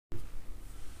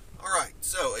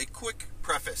a quick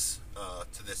preface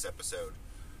to this episode.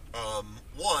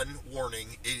 One,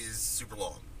 warning, it is super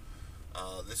long.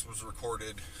 This was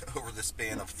recorded over the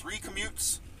span of 3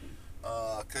 commutes,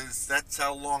 because that's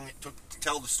how long it took to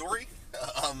tell the story.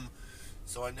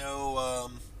 So I know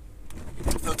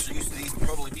folks are used to these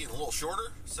probably being a little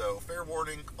shorter, so fair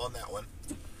warning on that one.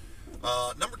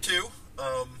 Number 2,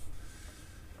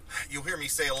 you'll hear me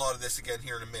say a lot of this again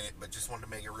here in a minute, but just wanted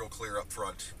to make it real clear up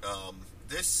front.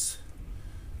 This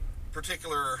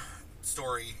particular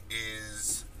story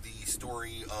is the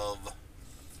story of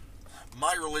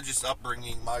my religious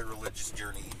upbringing, my religious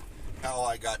journey, how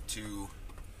I got to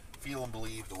feel and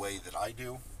believe the way that I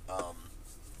do.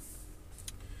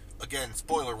 Again,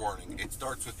 spoiler warning, it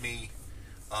starts with me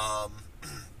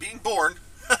being born,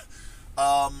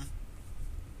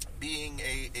 being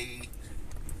a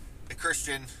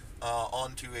Christian,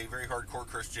 onto a very hardcore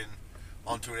Christian,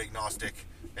 onto an agnostic,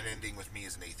 and ending with me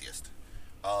as an atheist.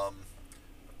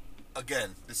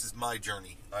 Again, this is my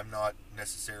journey. I'm not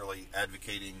necessarily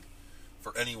advocating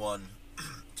for anyone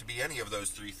to be any of those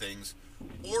 3 things,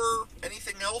 or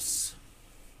anything else,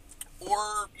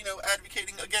 or,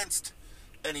 advocating against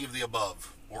any of the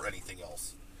above, or anything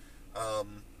else.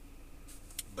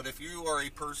 But if you are a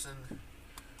person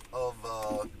of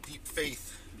deep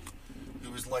faith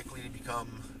who is likely to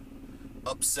become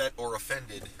upset or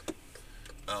offended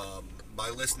by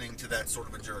listening to that sort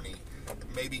of a journey,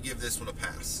 maybe give this one a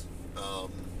pass.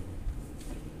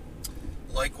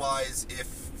 Likewise, if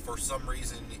for some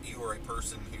reason you are a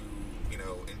person who,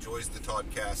 enjoys the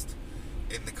Toddcast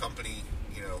in the company,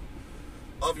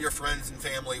 of your friends and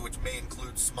family, which may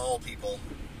include small people,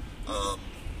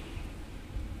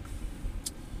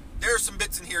 there are some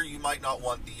bits in here you might not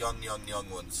want the young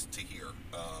ones to hear.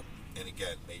 And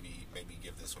again, maybe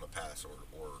give this one a pass,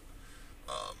 or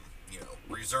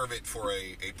reserve it for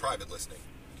a private listening.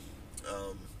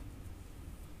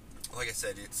 Like I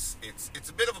said, it's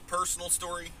a bit of a personal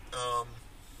story,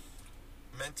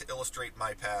 meant to illustrate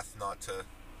my path, not to,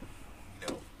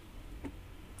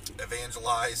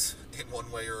 evangelize in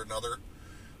one way or another.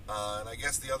 And I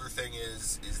guess the other thing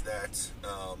is that,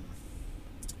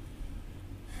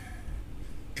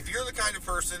 if you're the kind of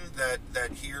person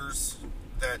that hears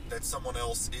that someone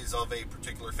else is of a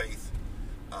particular faith,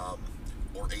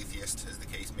 or atheist, as the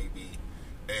case may be,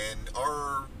 and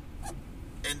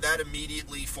that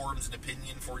immediately forms an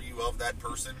opinion for you of that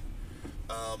person,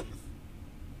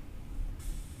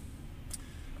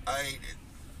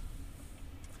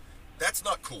 that's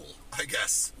not cool, I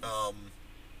guess.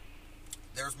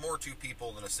 There's more to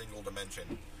people than a single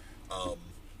dimension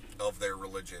of their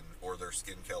religion, or their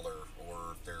skin color,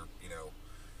 or their,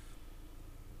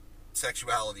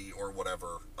 sexuality, or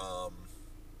whatever.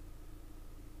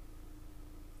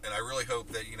 And I really hope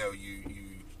that, you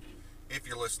if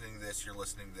you're listening to this, you're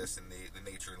listening to this in the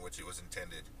nature in which it was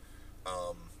intended.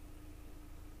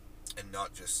 And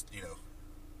not just,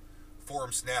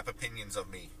 form snap opinions of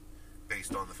me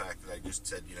based on the fact that I just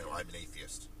said, I'm an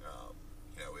atheist.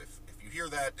 If you hear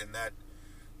that and that,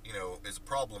 is a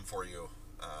problem for you,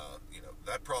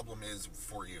 that problem is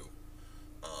for you.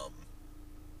 And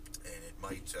it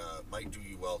might do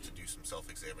you well to do some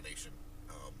self-examination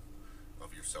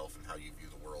of yourself and how you view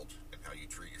the world and how you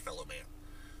treat your fellow man.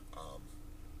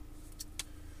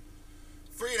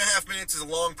 3.5 minutes is a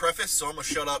long preface, so I'm going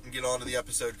to shut up and get on to the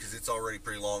episode because it's already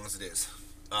pretty long as it is.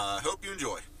 Hope you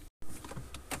enjoy.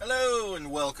 Hello,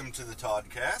 and welcome to the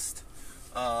Toddcast.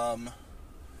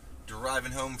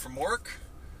 Driving home from work.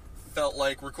 Felt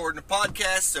like recording a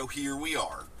podcast, so here we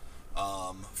are.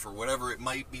 For whatever it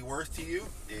might be worth to you,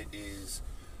 it is,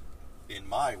 in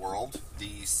my world,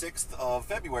 the 6th of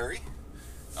February.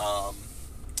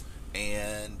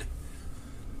 And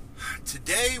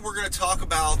today we're going to talk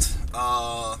about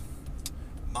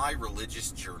my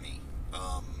religious journey.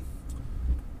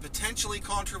 Potentially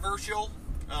controversial.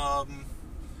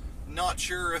 Not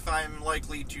sure if I'm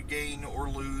likely to gain or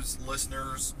lose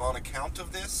listeners on account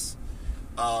of this.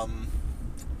 I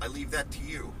leave that to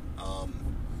you.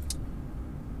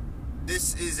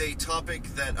 This is a topic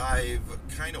that I've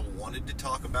kind of wanted to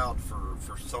talk about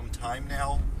for some time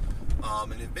now,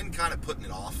 and have been kind of putting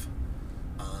it off,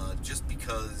 just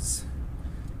because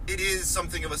it is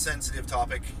something of a sensitive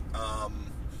topic,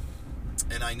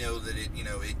 and I know that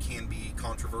it can be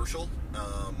controversial,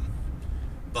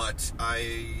 but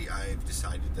I've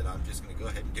decided that I'm just going to go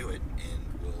ahead and do it, and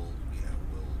we'll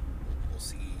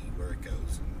see where it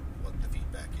goes and what the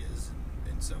feedback is,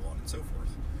 and so on and so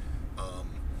forth.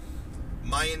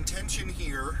 My intention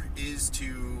here is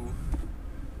to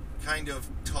kind of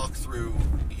talk through,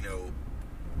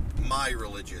 my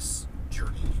religious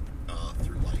journey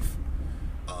through life,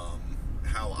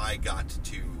 how I got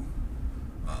to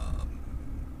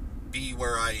be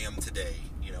where I am today.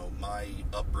 You know, my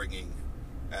upbringing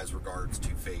as regards to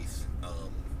faith,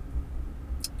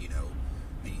 you know,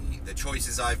 the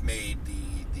choices I've made,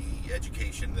 the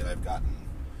education that I've gotten,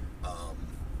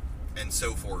 and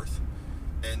so forth.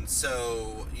 And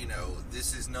so, you know,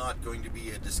 this is not going to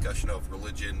be a discussion of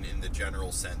religion in the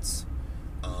general sense,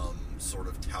 sort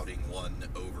of touting one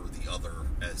over the other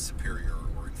as superior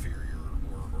or inferior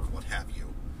or what have you.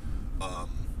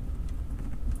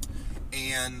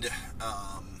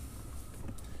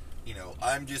 You know,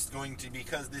 I'm just going to,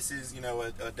 because this is, you know,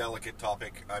 a delicate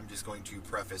topic, I'm just going to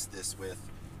preface this with,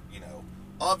 you know,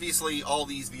 obviously all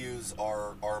these views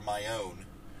are my own,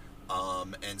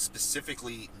 and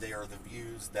specifically they are the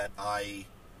views that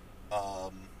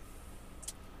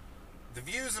the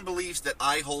views and beliefs that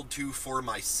I hold to for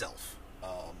myself.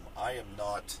 I am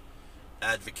not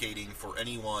advocating for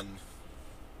anyone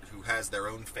who has their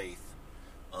own faith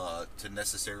to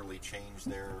necessarily change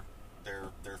their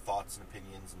thoughts and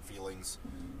opinions and feelings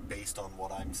based on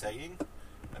what I'm saying.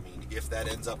 I mean, if that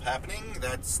ends up happening,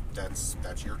 that's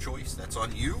your choice. That's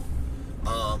on you.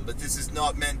 But this is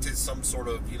not meant as some sort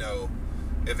of, you know,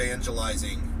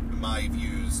 evangelizing my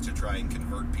views to try and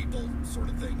convert people sort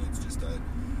of thing. It's just a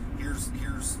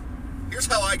here's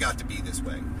how I got to be this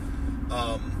way.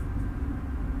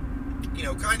 You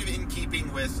know, kind of in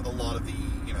keeping with a lot of the,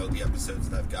 you know, the episodes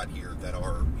that I've got here that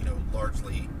are, you know,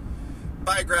 largely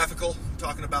biographical,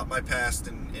 talking about my past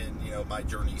and you know, my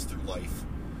journeys through life.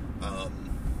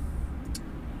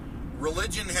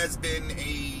 Religion has been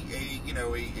a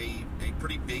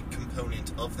pretty big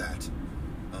component of that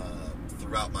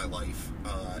throughout my life,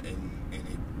 and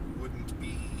it wouldn't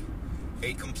be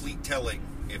a complete telling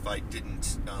if I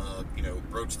didn't you know,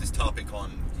 broach this topic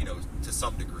on, you know, to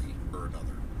some degree or another.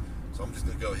 So I'm just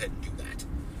going to go ahead and do that.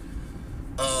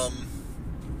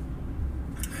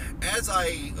 As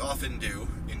I often do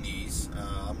in these,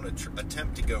 I'm going to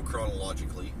attempt to go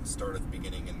chronologically, start at the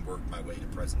beginning and work my way to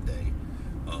present day.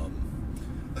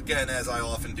 Again, as I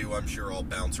often do, I'm sure I'll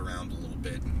bounce around a little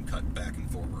bit and cut back and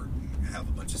forward and have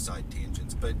a bunch of side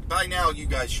tangents. But by now, you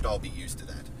guys should all be used to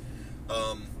that.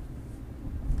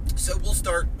 So we'll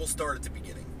start at the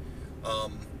beginning.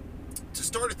 To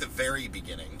start at the very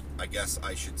beginning, I guess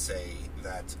I should say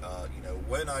that, you know,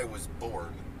 when I was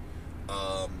born,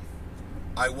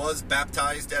 I was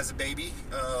baptized as a baby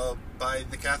by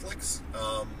the Catholics.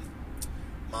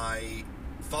 My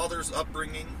father's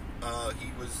upbringing,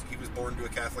 he was born to a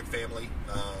Catholic family,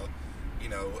 you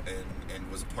know,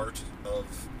 and was a part of,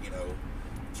 you know,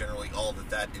 generally all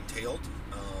that entailed.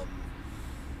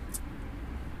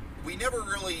 We never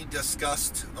really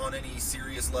discussed on any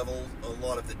serious level a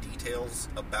lot of the details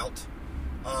about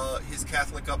his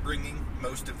Catholic upbringing.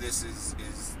 Most of this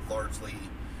is largely,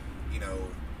 you know,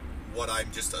 what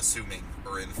I'm just assuming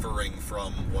or inferring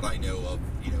from what I know of,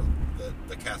 you know,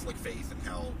 the Catholic faith and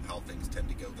how things tend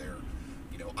to go there.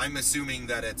 You know, I'm assuming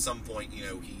that at some point, you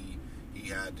know, he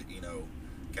had, you know,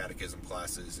 catechism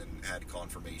classes and had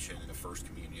confirmation and a first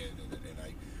communion, and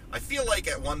I feel like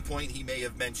at one point he may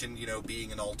have mentioned, you know,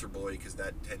 being an altar boy, because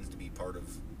that tends to be part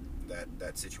of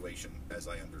that situation, as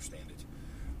I understand it.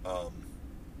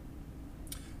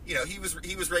 You know, he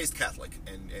was raised Catholic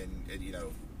and you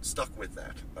know, stuck with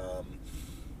that.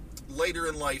 Later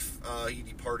in life, he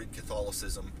departed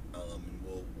Catholicism, and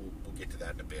we'll get to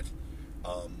that in a bit.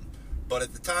 But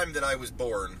at the time that I was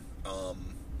born,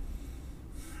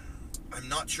 I'm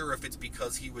not sure if it's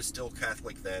because he was still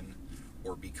Catholic then,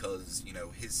 or because, you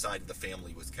know, his side of the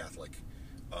family was Catholic.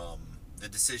 The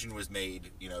decision was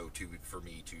made, you know, for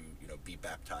me to, you know, be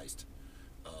baptized,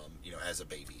 you know, as a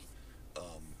baby.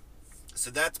 So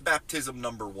that's baptism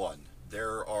number one.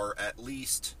 There are at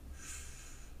least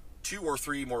 2 or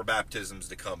 3 more baptisms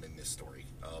to come in this story,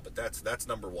 but that's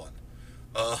number one.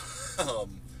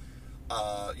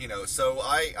 You know, so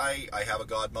I have a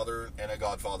godmother and a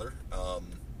godfather,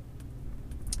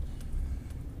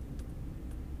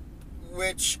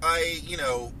 which you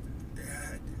know,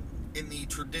 in the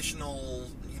traditional,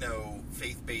 you know,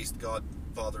 faith-based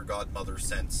godfather, godmother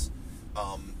sense,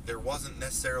 there wasn't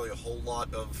necessarily a whole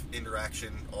lot of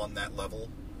interaction on that level,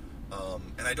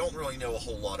 and I don't really know a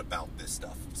whole lot about this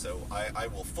stuff, so I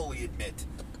will fully admit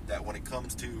that when it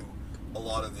comes to a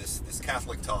lot of this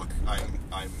Catholic talk,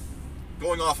 I'm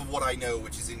going off of what I know,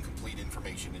 which is incomplete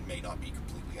information and may not be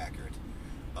completely accurate.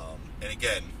 And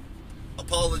again,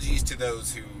 apologies to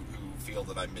those who feel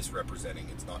that I'm misrepresenting.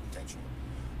 It's not intentional.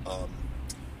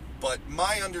 But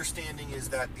my understanding is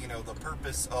that, you know, the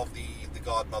purpose of the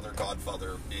godmother,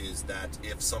 godfather is that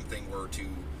if something were to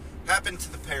happen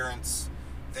to the parents,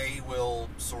 they will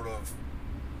sort of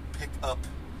pick up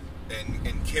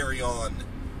and carry on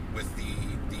with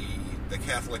the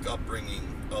Catholic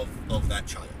upbringing of that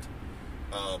child.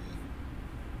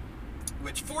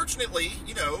 Which fortunately,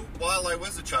 while I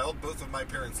was a child, both of my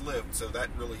parents lived, so that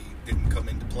really didn't come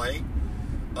into play.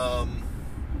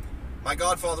 My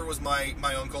godfather was my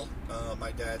uncle,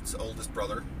 my dad's oldest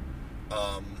brother,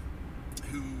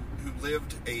 who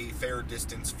lived a fair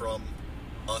distance from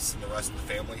us and the rest of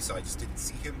the family, so I just didn't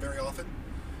see him very often.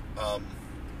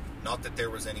 Not that there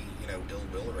was any, ill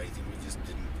will or anything, we just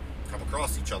didn't come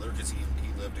across each other because he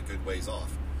lived a good ways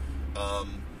off.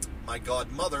 My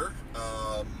godmother,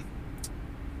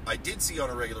 I did see on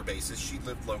a regular basis. She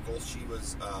lived local. She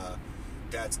was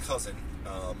Dad's cousin.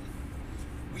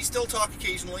 We still talk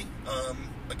occasionally.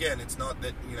 Again, it's not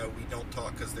that, we don't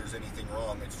talk because there's anything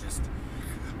wrong. It's just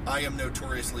I am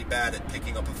notoriously bad at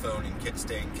picking up a phone and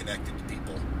staying connected to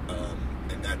people.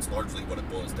 And that's largely what it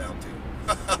boils down to.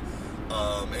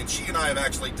 And she and I have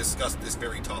actually discussed this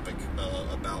very topic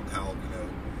about how,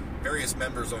 various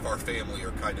members of our family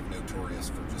are kind of notorious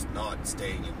for just not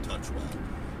staying in touch well.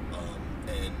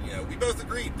 And, we both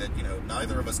agreed that,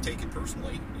 neither of us take it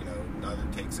personally. Neither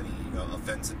takes any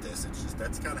offense at this. It's just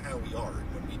that's kind of how we are.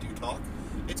 And when we do talk,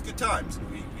 it's good times. And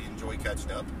we enjoy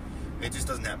catching up. It just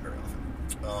doesn't happen very often.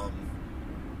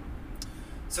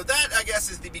 So that, I guess,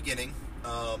 is the beginning.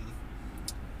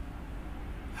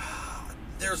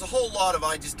 There's a whole lot of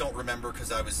I just don't remember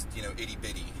because I was,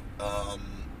 itty-bitty.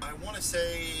 I want to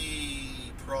say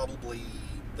probably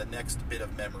the next bit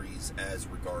of memories as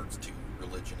regards to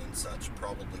religion and such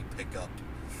probably pick up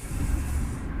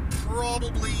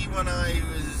probably when I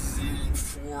was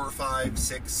 4, 5,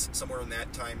 6, somewhere in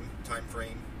that time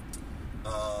frame.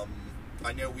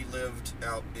 I know we lived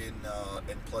out in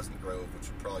Pleasant Grove, which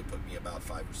would probably put me about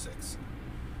 5 or 6.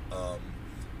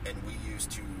 And we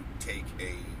used to take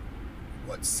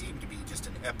what seemed to be just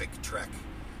an epic trek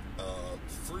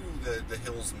through the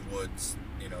hills and woods,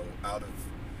 out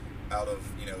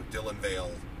of Dillon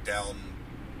Vale, down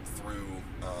through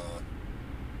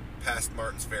past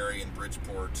Martins Ferry and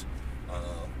Bridgeport,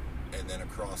 and then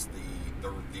across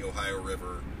the Ohio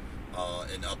River,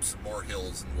 and up some more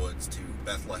hills and woods to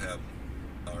Bethlehem.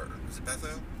 Or is it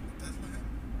Bethlehem?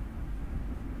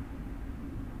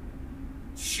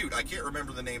 Shoot, I can't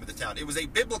remember the name of the town. It was a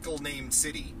biblical named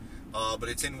city, but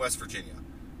it's in West Virginia.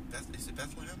 Is it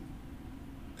Bethlehem?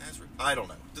 Nazareth? I don't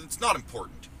know. It's not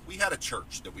important. We had a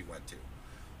church that we went to.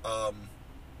 I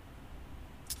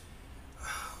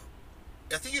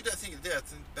think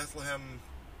Bethlehem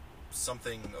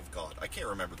something of God. I can't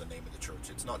remember the name of the church.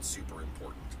 It's not super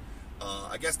important.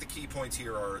 I guess the key points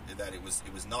here are that it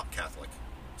was not Catholic.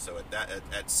 So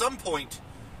at some point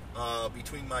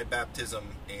between my baptism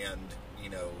and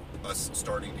us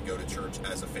starting to go to church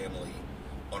as a family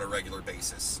on a regular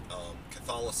basis,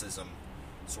 Catholicism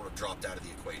sort of dropped out of the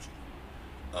equation.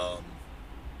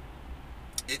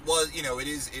 It was,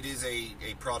 it is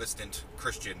a Protestant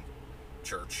Christian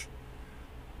church.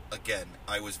 Again,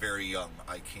 I was very young.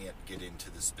 I can't get into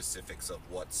the specifics of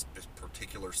what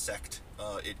particular sect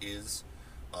it is.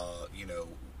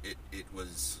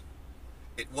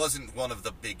 It wasn't one of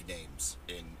the big names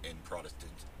in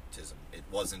Protestantism. It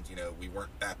wasn't, we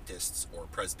weren't Baptists or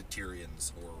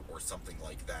Presbyterians or something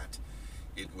like that.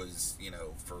 It was,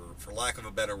 for lack of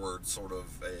a better word, sort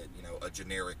of a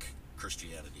generic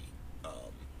Christianity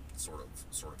sort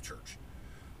of church.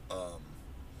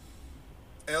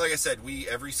 And like I said,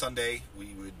 every Sunday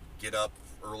we would get up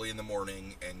early in the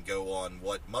morning and go on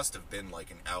what must have been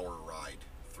like an hour ride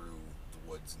through the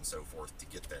woods and so forth to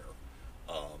get there.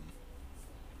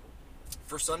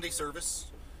 For Sunday service,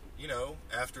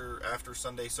 after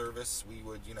Sunday service, we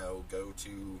would, go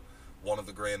to one of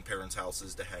the grandparents'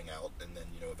 houses to hang out, and then,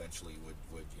 eventually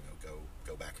would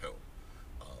go back home.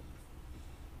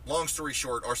 Long story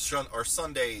short, our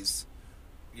Sundays,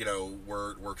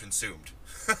 were consumed.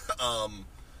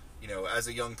 As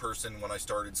a young person, when I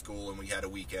started school and we had a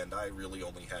weekend, I really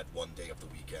only had one day of the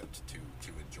weekend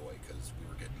to enjoy because we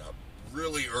were getting up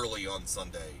really early on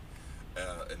Sunday,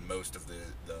 and most of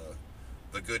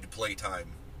the good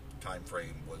playtime time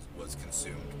frame was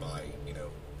consumed by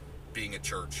being at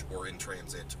church or in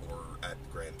transit or at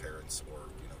grandparents or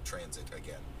transit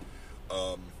again.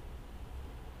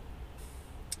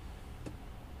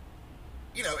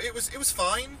 It was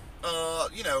fine.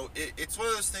 It's one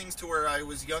of those things to where I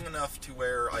was young enough to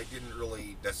where I didn't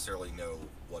really necessarily know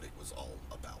what it was all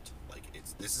about. Like,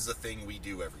 this is a thing we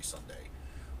do every Sunday.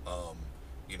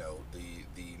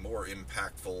 The more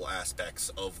impactful aspects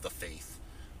of the faith,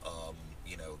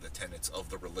 the tenets of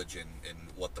the religion and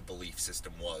what the belief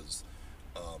system was,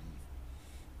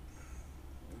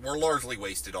 were largely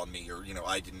wasted on me, or,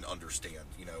 I didn't understand,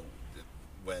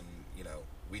 when,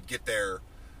 we'd get there,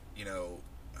 you know,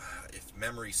 if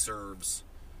memory serves,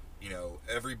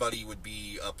 everybody would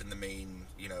be up in the main,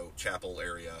 chapel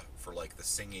area for like the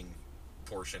singing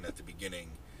portion at the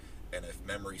beginning. And if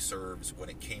memory serves, when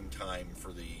it came time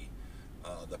for the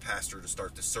pastor to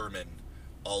start the sermon,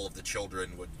 all of the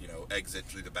children would, exit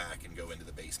through the back and go into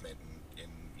the basement and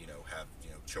have,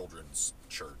 children's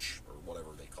church or whatever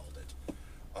they called it.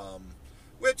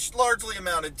 Which largely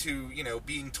amounted to,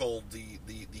 being told the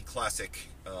classic,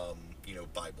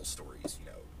 Bible stories,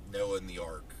 Noah and the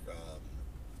Ark,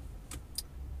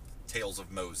 tales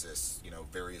of Moses,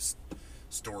 various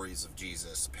stories of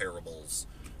Jesus, parables,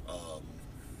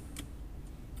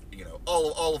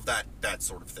 all of that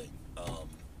sort of thing,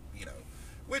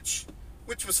 which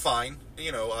was fine.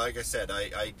 Like I said,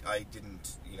 I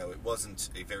didn't, it wasn't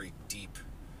a very deep,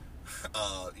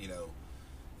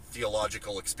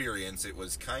 theological experience. It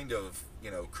was kind of,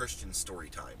 Christian story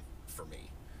time for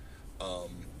me.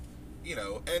 And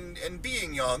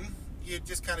being young, you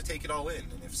just kind of take it all in.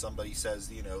 And if somebody says,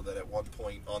 that at one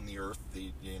point on the earth,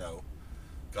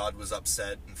 God was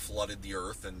upset and flooded the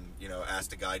earth and,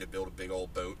 asked a guy to build a big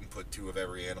old boat and put 2 of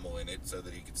every animal in it so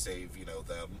that he could save,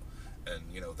 them. And,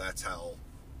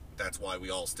 that's why we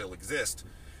all still exist.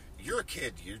 You're a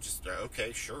kid. You're just,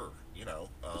 okay, sure.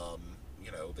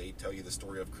 They tell you the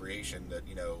story of creation that,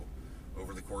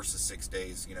 over the course of 6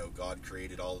 days, God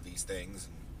created all of these things,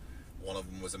 and one of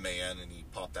them was a man, and he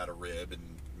popped out a rib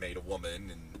and made a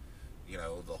woman, and,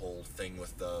 the whole thing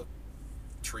with the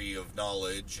tree of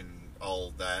knowledge and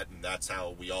all that, and that's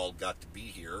how we all got to be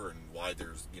here, and why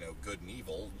there's, good and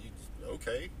evil.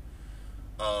 Okay.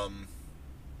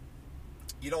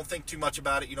 You don't think too much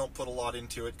about it. You don't put a lot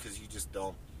into it because you just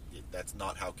don't. That's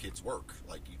not how kids work.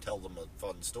 Like, you tell them a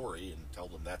fun story and tell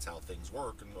them that's how things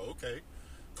work, and okay,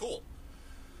 cool.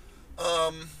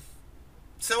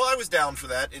 So I was down for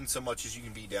that, in so much as you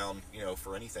can be down,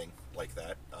 for anything like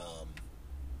that.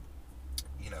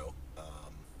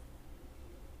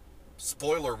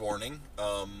 Spoiler warning,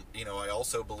 I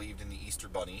also believed in the Easter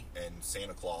Bunny and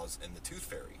Santa Claus and the Tooth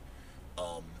Fairy.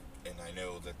 And I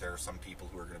know that there are some people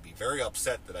who are going to be very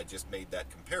upset that I just made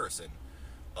that comparison.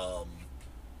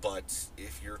 But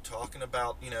if you're talking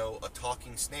about, a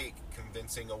talking snake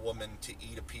convincing a woman to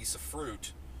eat a piece of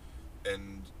fruit,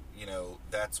 and,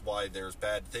 that's why there's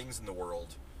bad things in the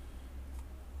world,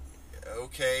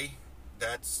 okay,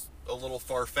 that's a little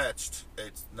far-fetched.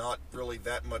 It's not really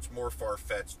that much more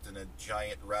far-fetched than a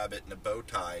giant rabbit in a bow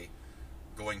tie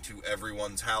going to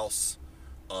everyone's house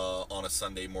on a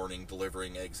Sunday morning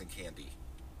delivering eggs and candy.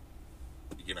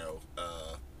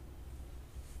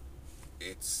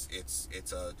 It's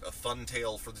a fun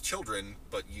tale for the children,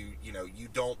 but you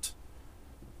don't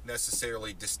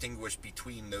necessarily distinguish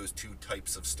between those 2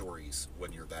 types of stories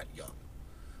when you're that young.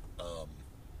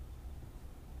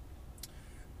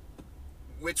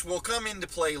 Which will come into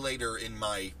play later in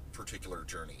my particular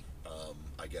journey.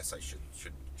 I guess I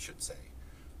should say.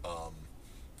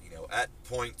 At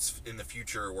points in the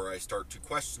future where I start to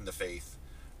question the faith,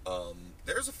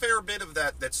 there's a fair bit of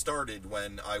that started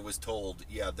when I was told,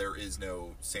 yeah, there is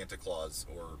no Santa Claus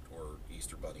or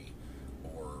Easter Bunny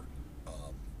or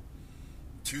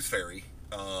Tooth Fairy,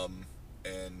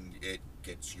 and it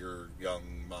gets your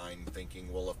young mind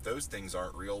thinking, well, if those things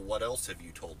aren't real, what else have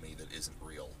you told me that isn't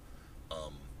real?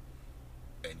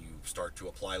 And you start to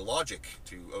apply logic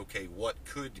to, okay, what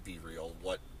could be real,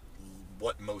 what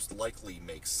most likely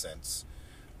makes sense.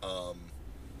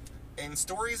 And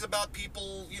stories about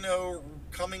people,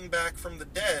 coming back from the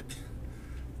dead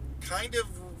kind of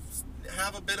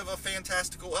have a bit of a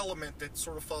fantastical element that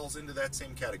sort of falls into that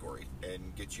same category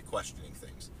and gets you questioning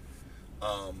things.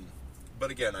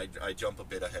 But again, I jump a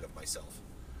bit ahead of myself.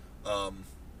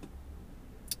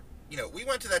 We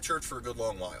went to that church for a good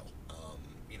long while.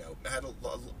 Had a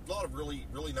lot of really,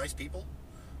 really nice people.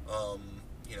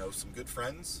 Some good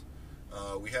friends.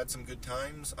 We had some good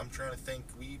times. I'm trying to think.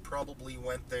 We probably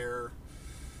went there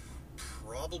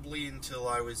until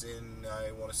I was in,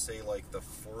 I want to say, like the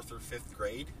 4th or 5th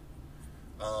grade.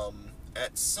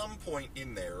 At some point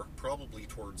in there, probably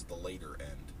towards the later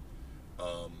end,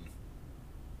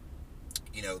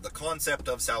 the concept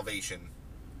of salvation,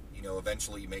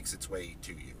 eventually makes its way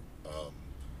to you.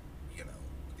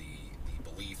 The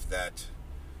belief that,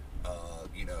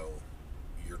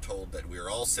 you're told that we're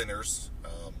all sinners.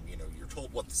 You're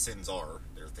told what the sins are.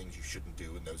 There are things you shouldn't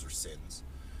do, and those are sins.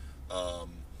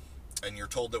 And you're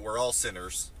told that we're all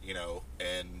sinners,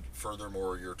 and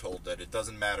furthermore, you're told that it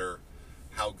doesn't matter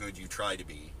how good you try to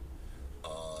be,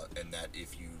 and that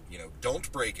if you,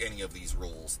 don't break any of these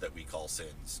rules that we call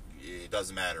sins, it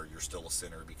doesn't matter, you're still a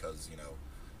sinner because,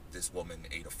 this woman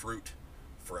ate a fruit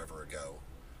forever ago.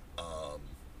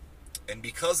 And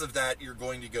because of that, you're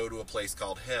going to go to a place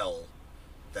called hell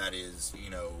that is,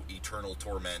 eternal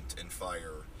torment and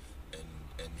fire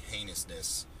and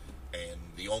heinousness. And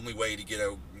the only way to get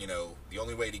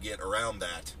around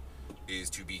that is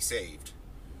to be saved.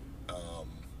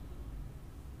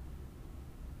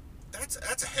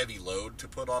 That's a heavy load to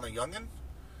put on a youngin'.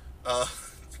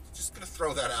 Just gonna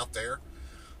throw that out there.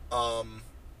 And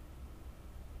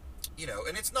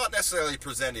it's not necessarily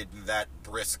presented in that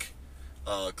brisk,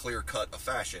 clear-cut a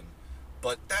fashion,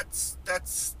 but that's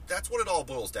what it all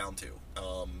boils down to.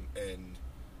 And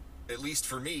at least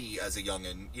for me as a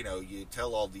youngin', you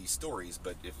tell all these stories,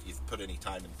 but if you've put any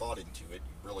time and thought into it,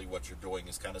 really what you're doing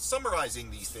is kind of summarizing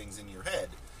these things in your head,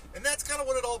 and that's kind of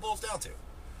what it all boils down to.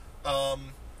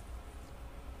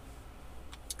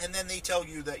 And then they tell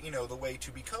you that, the way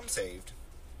to become saved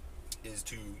is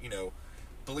to,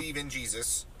 believe in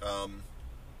Jesus,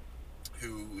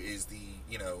 who is the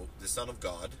Son of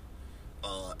God,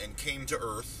 and came to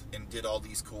earth and did all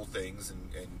these cool things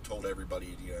and told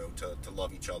everybody, to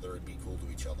love each other and be cool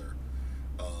to each other.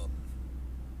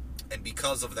 And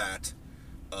because of that,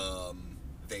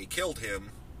 they killed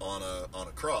him on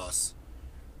a cross.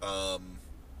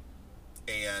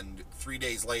 And 3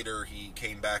 days later, he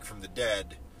came back from the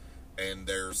dead, and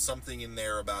there's something in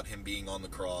there about him being on the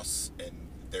cross, and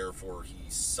therefore he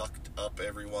sucked up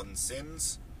everyone's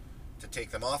sins to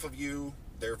take them off of you,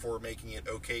 therefore making it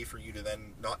okay for you to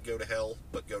then not go to hell,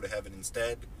 but go to heaven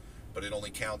instead. But it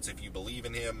only counts if you believe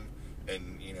in him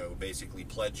and, basically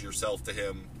pledge yourself to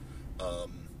him,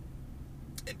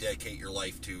 and dedicate your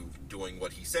life to doing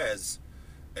what he says,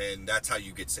 and that's how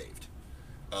you get saved.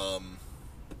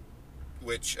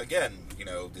 Which, again,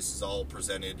 this is all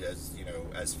presented as,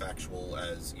 as factual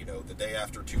as, the day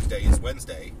after Tuesday is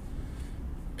Wednesday.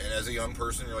 And as a young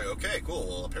person, you're like, okay, cool,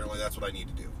 well, apparently that's what I need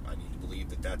to do. I need to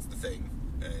believe that that's the thing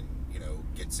and,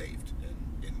 get saved.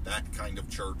 And in that kind of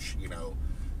church,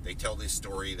 they tell this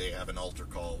story, they have an altar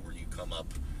call where you come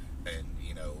up and,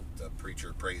 the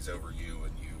preacher prays over you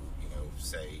and you,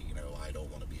 say, I don't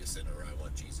want to be a sinner, I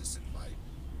want Jesus in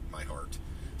my heart.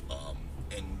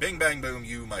 And bing, bang, boom,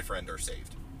 you, my friend, are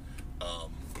saved.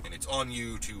 And it's on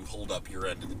you to hold up your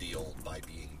end of the deal by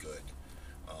being good,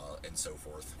 and so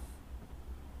forth.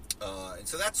 And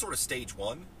so that's sort of stage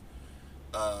one.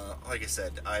 Like I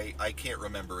said, I can't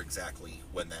remember exactly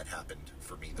when that happened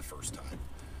for me the first time.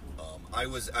 I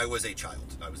was a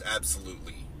child. I was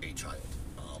absolutely a child.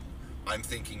 I'm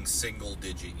thinking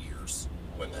single-digit years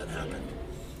when that happened.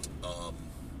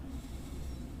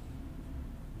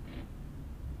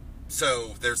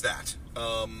 So there's that.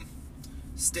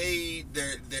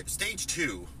 Stage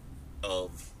two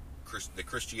of the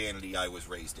Christianity I was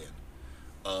raised in,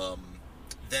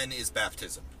 then is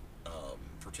baptism.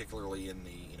 Particularly in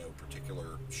the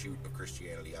particular shoot of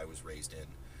Christianity I was raised in.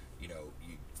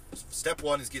 Step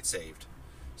one is get saved.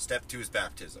 Step two is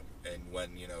baptism. And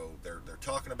when they're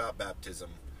talking about baptism,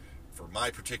 for my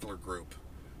particular group,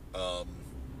 the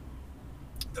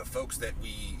folks that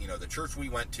the church we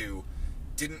went to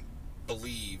didn't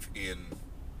believe in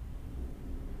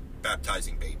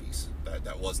baptizing babies.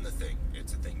 That wasn't a thing.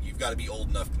 It's a thing. You've got to be old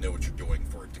enough to know what you're doing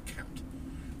for it to count.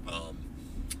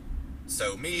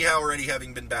 So me already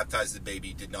having been baptized as a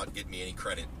baby did not get me any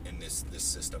credit in this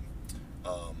system.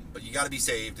 But you got to be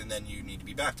saved, and then you need to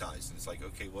be baptized. And it's like,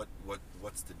 okay,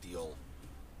 what's the deal,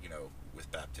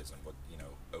 with baptism?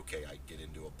 Okay, I get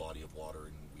into a body of water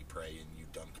and we pray and you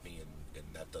dunk me, and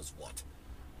that does what?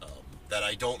 That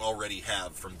I don't already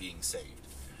have from being saved.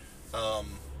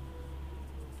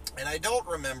 And I don't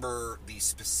remember the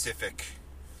specific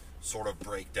sort of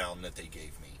breakdown that they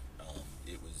gave me.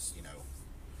 It was,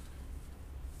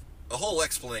 a whole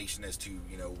explanation as to,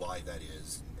 why that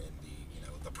is, and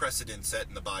the precedent set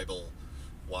in the Bible,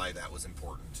 why that was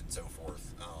important, and so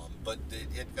forth. But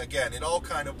it all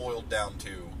kind of boiled down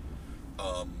to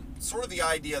sort of the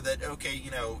idea that, okay,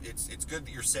 it's good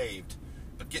that you're saved,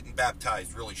 but getting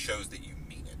baptized really shows that you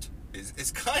mean it,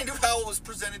 is kind of how it was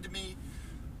presented to me.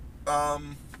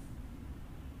 And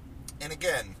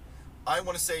again, I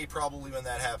want to say probably when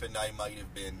that happened, I might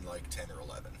have been like 10 or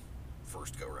 11,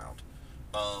 first go round.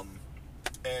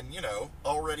 And,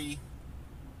 already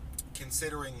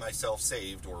considering myself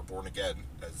saved, or born again,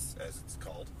 as it's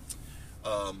called,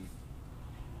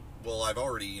 well, I've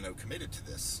already, committed to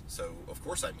this, so of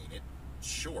course I mean it,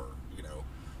 sure,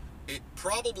 It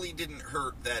probably didn't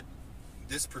hurt that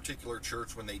this particular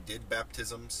church, when they did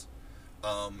baptisms,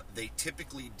 they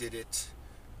typically did it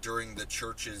during the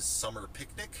church's summer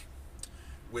picnic,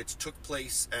 which took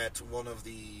place at one of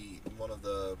the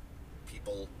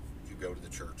people, who go to the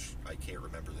church. I can't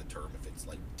remember the term, if it's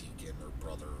like deacon or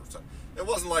brother or something. It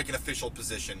wasn't like an official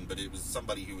position, but it was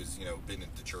somebody who was, been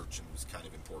at the church and was kind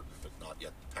of important, but not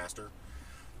yet the pastor.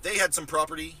 They had some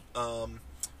property on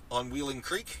Wheeling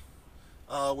Creek,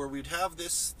 where we'd have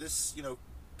this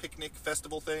picnic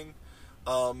festival thing,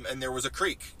 and there was a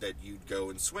creek that you'd go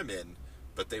and swim in,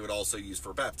 but they would also use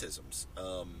for baptisms.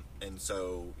 And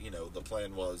so, the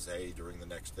plan was, hey, during the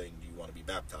next thing, do you want to be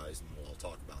baptized? And we'll all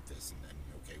talk about this, and then,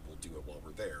 okay, we'll do it while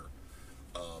we're there.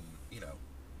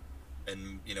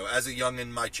 And, as a youngin',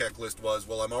 my checklist was,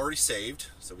 well, I'm already saved,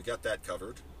 so we got that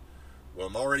covered. Well,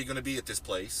 I'm already going to be at this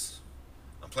place.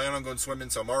 I'm planning on going swimming,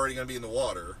 so I'm already going to be in the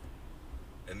water.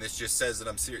 And this just says that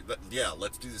I'm serious. Yeah,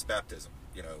 let's do this baptism,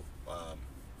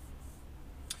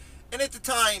 And at the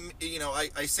time,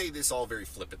 I say this all very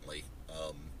flippantly,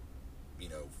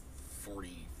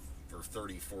 40 or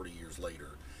 30, 40 years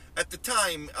later. At the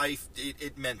time,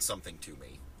 it meant something to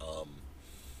me.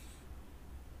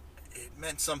 It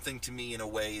meant something to me in a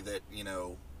way that,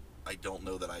 I don't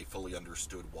know that I fully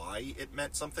understood why it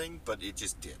meant something, but it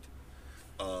just did.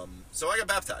 So I got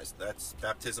baptized. That's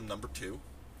baptism number 2.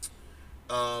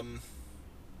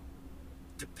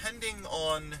 Depending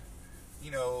on,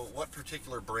 what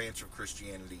particular branch of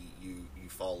Christianity you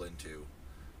fall into,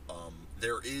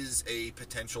 there is a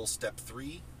potential step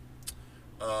 3,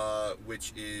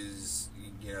 which is,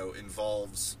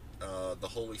 involves the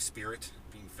Holy Spirit,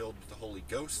 being filled with the Holy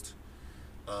Ghost.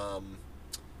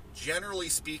 Generally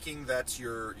speaking, that's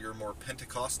your more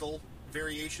Pentecostal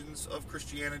variations of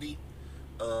Christianity.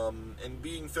 And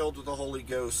being filled with the Holy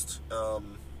Ghost, how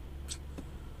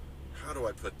do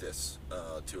I put this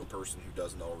to a person who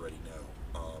doesn't already know?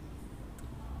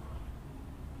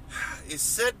 Is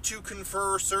said to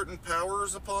confer certain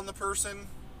powers upon the person,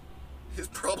 is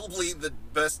probably the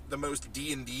most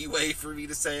D&D way for me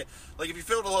to say it. Like, if you're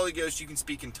filled with the Holy Ghost, you can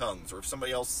speak in tongues, or if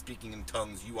somebody else is speaking in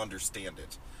tongues, you understand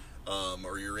it.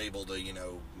 Or you're able to,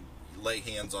 lay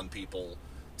hands on people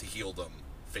to heal them,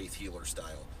 faith healer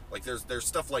style. Like, there's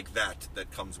stuff like that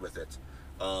comes with it.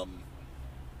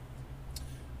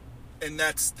 And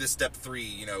that's the step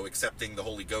 3, accepting the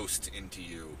Holy Ghost into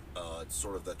you. It's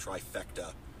sort of the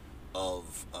trifecta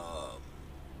of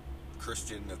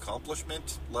Christian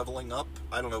accomplishment, leveling up.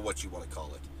 I don't know what you want to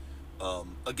call it.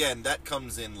 Again, that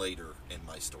comes in later in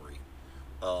my story.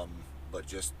 But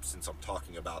just since I'm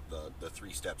talking about the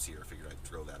 3 steps here, I figured I'd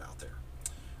throw that out there.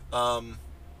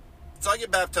 So I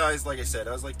get baptized, like I said,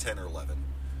 I was like 10 or 11.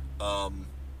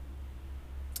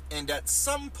 And at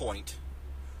some point,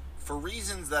 for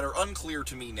reasons that are unclear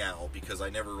to me now, because I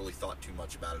never really thought too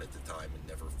much about it at the time and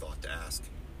never thought to ask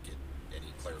and get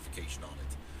any clarification on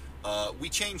it, we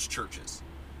changed churches,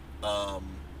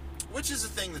 which is a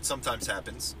thing that sometimes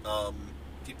happens.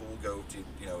 People will go to,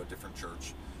 a different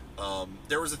church.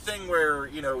 There was a thing where,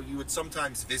 you would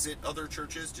sometimes visit other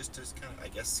churches just to kind of, I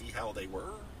guess, see how they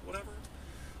were, whatever.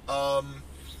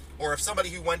 Or if somebody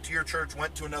who went to your church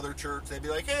went to another church, they'd be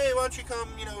like, hey, why don't you come,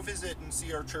 visit and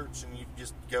see our church, and you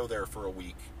just go there for a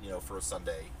week, for a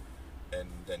Sunday, and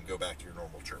then go back to your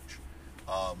normal church.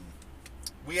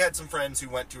 We had some friends who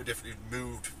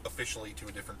moved officially to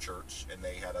a different church, and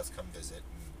they had us come visit,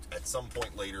 and at some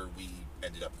point later, we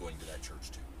ended up going to that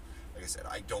church too. Like I said,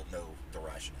 I don't know the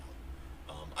rationale.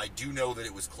 I do know that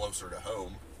it was closer to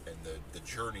home, and the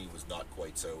journey was not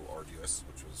quite so arduous,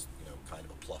 which was, kind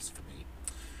of a plus for me.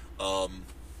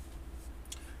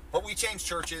 But we changed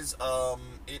churches.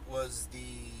 It was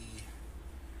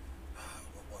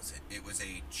what was it? It was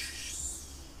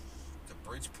the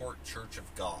Bridgeport Church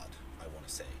of God, I want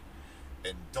to say.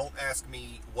 And don't ask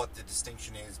me what the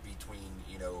distinction is between,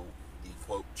 the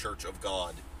quote Church of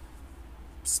God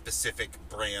specific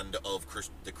brand of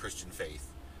the Christian faith.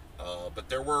 But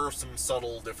there were some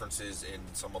subtle differences in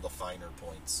some of the finer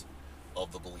points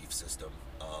of the belief system,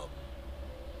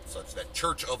 such that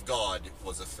Church of God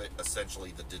was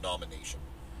essentially the denomination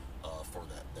for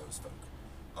those folk.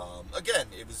 Again,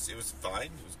 it was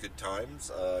fine. It was good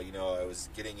times. I was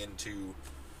getting into,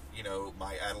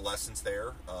 my adolescence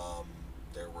there.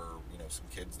 There were, some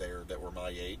kids there that were my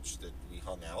age that we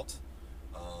hung out.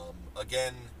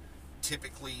 Again,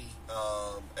 typically,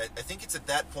 I think it's at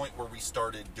that point where we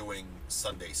started doing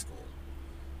Sunday school.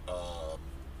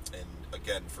 And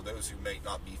again, for those who may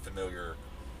not be familiar,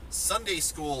 Sunday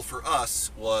school for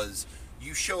us was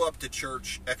you show up to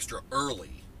church extra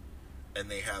early,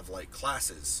 and they have like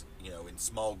classes, in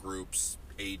small groups,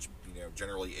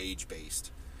 generally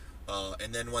age-based.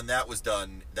 And then when that was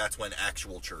done, that's when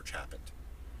actual church happened.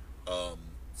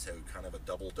 So kind of a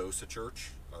double dose of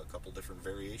church, a couple different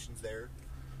variations there.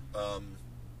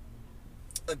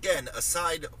 again,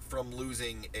 aside from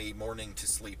losing a morning to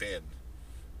sleep in,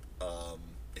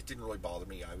 it didn't really bother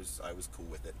me. I was cool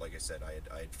with it. Like I said,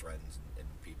 I had friends and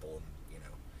people, and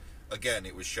again,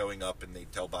 it was showing up, and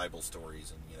they'd tell Bible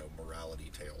stories and morality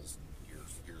tales, and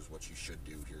here's what you should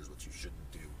do, here's what you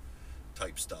shouldn't do,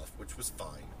 type stuff, which was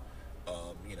fine.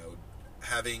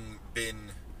 Having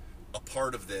been a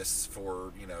part of this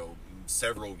for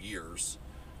several years,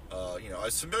 I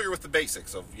was familiar with the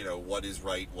basics of what is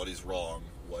right, what is wrong,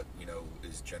 what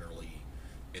is generally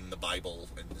in the Bible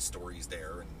and the stories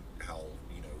there, and how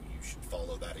you should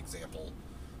follow that example,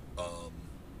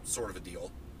 sort of a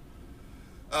deal.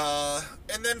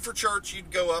 And then for church,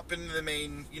 you'd go up in the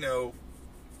main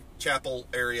chapel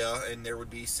area, and there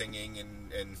would be singing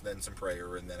and then some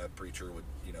prayer, and then a preacher would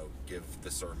give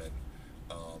the sermon,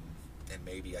 and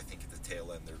maybe I think at the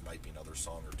tail end there might be another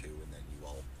song or two, and then you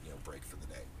all break for the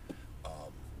day,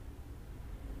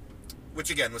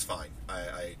 which again was fine.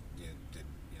 I did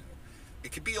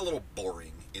it could be a little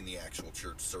boring in the actual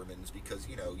church sermons because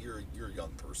you're a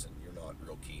young person, you're not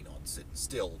real keen on sitting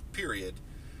still, period.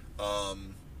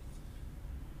 And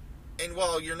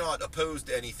while you're not opposed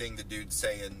to anything the dude's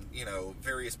saying,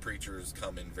 various preachers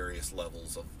come in various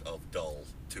levels of dull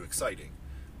to exciting.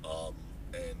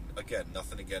 And again,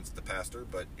 nothing against the pastor,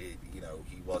 but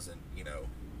he wasn't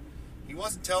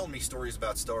telling me stories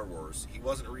about Star Wars. He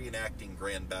wasn't reenacting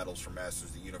grand battles from Masters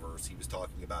of the Universe. He was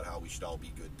talking about how we should all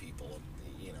be good people, and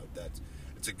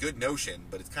it's a good notion,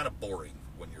 but it's kind of boring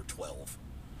when you're 12.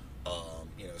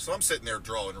 So I'm sitting there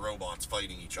drawing robots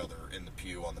fighting each other in the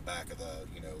pew on the back of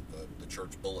the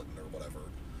church bulletin or whatever.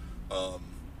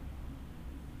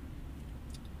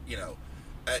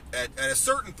 At a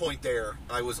certain point there,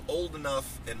 I was old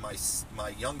enough, and my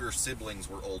younger siblings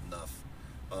were old enough.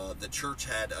 The church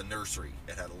had a nursery.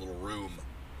 It had a little room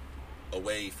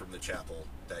away from the chapel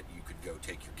that you could go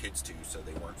take your kids to, so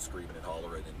they weren't screaming and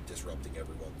hollering and disrupting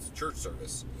everyone's church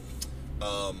service.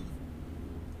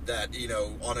 That,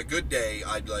 on a good day,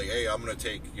 I'd be like, hey, I'm going to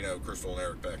take, Crystal and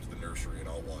Eric back to the nursery, and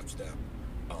I'll watch them.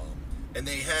 And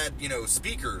they had,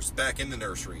 speakers back in the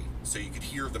nursery, so you could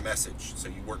hear the message, so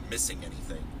you weren't missing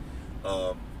anything.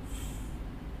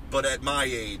 But at my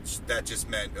age, that just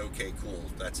meant, okay,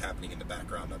 cool, that's happening in the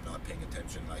background, I'm not paying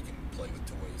attention, I can play with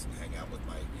toys and hang out with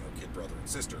my, kid brother and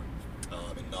sister,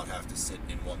 and not have to sit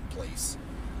in one place.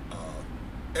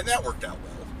 And that worked out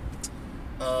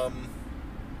well.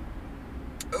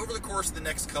 Over the course of the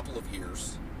next couple of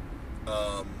years,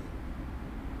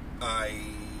 I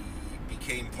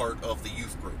became part of the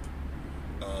youth group.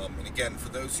 And again, for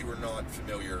those who are not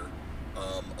familiar,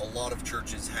 a lot of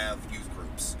churches have youth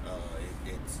groups.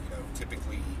 It's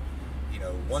typically,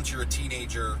 once you're a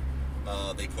teenager,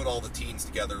 they put all the teens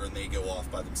together and they go off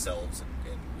by themselves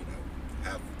and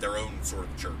have their own sort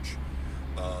of church.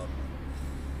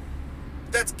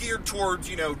 That's geared towards,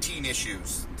 teen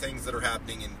issues, things that are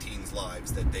happening in teens'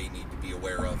 lives that they need to be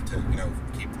aware of to,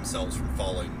 keep themselves from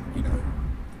falling,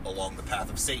 along the path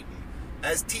of Satan,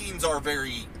 as teens are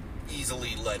very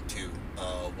easily led to,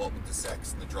 what with the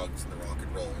sex and the drugs and the rock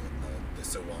and roll and the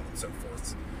so on and so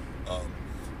forth.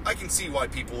 I can see why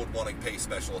people would want to pay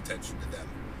special attention to them.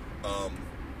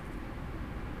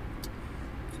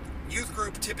 Youth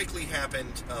group typically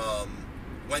happened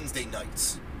Wednesday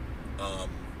nights.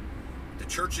 The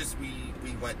churches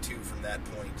we went to from that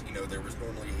point, there was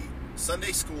normally a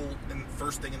Sunday school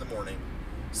first thing in the morning,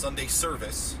 Sunday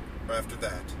service after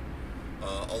that.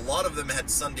 A lot of them had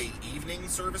Sunday evening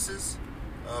services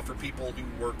for people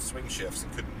who worked swing shifts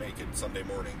and couldn't make it Sunday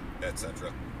morning,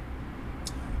 etc.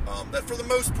 That for the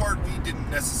most part we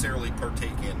didn't necessarily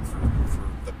partake in for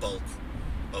the bulk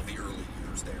of the early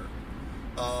years there.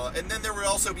 And then there would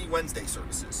also be Wednesday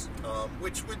services,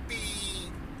 which would be,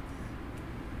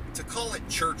 to call it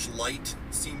church light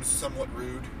seems somewhat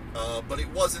rude, but it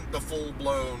wasn't the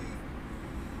full-blown,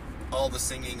 all the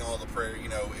singing, all the prayer,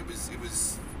 it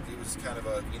was kind of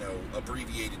a,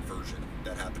 abbreviated version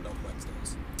that happened on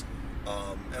Wednesdays.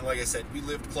 And like I said, we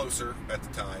lived closer at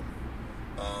the time,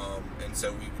 and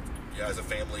so we would, as a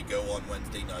family, go on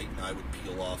Wednesday night, and I would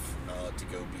peel off to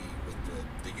go be with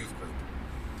the youth group.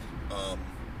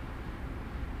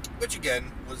 Which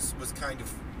again was kind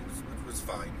of, was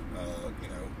fine,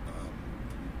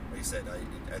 like I said,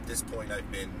 at this point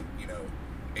I've been,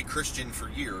 a Christian for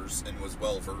years and was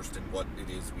well versed in what it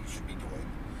is we should be doing.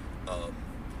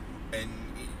 And,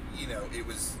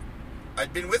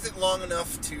 I'd been with it long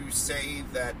enough to say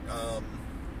that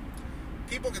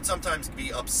people can sometimes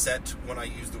be upset when I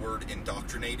use the word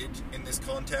indoctrinated in this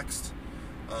context.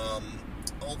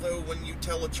 Although when you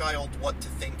tell a child what to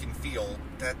think and feel,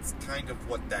 that's kind of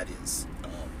what that is.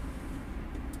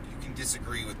 You can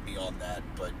disagree with me on that,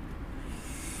 but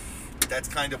that's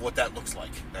kind of what that looks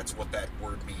like. That's what that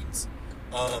word means.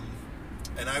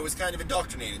 And I was kind of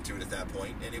indoctrinated to it at that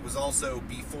point, and it was also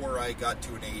before I got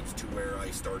to an age to where I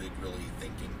started really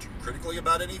thinking too critically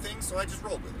about anything, so I just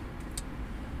rolled with it.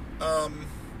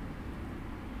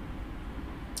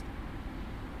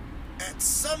 At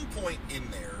some point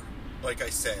in there, like I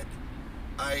said,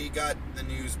 I got the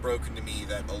news broken to me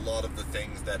that a lot of the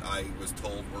things that I was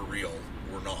told were real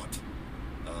were not.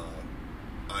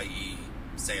 I.e.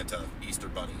 Santa, Easter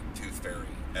Bunny, Tooth Fairy,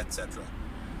 etc.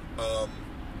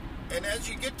 And as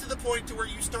you get to the point to where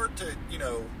you start to,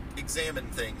 examine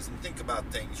things and think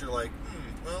about things, you're like,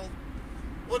 well,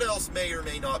 what else may or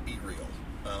may not be real?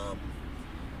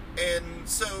 And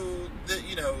so,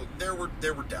 there were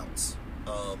doubts,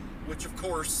 which of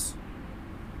course,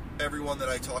 everyone that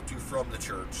I talked to from the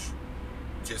church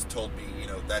just told me,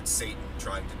 that's Satan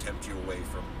trying to tempt you away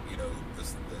from,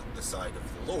 the side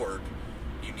of the Lord.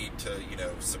 You need to,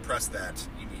 suppress that.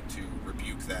 You need to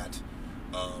rebuke that.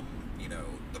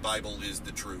 The Bible is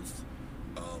the truth.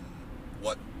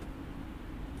 What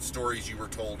stories you were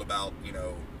told about,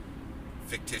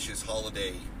 fictitious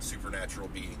holiday supernatural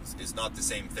beings is not the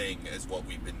same thing as what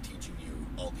we've been teaching you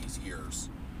all these years.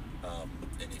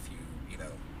 And if you,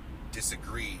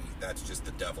 disagree, that's just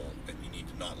the devil, and you need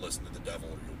to not listen to the devil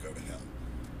or you'll go to hell.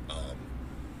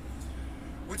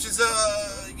 Which is,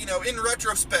 in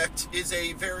retrospect, is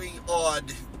a very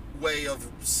odd way of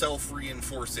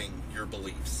self-reinforcing your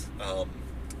beliefs,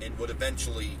 and would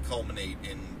eventually culminate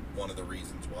in one of the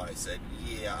reasons why I said,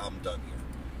 yeah, I'm done here.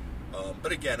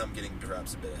 But again, I'm getting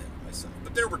perhaps a bit ahead of myself.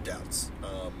 But there were doubts.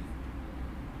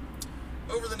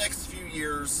 Over the next few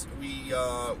years, we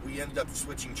ended up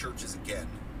switching churches again.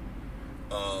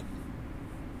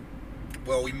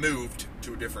 We moved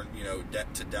to a different,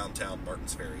 to downtown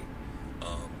Martins Ferry.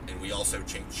 And we also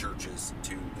changed churches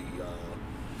to the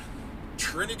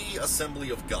Trinity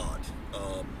Assembly of God.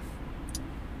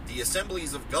 The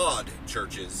Assemblies of God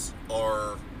churches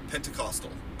are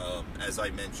Pentecostal. As I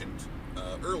mentioned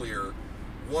earlier,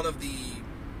 one of the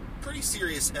pretty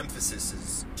serious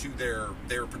emphases to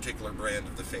their particular brand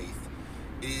of the faith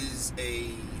is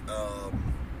a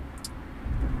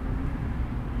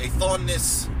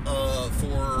fondness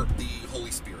for the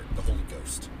Holy Spirit, the Holy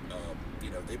Ghost.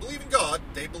 They believe in God.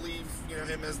 They believe,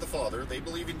 Him as the Father. They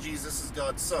believe in Jesus as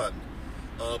God's Son.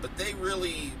 But they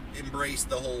really embrace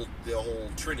the whole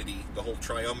Trinity, the whole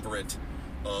triumvirate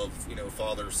of,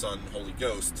 Father, Son, Holy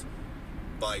Ghost,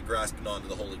 by grasping onto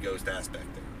the Holy Ghost aspect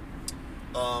there.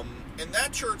 And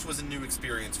that church was a new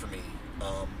experience for me,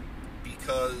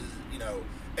 because,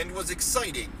 and was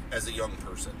exciting as a young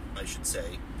person, I should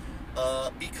say,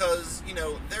 because,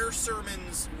 their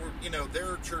sermons were,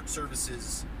 their church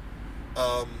services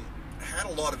had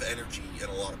a lot of energy and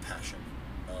a lot of passion.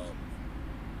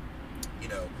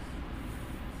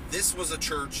 This was a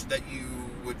church that you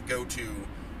would go to,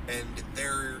 and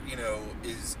there,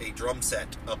 is a drum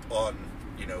set up on,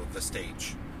 the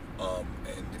stage, and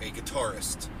a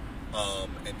guitarist,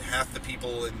 and half the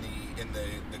people in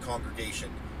the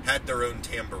congregation had their own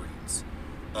tambourines.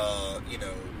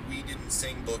 We didn't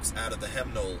sing books out of the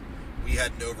hymnal. We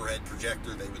had an overhead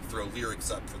projector. They would throw lyrics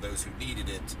up for those who needed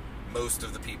it. Most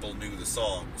of the people knew the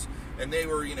songs, and they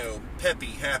were, peppy,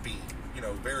 happy,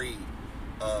 very,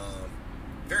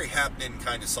 very happening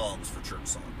kind of songs for church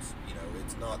songs.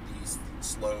 It's not these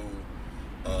slow,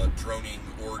 droning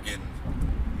organ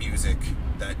music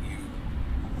that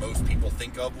most people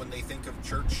think of when they think of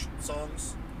church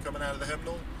songs coming out of the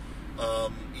hymnal.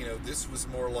 This was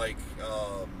more like,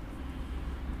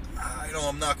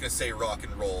 I'm not going to say rock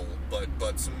and roll,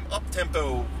 but some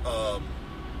up-tempo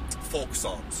folk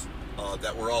songs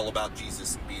that were all about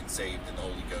Jesus and being saved and the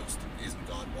Holy Ghost and isn't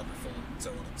God wonderful and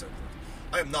so on and so forth.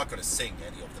 I am not going to sing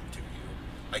any of them to you.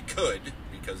 I could,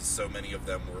 because so many of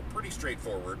them were pretty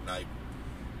straightforward, and I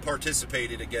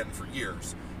participated again for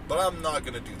years, but I'm not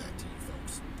going to do that to you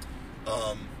folks.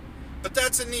 But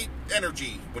that's a neat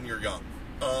energy when you're young.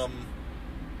 And,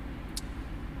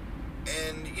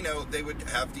 they would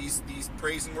have these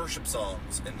praise and worship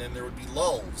songs, and then there would be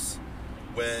lulls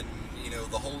when,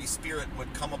 the Holy Spirit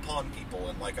would come upon people,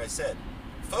 and like I said,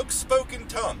 folks spoke in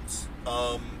tongues,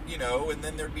 and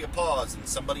then there'd be a pause, and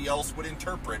somebody else would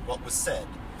interpret what was said,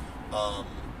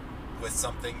 with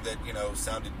something that,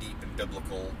 sounded deep and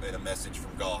biblical, and a message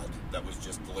from God that was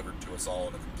just delivered to us all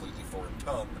in a completely foreign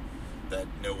tongue that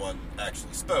no one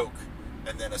actually spoke,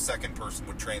 and then a second person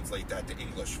would translate that to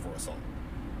English for us all.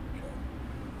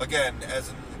 Again, as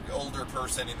an older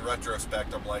person in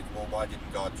retrospect, I'm like, well, why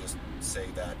didn't God just say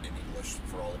that in English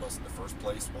for all of us in the first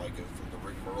place? Why go through the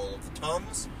rigmarole of the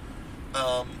tongues?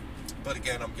 But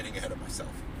again, I'm getting ahead of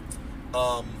myself.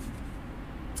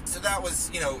 So that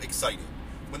was, exciting.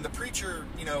 When the preacher,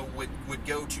 would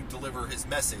go to deliver his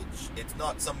message, it's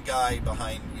not some guy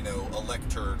behind, a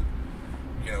lectern,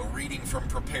 reading from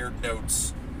prepared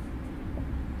notes,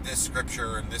 this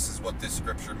scripture, and this is what this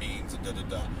scripture means, and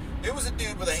da-da-da. It was a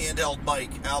dude with a handheld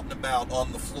mic out and about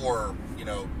on the floor,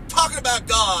 talking about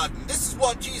God, and this is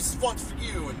what Jesus wants for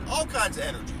you, and all kinds of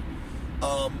energy.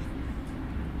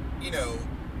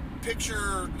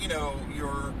 Picture,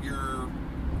 your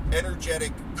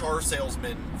energetic car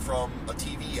salesman from a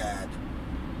TV ad.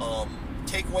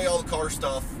 Take away all the car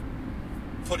stuff,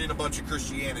 put in a bunch of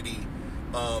Christianity,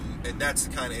 and that's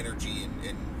the kind of energy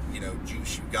and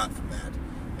juice you got from that.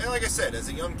 And like I said, as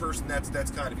a young person, that's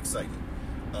kind of exciting.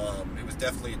 It was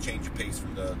definitely a change of pace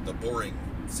from the boring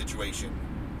situation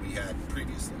we had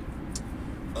previously.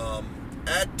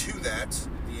 Add to that,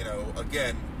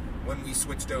 again, when we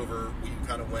switched over, we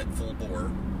kind of went full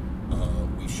bore.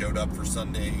 We showed up for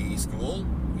Sunday school.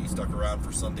 We stuck around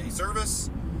for Sunday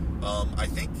service. I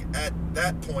think at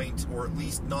that point, or at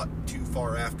least not too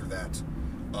far after that,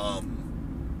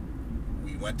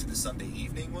 we went to the Sunday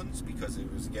evening ones because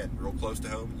it was, again, real close to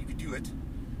home and you could do it.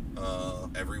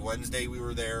 Every Wednesday we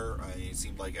were there. It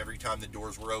seemed like every time the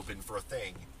doors were open for a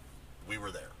thing, we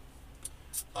were there.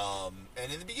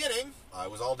 And in the beginning, I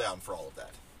was all down for all of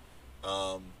that.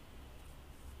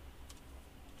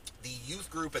 The youth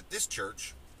group at this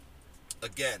church,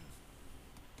 again,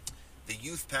 the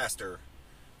youth pastor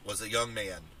was a young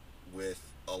man with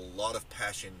a lot of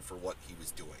passion for what he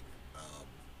was doing,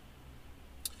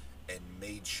 and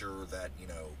made sure that,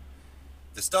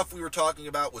 the stuff we were talking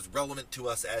about was relevant to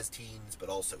us as teens, but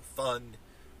also fun,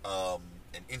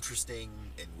 and interesting,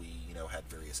 and we, had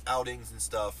various outings and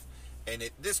stuff. And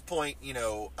at this point,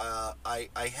 I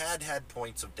had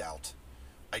points of doubt.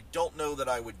 I don't know that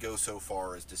I would go so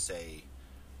far as to say,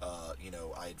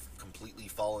 I'd completely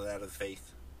fallen out of the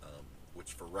faith,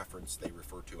 which for reference they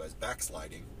refer to as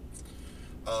backsliding.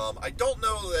 I don't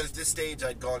know that at this stage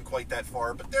I'd gone quite that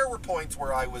far, but there were points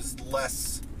where I was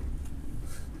less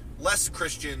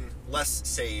Christian, less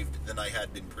saved than I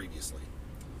had been previously.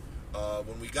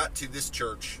 When we got to this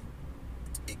church,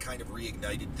 it kind of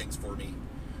reignited things for me,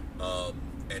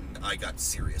 and I got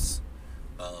serious.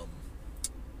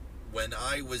 When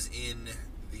I was in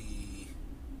the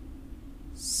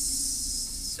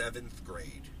 7th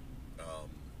grade,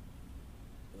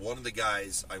 one of the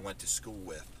guys I went to school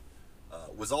with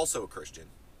was also a Christian.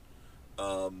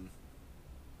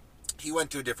 He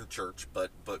went to a different church, but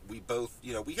we both,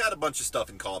 we had a bunch of stuff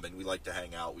in common. We liked to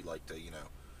hang out. We liked to,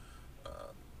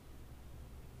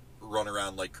 run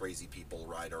around like crazy people,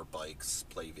 ride our bikes,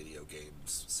 play video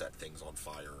games, set things on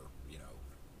fire,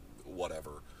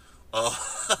 whatever.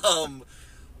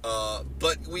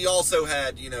 But we also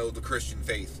had, the Christian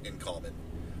faith in common.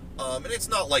 And it's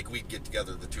not like we'd get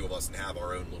together, the two of us, and have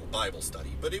our own little Bible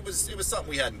study, but it was something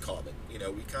we had in common.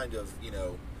 We kind of,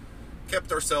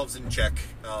 kept ourselves in check,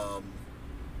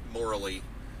 morally,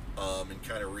 and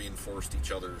kind of reinforced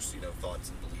each other's, thoughts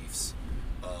and beliefs,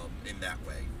 in that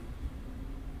way.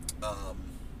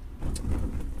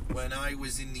 When I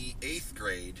was in the 8th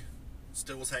grade,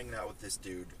 still was hanging out with this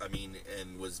dude,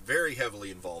 and was very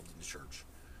heavily involved in the church.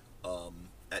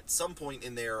 At some point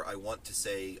in there, I want to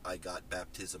say I got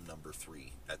baptism number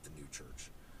 3 at the new church.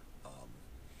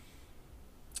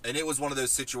 And it was one of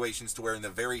those situations to where in the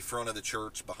very front of the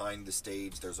church, behind the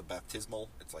stage, there's a baptismal.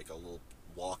 It's like a little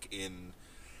walk-in,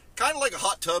 kind of like a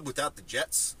hot tub without the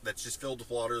jets, that's just filled with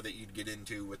water that you'd get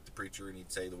into with the preacher, and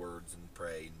he'd say the words and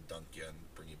pray and dunk you and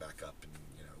bring you back up and,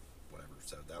 whatever.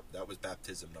 So that was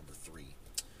baptism number 3.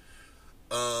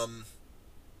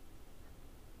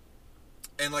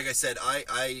 And like I said,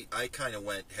 I kind of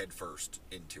went head first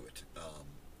into it,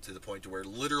 to the point to where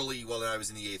literally while I was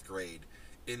in the 8th grade,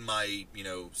 in my,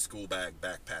 school bag,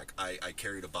 backpack, I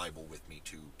carried a Bible with me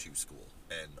to school.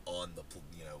 And on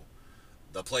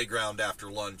the playground after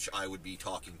lunch, I would be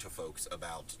talking to folks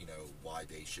about, why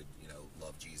they should,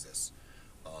 love Jesus.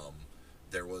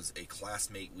 There was a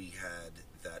classmate we had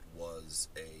that was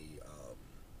a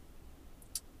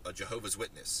Jehovah's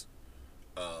Witness.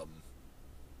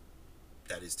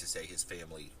 That is to say, his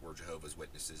family were Jehovah's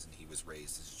Witnesses, and he was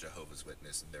raised as a Jehovah's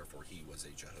Witness, and therefore he was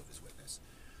a Jehovah's Witness.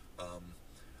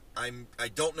 I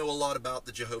don't know a lot about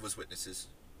the Jehovah's Witnesses.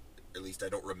 At least I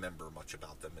don't remember much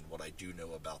about them, and what I do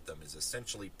know about them is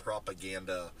essentially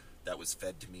propaganda that was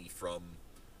fed to me from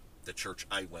the church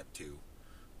I went to.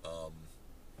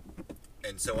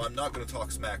 And so I'm not going to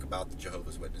talk smack about the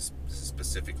Jehovah's Witnesses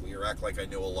specifically, or act like I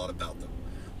know a lot about them.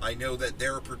 I know that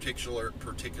their particular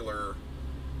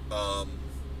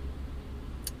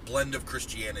blend of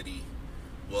Christianity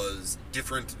was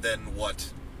different than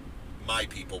what my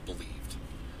people believed.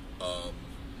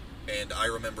 And I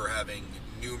remember having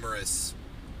numerous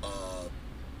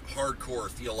hardcore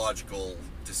theological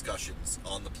discussions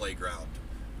on the playground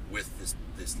with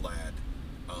this lad,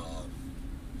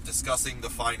 discussing the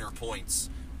finer points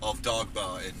of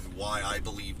dogma and why I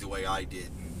believed the way I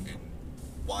did, and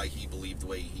why he believed the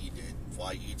way he did,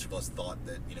 why each of us thought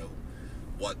that, you know,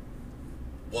 what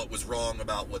was wrong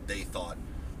about what they thought.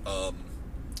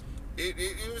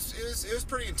 It was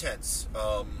pretty intense.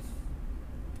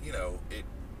 You know,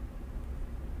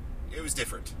 it was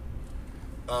different.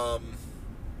 And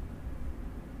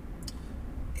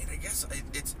I guess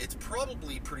it's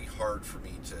probably pretty hard for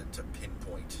me to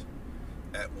pinpoint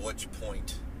at which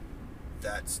point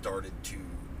that started to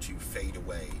fade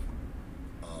away,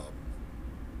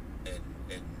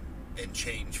 and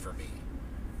change for me.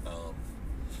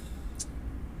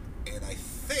 And I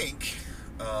think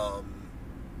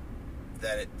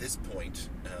that at this point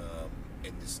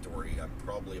in this story, I'm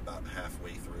probably about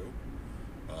halfway through,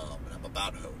 and I'm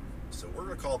about home. So we're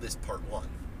going to call this part 1.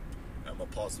 I'm going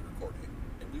to pause the recording,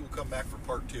 and we will come back for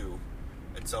part 2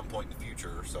 at some point in the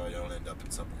future, so I don't end up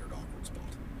in some weird awkward spot.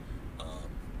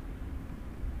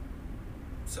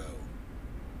 So,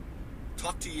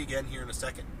 talk to you again here in a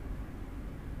second.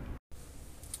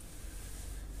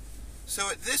 So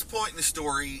at this point in the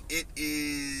story, it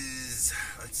is,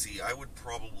 let's see, I would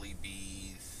probably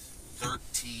be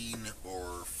 13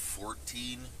 or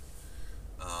 14.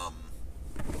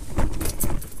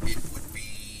 It would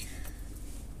be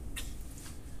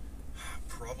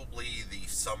probably the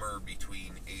summer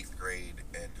between 8th grade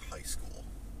and high school.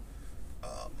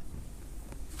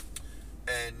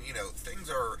 And, you know, things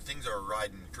are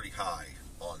riding pretty high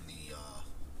on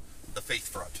the faith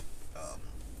front.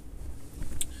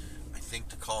 I think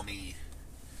to call me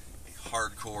a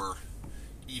hardcore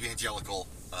evangelical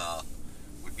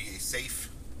would be a safe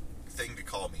thing to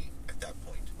call me at that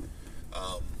point.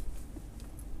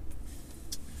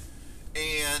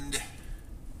 And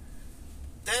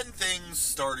then things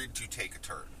started to take a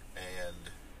turn,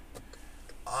 and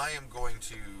I am going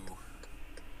to...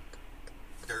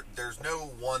 There's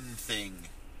no one thing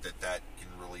that can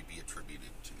really be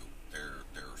attributed to.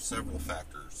 There are several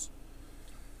factors,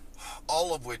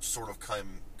 all of which sort of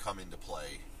come into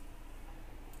play.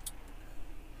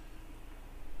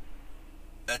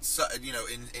 That's, you know,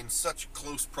 in such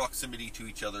close proximity to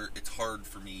each other, it's hard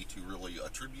for me to really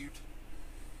attribute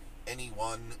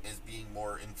anyone as being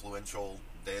more influential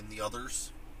than the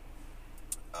others.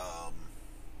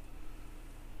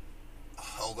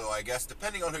 Although I guess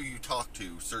depending on who you talk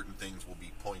to, certain things will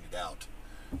be pointed out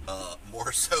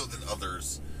more so than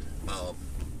others,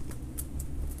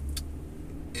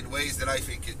 in ways that I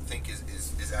think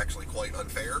is actually quite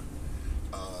unfair,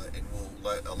 and will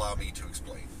allow me to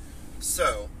explain.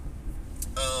 So,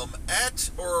 at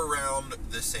or around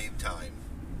the same time,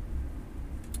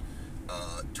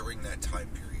 during that time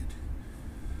period,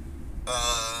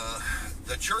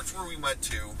 the church where we went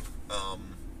to,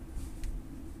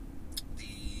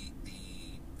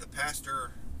 the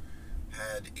pastor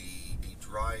had a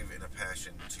drive and a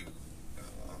passion to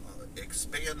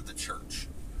expand the church.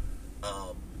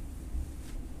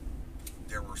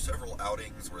 There were several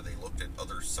outings where they looked at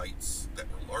other sites that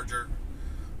were larger.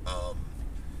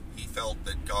 He felt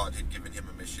that God had given him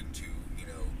a mission to, you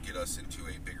know, get us into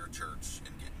a bigger church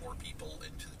and get more people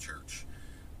into the church,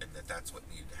 and that's what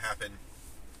needed to happen.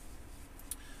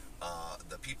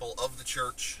 The people of the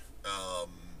church,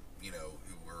 you know,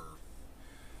 who were,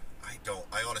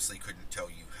 I honestly couldn't tell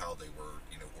you how they were,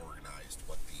 you know, organized,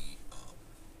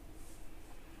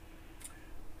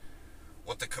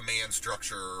 what the command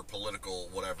structure, political,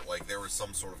 whatever, like there was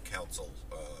some sort of council,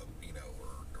 you know,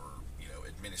 or you know,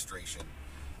 administration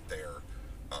there,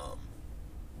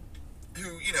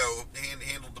 who, you know,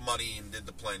 handled the money and did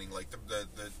the planning. Like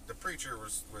the preacher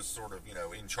was sort of, you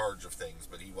know, in charge of things,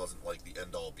 but he wasn't like the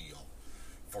end all be all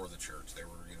for the church. There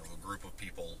were, you know, a group of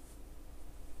people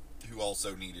who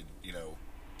also needed, you know,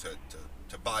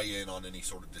 to buy in on any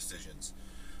sort of decisions,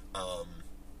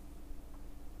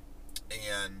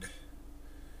 and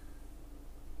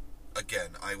again,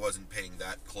 I wasn't paying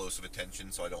that close of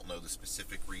attention, so I don't know the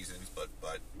specific reasons, but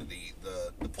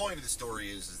the point of the story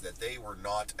is that they were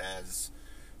not as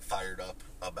fired up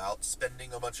about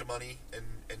spending a bunch of money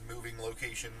and moving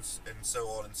locations and so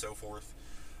on and so forth,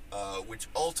 which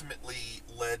ultimately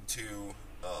led to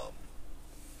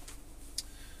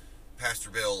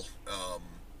Pastor Bill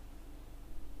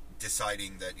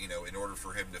deciding that, you know, in order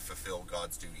for him to fulfill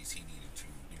God's duties, he needed to,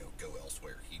 you know, go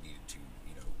elsewhere. He needed to,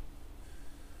 you know,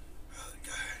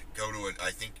 go to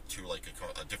I think to like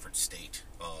a different state,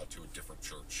 to a different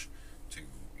church, to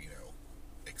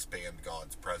expand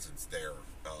God's presence there,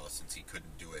 since he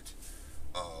couldn't do it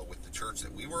with the church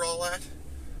that we were all at.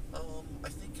 I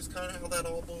think is kind of how that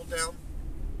all boiled down.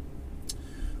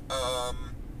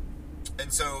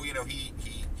 And so he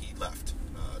left.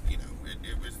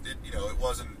 It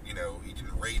wasn't he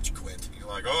didn't rage quit. He's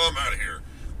like, oh, I'm out of here.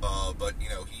 But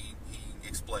he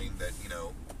explained that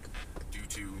due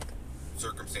to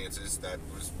circumstances, that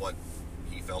was what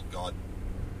he felt God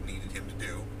needed him to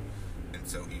do, and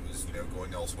so he was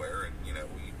going elsewhere, and we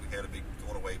had a big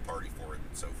going away party for it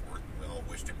and so forth. We all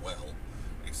wished him well.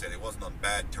 He said it wasn't on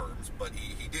bad terms, but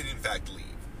he did in fact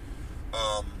leave.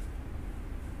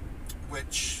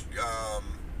 Which,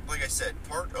 like I said,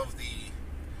 part of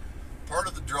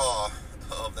the draw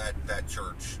of that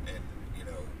church, and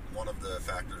one of the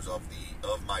factors of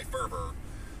my fervor,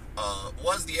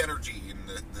 was the energy and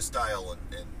the style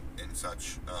and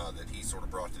such that he sort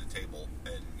of brought to the table.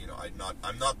 And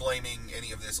I'm not blaming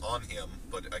any of this on him,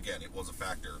 but again, it was a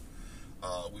factor.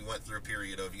 We went through a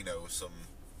period of some,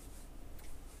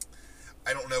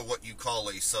 I don't know what you call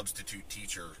a substitute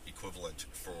teacher equivalent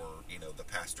for the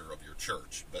pastor of your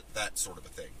church, but that sort of a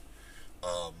thing.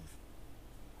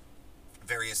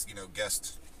 Various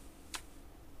guest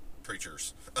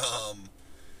preachers,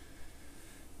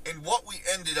 and what we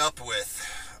ended up with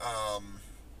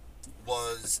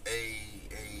was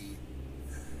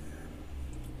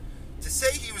to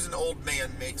say he was an old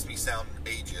man makes me sound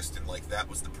ageist, and like that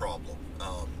was the problem,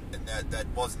 and that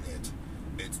wasn't it.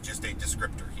 It's just a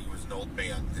descriptor. He was an old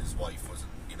man. His wife was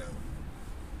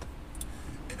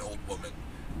an old woman.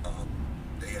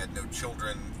 They had no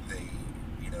children. They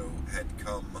had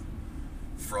come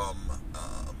from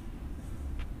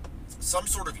some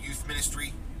sort of youth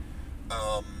ministry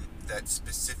that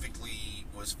specifically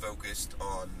was focused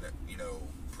on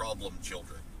problem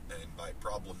children, and by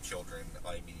problem children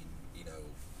I mean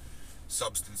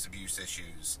substance abuse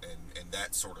issues and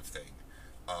that sort of thing,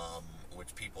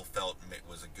 which people felt it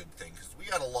was a good thing, because we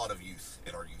had a lot of youth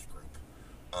in our youth group,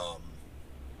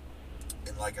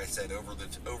 and like I said, over the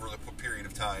period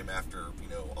of time after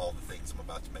all the things I'm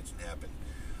about to mention happened,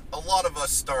 a lot of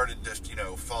us started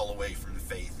to fall away from the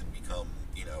faith and become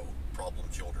problem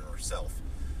children ourselves.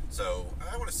 So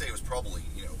I want to say it was probably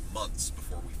months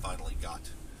before we finally got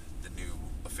the new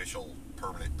official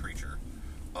permanent preacher.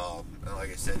 And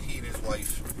like I said, he and his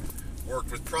wife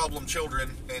worked with problem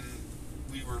children, and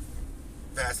we were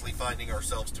vastly finding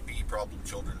ourselves to be problem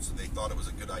children, so they thought it was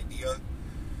a good idea,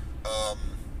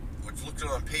 which looked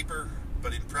good on paper,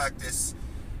 but in practice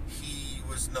he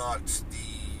was not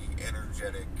the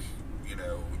energetic,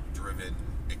 driven,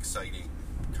 exciting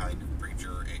kind of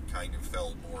preacher. It kind of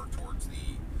fell more towards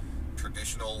the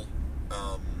traditional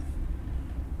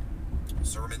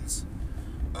sermons,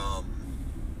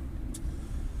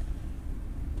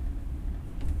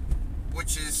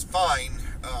 which is fine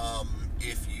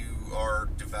if you are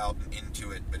devout and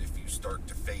into it, but if you start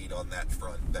to fade on that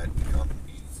front,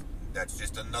 that's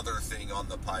just another thing on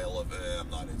the pile of I'm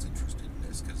not as interested in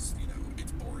this, because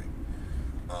it's boring.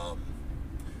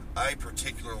 I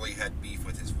particularly had beef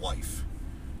with his wife.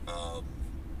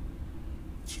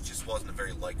 She just wasn't a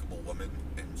very likable woman,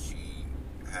 and she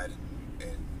had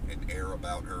an air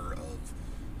about her of,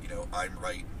 I'm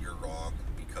right and you're wrong,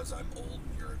 and because I'm old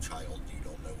and you're a child, you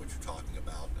don't know what you're talking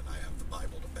about, and I have the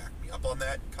Bible to back me up on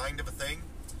that kind of a thing,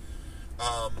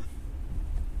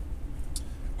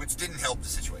 which didn't help the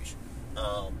situation.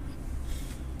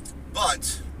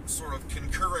 But sort of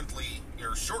concurrently,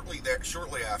 shortly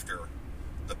after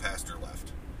the pastor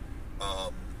left,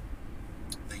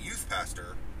 the youth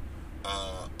pastor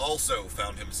also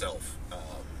found himself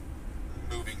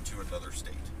moving to another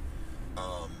state.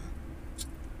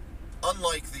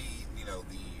 Unlike the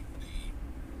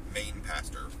main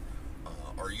pastor,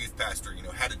 our youth pastor,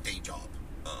 had a day job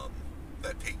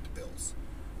that paid the bills.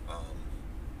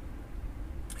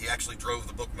 He actually drove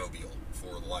the bookmobile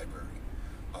for the library,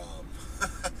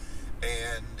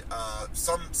 and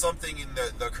something in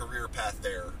the career path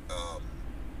there.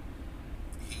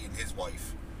 He and his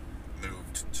wife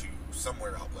moved to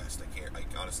somewhere out west. I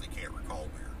honestly can't recall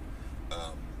where,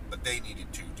 but they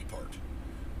needed to depart.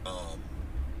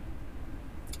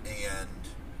 And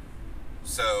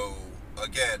so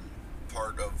again,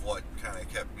 part of what kind of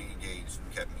kept me engaged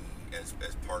and kept me as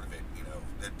part of it,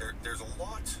 there's a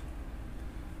lot.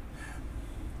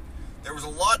 There was a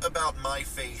lot about my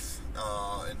faith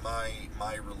and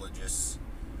my religious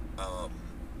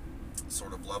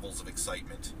sort of levels of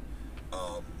excitement.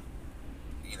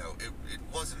 It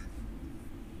wasn't.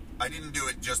 I didn't do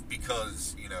it just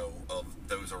because of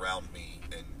those around me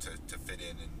and to fit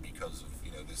in and be because of,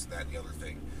 this, that, and the other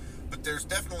thing. But there's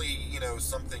definitely,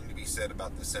 something to be said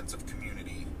about the sense of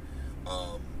community,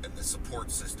 and the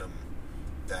support system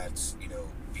that,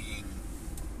 being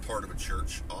part of a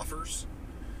church offers.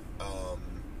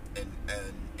 And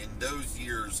in those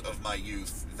years of my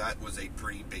youth, that was a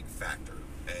pretty big factor.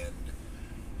 And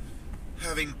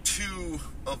having two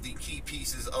of the key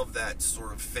pieces of that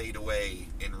sort of fade away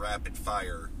in rapid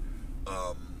fire,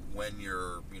 when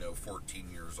you're,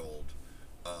 14 years old,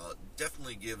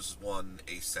 definitely gives one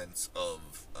a sense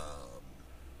of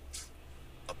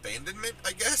abandonment,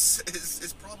 I guess,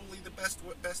 is probably the best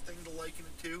thing to liken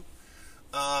it to,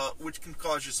 which can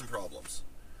cause you some problems.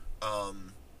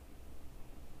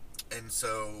 And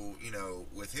so,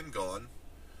 with him gone,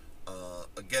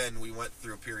 again, we went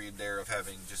through a period there of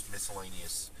having just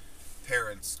miscellaneous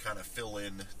parents kind of fill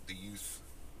in the youth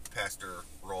pastor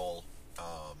role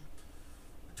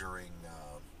during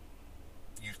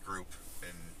youth group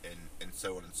and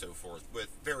so on and so forth, with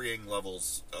varying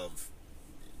levels of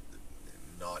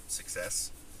not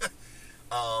success.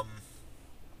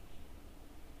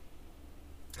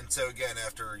 And so again,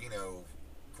 after,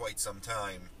 quite some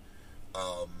time,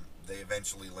 they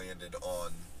eventually landed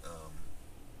on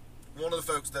one of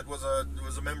the folks that was a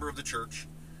member of the church.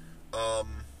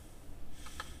 I'm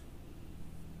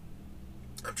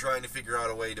trying to figure out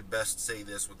a way to best say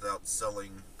this without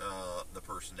selling the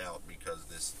person out, because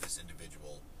this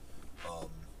individual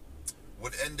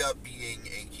would end up being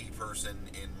a key person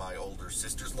in my older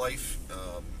sister's life,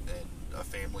 and a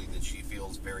family that she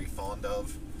feels very fond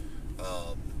of.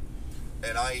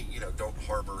 And I, don't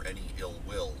harbor any ill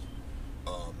will.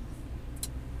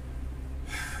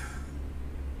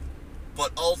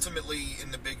 But ultimately,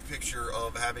 in the big picture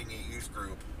of having a youth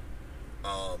group,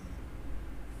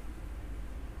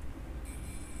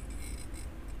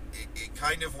 it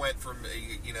kind of went from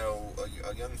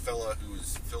a young fella who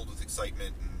was filled with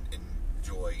excitement and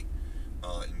joy,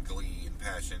 and glee and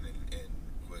passion, and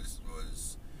was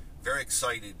very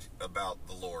excited about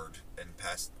the Lord, and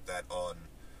passed that on,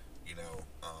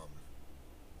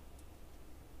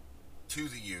 to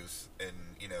the youth, and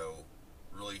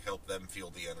really help them feel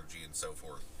the energy and so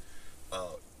forth.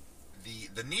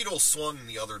 The needle swung in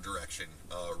the other direction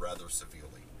rather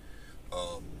severely.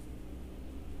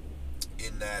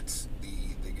 In that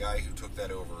the guy who took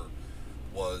that over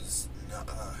was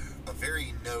a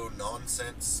very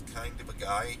no-nonsense kind of a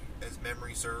guy, as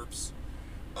memory serves.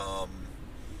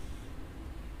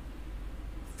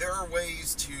 There are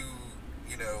ways to,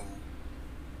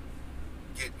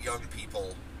 get young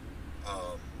people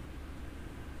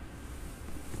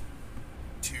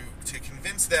to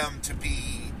convince them to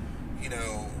be,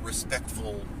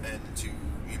 respectful, and to,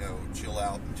 chill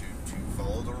out, and to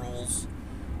follow the rules.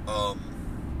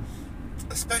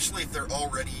 Especially if they're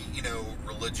already,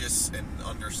 religious and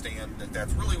understand that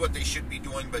that's really what they should be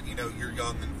doing, but, you're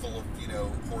young and full of,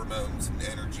 hormones and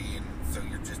energy, and so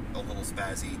you're just a little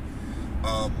spazzy.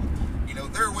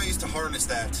 There are ways to harness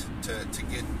that to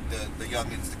get the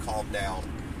youngins to calm down,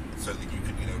 so that you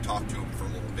can, talk to them for a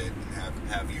little bit and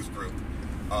have youth group,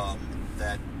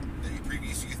 that the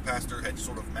previous youth pastor had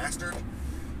sort of mastered,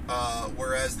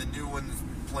 whereas the new one's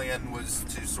plan was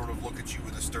to sort of look at you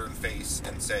with a stern face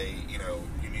and say, you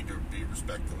need to be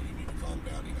respectful, you need to calm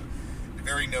down,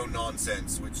 very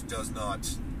no-nonsense, which does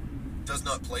not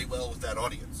play well with that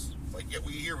audience. Like, yeah,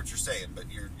 we hear what you're saying,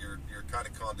 but you're kind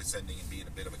of condescending and being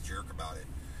a bit of a jerk about it,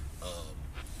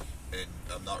 and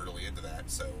I'm not really into that,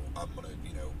 so I'm gonna,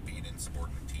 be an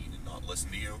insubordinate teen and not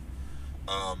listen to you,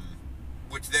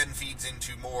 which then feeds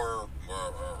into more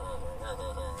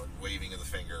waving of the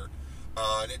finger,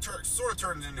 and it sort of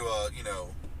turns into a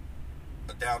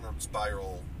downward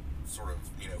spiral, sort of,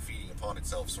 feeding upon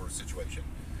itself sort of situation.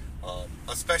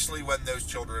 Especially when those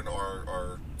children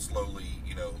are slowly,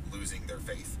 losing their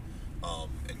faith,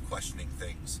 and questioning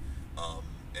things,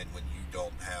 and when you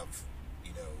don't have,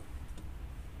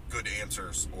 good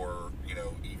answers, or,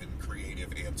 even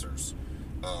creative answers,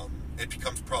 it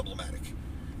becomes problematic.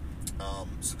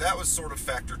 So that was sort of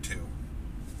factor 2.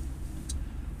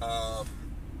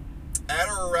 At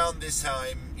or around this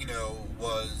time,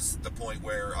 was the point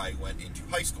where I went into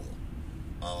high school,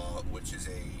 which is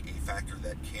a factor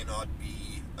that cannot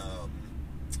be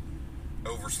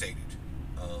overstated.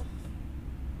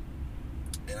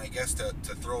 And I guess to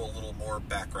throw a little more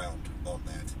background on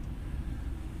that,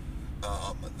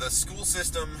 the school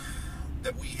system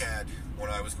that we had when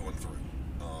I was going through,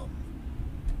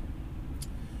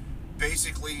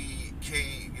 basically,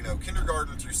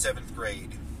 kindergarten through 7th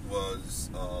grade was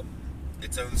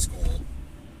its own school,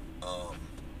 and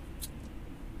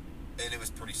it was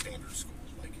pretty standard school.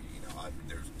 Like,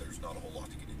 there's not a whole lot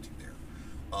to get into there.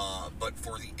 But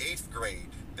for the 8th grade,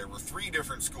 there were 3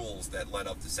 different schools that led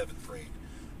up to 7th grade.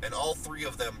 And all 3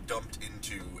 of them dumped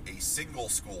into a single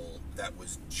school that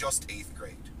was just 8th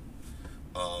grade.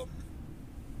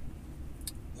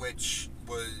 Which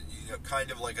was,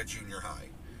 kind of like a junior high.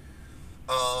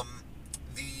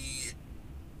 The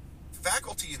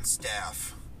faculty and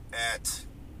staff at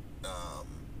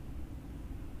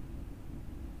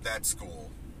that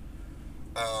school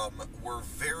were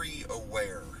very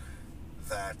aware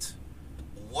that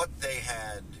what they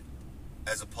had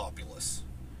as a populace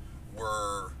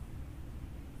were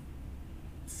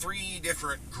 3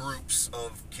 different groups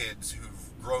of kids who've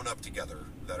grown up together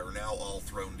that are now all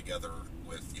thrown together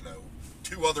with,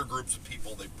 2 other groups of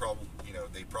people they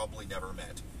probably never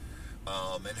met,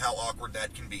 and how awkward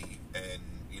that can be, and,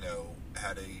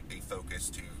 had a focus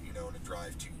to, and a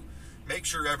drive to make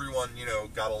sure everyone,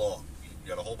 got along. You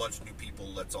got a whole bunch of new people,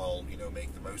 let's all,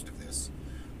 make the most of this.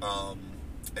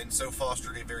 And so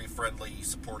fostered a very friendly,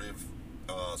 supportive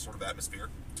sort of atmosphere.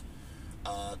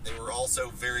 They were also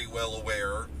very well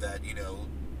aware that,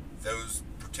 those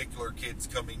particular kids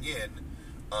coming in,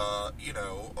 are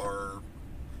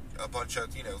a bunch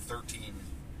of, 13,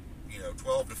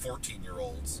 12 to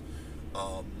 14-year-olds,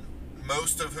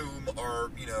 most of whom are,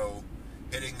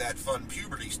 hitting that fun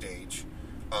puberty stage,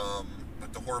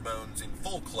 with the hormones in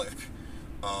full click,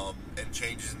 and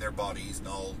changes in their bodies and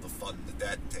all the fun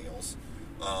that entails,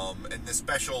 and the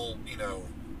special,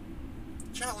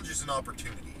 challenges and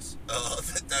opportunities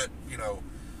that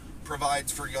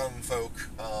provides for young folk,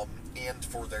 and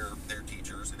for their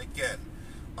teachers, and again,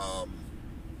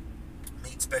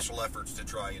 made special efforts to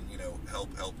try and help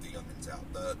the youngins out.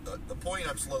 The point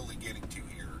I'm slowly getting to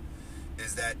here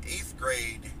is that 8th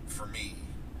grade for me,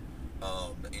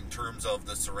 in terms of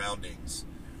the surroundings,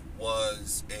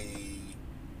 was a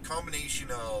combination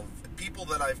of people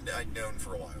that I'd known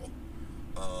for a while.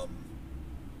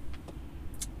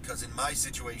 Because in my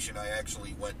situation, I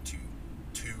actually went to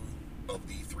 2 of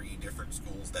the 3 different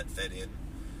schools that fed in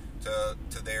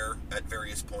to there at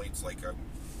various points. Like, I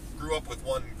grew up with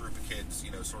one group of kids,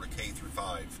 sort of K through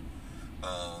 5.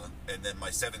 And then my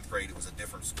 7th grade, it was a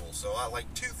different school. So,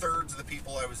 like 2/3 of the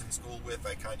people I was in school with,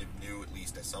 I kind of knew at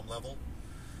least at some level,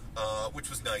 which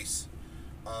was nice.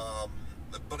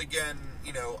 But again,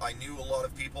 I knew a lot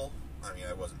of people. I mean,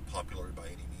 I wasn't popular by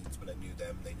any means, but I knew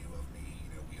them, they knew of me.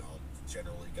 We all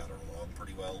generally got along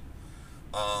pretty well.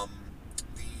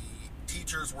 The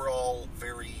teachers were all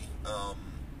very,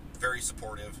 very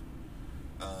supportive.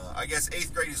 I guess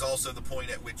 8th grade is also the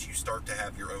point at which you start to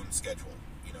have your own schedule.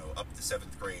 Up to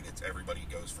 7th grade, it's everybody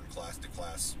goes from class to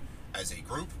class as a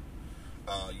group.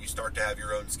 You start to have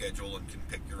your own schedule and can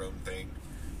pick your own thing,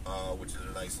 which is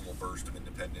a nice little burst of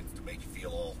independence to make you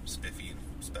feel all spiffy and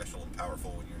special and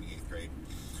powerful when you're in the 8th grade.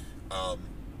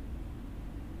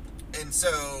 And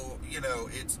so,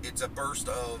 it's a burst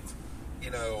of,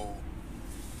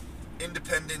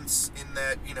 independence in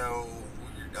that,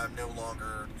 I'm no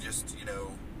longer just,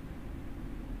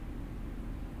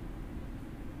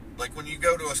 like when you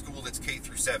go to a school that's K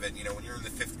through 7, when you're in the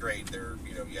 5th grade,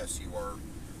 yes, you are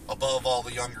above all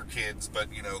the younger kids, but,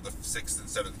 the 6th and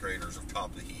 7th graders are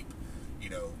top of the heap.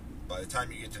 By the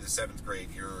time you get to the 7th grade,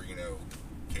 you're,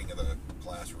 king of the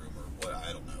classroom, or what,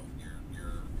 I don't know.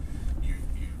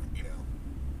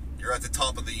 You're at the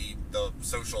top of the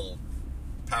social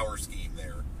power scheme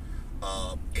there.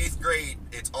 8th grade,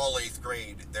 it's all 8th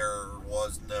grade. There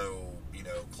was no,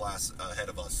 class ahead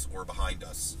of us or behind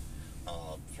us.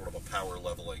 Sort of a power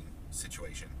leveling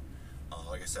situation.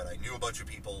 Like I said, I knew a bunch of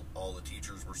people. All the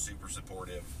teachers were super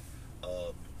supportive.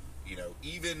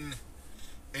 Even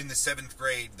in the 7th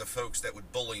grade, the folks that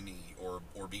would bully me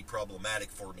or be problematic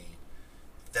for me,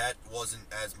 that wasn't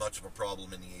as much of a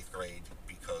problem in the 8th grade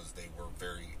because they were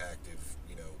very active,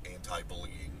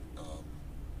 anti-bullying.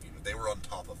 They were on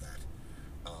top of that.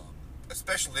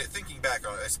 Especially thinking back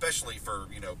on it, especially for,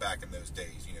 back in those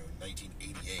days, in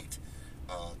 1988,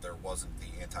 there wasn't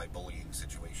the anti-bullying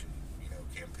situation,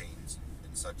 campaigns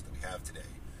and such that we have today.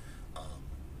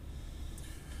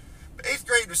 But 8th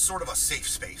grade was sort of a safe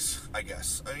space, I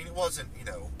guess. I mean, it wasn't,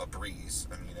 a breeze.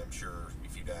 I mean, I'm sure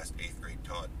if you'd asked 8th grade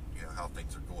Todd, how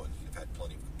things are going, you've had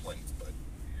plenty of complaints, but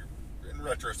in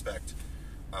retrospect,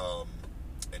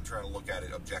 and trying to look at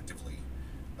it objectively,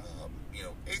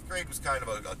 8th grade was kind of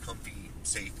a comfy,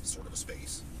 safe sort of a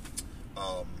space.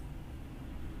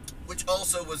 Which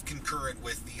also was concurrent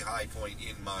with the high point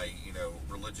in my,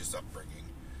 religious upbringing,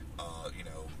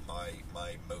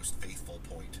 my most faithful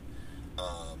point,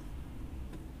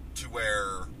 to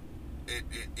where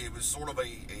it was sort of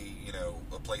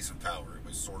a place of power. It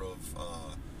was sort of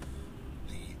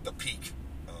the peak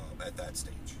at that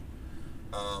stage.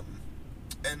 Um,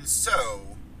 and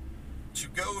so, to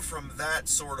go from that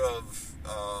sort of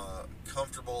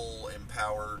comfortable,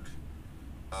 empowered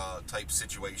type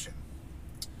situation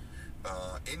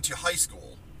into high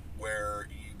school, where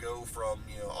you go from,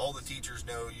 all the teachers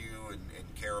know you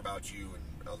and care about you, and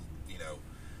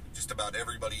just about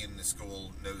everybody in the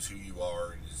school knows who you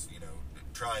are and is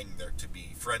trying there to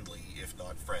be friendly, if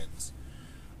not friends,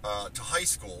 to high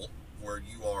school, where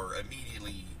you are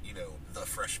immediately the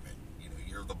freshman.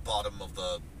 You're the bottom of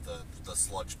the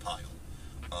sludge pile.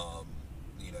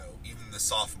 Even the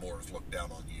sophomores look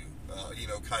down on you.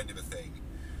 Kind of a thing.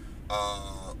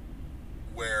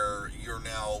 Where you're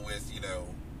now with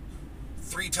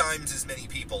 3 times as many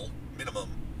people minimum,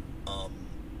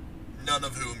 none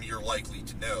of whom you're likely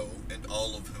to know, and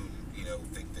all of whom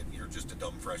think that you're just a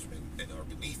dumb freshman and are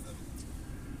beneath them.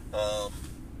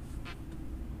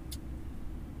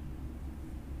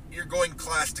 You're going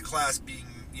class to class, being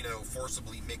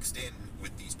forcibly mixed in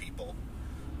with these people.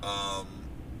 A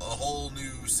whole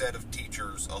new set of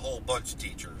teachers, a whole bunch of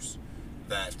teachers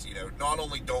that not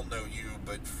only don't know you,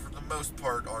 but for the most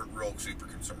part aren't real super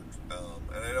concerned.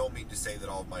 And I don't mean to say that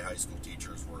all of my high school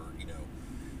teachers were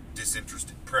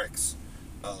disinterested pricks.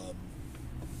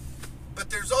 But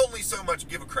there's only so much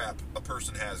give a crap a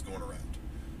person has going around.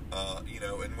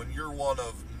 And when you're one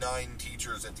of 9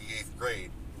 teachers at the 8th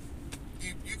grade,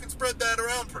 you can spread that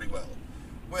around pretty well.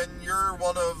 When you're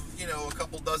one of, a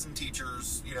couple dozen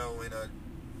teachers, in a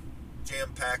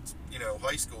jam-packed,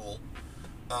 high school,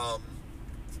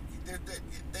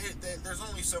 there's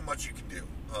only so much you can do,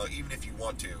 even if you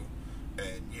want to.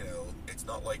 And, it's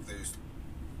not like those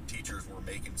teachers were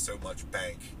making so much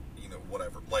bank,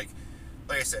 whatever. Like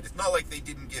I said, it's not like they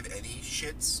didn't give any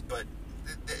shits, but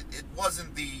it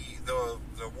wasn't the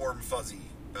warm, fuzzy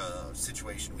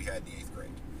situation we had in the 8th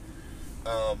grade.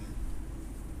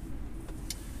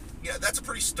 Yeah, that's a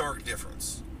pretty stark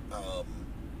difference.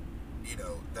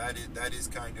 That is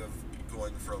kind of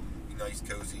going from nice,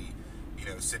 cozy,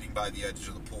 sitting by the edge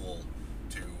of the pool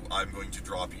to I'm going to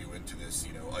drop you into this,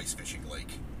 ice fishing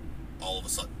lake all of a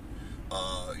sudden.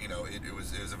 It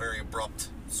was a very abrupt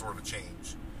sort of a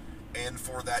change. And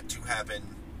for that to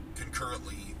happen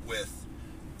concurrently with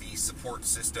the support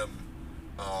system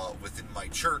within my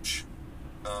church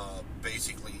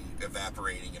basically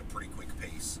evaporating at a pretty quick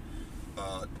pace,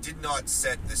 did not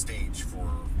set the stage for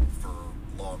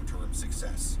long-term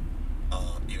success,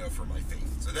 for my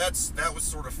faith. So that was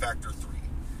sort of factor 3.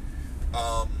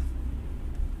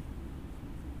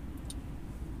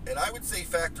 And I would say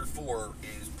factor 4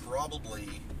 is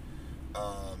probably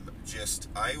just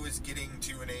I was getting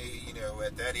to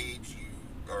at that age you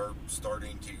are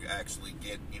starting to actually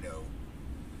get,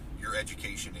 your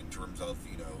education in terms of,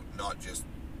 not just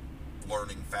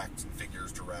learning facts and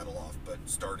figures to rattle off, but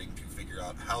starting to figure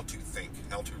out how to think,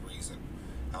 how to reason,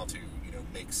 how to,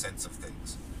 make sense of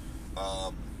things.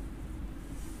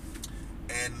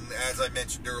 And as I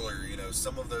mentioned earlier,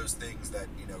 some of those things that,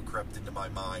 crept into my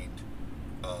mind,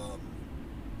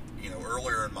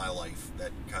 earlier in my life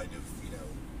that kind of,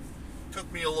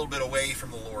 took me a little bit away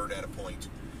from the Lord at a point,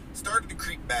 started to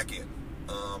creep back in.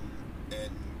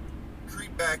 And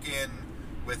creep back in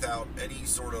without any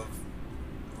sort of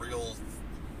real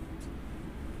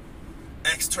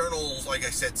external, like I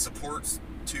said, supports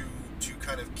to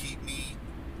kind of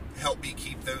help me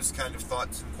keep those kind of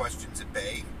thoughts and questions at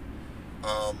bay.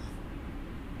 And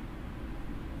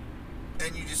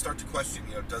you just start to question,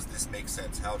 does this make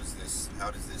sense? How does this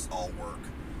all work?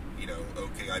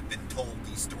 Okay, I've been told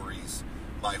these stories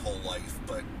my whole life,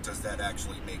 but does that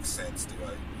actually make sense? Do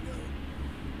I,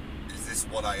 is this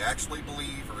what I actually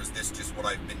believe, or is this just what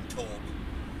I've been told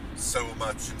so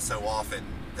much and so often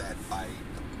that I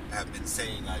have been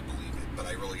saying I believe it, but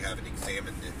I really haven't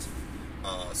examined it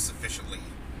sufficiently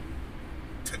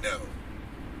to know?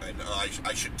 And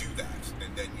I should do that.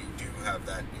 And then you do have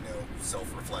that,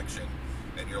 self-reflection,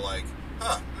 and you're like,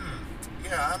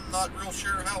 yeah, I'm not real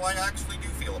sure how I actually do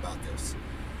feel about this.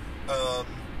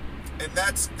 And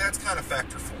that's kind of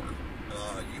factor 4.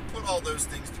 You put all those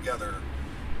things together,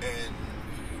 and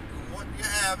what you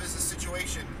have is a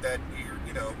situation that you're,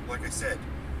 like I said,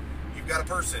 you've got a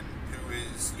person who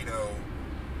is,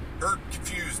 hurt,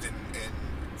 confused, and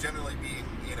generally being,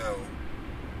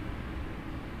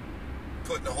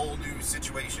 put in a whole new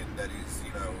situation that is,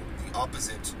 the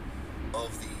opposite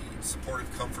of the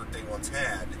supportive comfort they once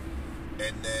had.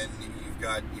 And then you've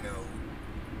got,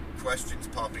 questions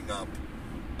popping up,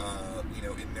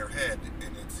 in their head,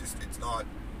 and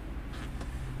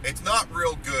it's not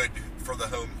real good for the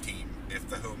home team if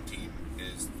the home team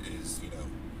is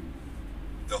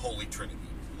the Holy Trinity.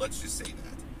 Let's just say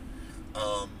that.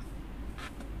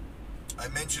 I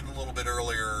mentioned a little bit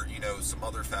earlier, some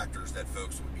other factors that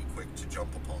folks would be quick to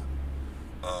jump upon,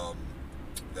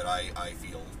 that I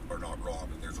feel are not wrong.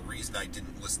 And there's a reason I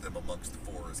didn't list them amongst the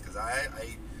four, is because I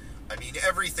mean,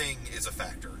 everything is a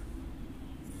factor.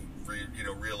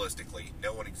 Realistically,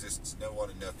 no one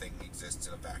and nothing exists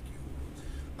in a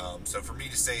vacuum. So for me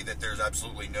to say that there's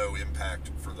absolutely no impact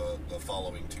for the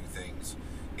following two things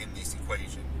in this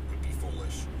equation would be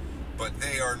foolish. But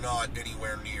they are not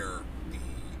anywhere near the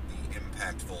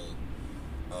impactful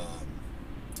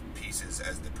pieces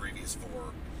as the previous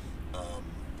four,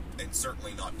 and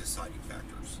certainly not deciding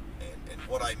factors. And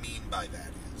what I mean by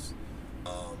that is,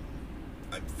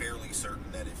 I'm fairly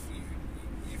certain that if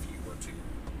you were to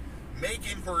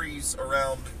make inquiries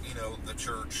around, the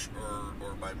church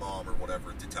or my mom or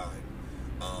whatever at the time,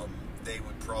 they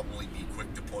would probably be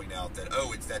quick to point out that,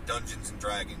 oh, it's that Dungeons and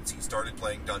Dragons. He started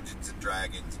playing Dungeons and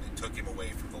Dragons, and it took him away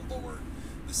from the Lord.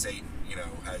 The Satan,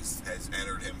 has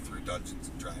entered him through Dungeons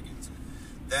and Dragons. And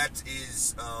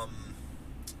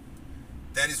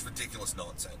that is ridiculous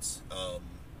nonsense.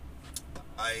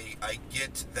 I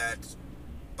get that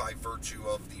by virtue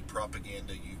of the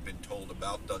propaganda you've been told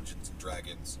about Dungeons and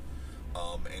Dragons,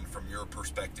 and from your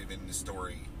perspective in the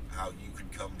story, how you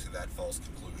could come to that false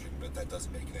conclusion, but that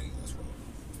doesn't make it any less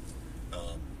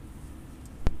wrong.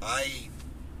 I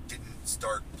didn't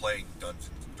start playing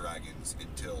Dungeons and Dragons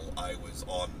until I was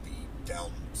on the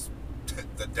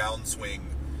downswing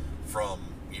from,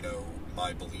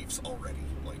 my beliefs already.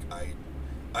 Like,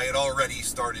 I had already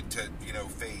started to,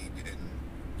 fade and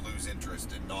lose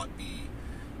interest and not be,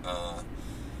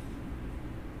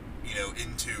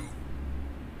 into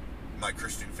my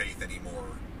Christian faith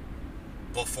anymore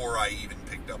before I even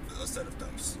picked up a set of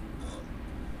dice.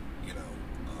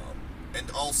 And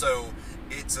also,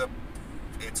 it's a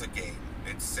game.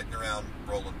 It's sitting around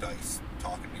rolling dice,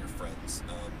 talking to your friends.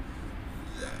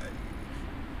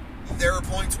 There are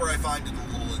points where I find it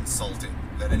a little insulting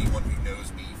that anyone who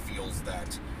knows me feels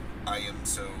that I am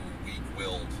so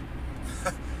weak-willed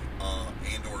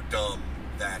and or dumb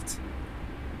that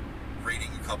reading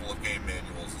a couple of game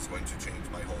manuals is going to change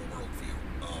my whole worldview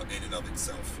in and of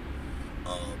itself.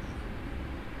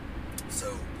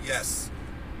 So, yes,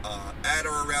 at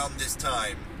or around this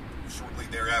time, shortly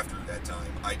thereafter that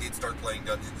time, I did start playing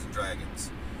Dungeons and Dragons.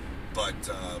 But,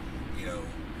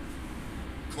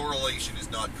 correlation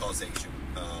is not causation.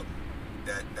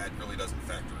 That really doesn't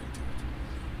factor into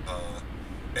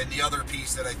it. And the other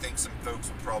piece that I think some folks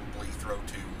would probably throw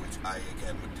to, which I,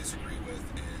 again, would disagree with,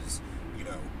 is,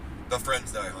 the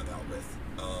friends that I hung out with.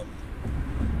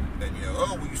 And,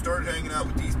 you started hanging out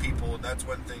with these people, and that's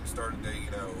when things started to,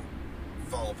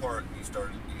 fall apart, and you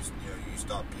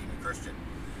stopped being a Christian.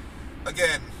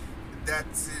 Again,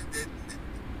 that's it.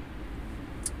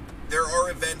 There are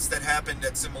events that happened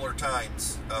at similar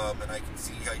times, and I can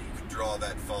see how you could draw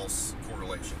that false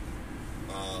correlation.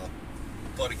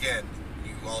 But again,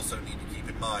 you also need to keep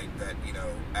in mind that,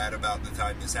 at about the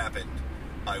time this happened,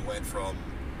 I went from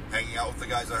hanging out with the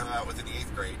guys I hung out with in the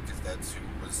 8th grade, because that's who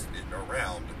was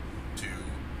around, to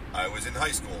I was in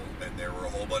high school, and there were a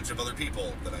whole bunch of other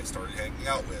people that I started hanging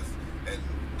out with, and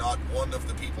not one of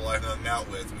the people I hung out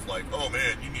with was like, oh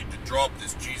man, you need to drop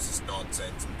this Jesus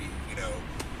nonsense and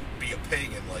be a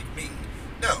pagan like me.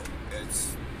 No,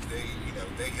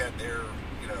 they had their,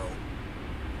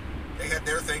 they had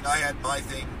their thing, I had my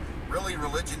thing. Really,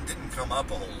 religion didn't come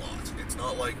up a whole lot. It's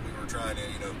not like we were trying to,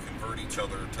 convert each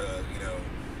other to,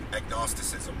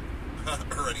 agnosticism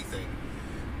or anything.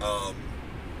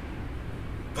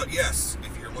 But yes,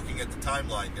 if you're looking at the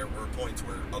timeline, there were points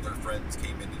where other friends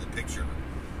came into the picture,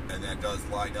 and that does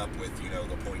line up with,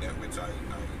 the point at which I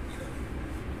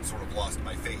sort of lost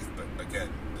my faith. But again,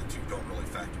 the two don't really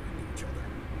factor into each other.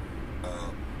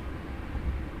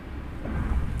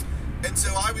 And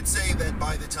so I would say that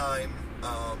by the time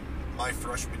my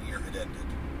freshman year had ended,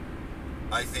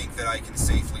 I think that I can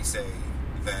safely say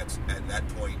that at that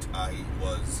point I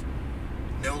was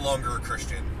no longer a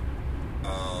Christian.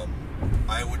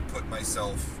 I would put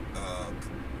myself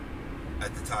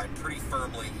at the time pretty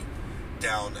firmly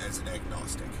down as an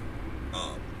agnostic.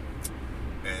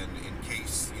 And in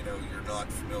case, you're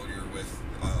not familiar with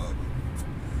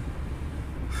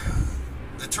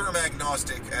the term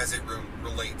agnostic as it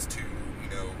relates to,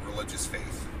 religious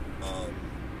faith,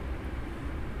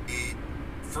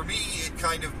 for me, it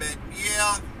kind of meant,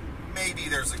 yeah, maybe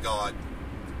there's a God.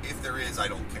 If there is, I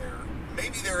don't care.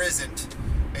 Maybe there isn't.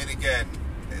 And again,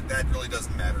 that really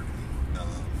doesn't matter to me.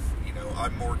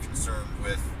 I'm more concerned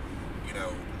with,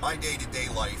 my day-to-day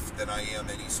life than I am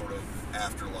any sort of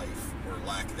afterlife or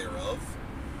lack thereof.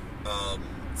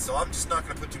 So I'm just not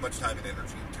going to put too much time and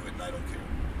energy into it, and I don't care.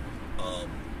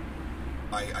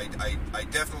 I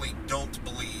definitely don't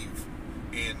believe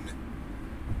in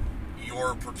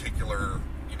your particular,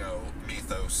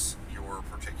 mythos, your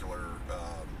particular,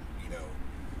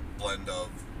 blend of,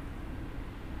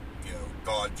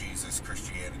 God, Jesus,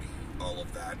 Christianity, all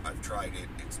of that. I've tried it.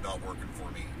 It's not working for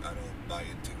me. I don't buy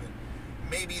into it.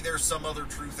 Maybe there's some other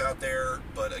truth out there,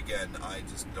 but again, I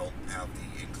just don't have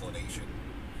the inclination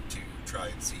to try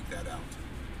and seek that out.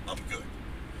 I'm good.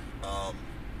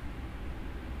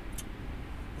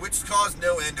 Which caused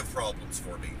no end of problems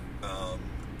for me,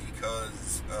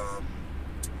 because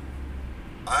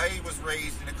I was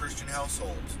raised in a Christian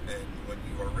household, and when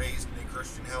you are raised in a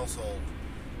Christian household,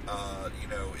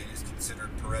 it is considered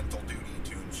parental duty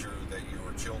to ensure that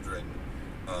your children,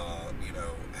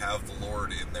 have the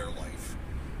Lord in their life,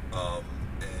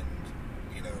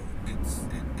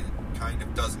 it kind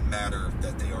of doesn't matter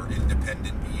that they are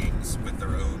independent beings with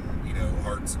their own,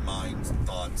 hearts and minds and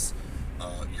thoughts.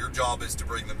 Your job is to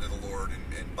bring them to the Lord,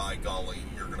 and by golly,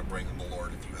 you're going to bring them to the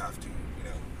Lord if you have to,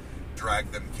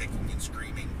 drag them kicking and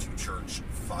screaming to church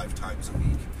 5 times a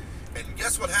week. And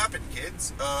guess what happened,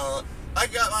 kids? I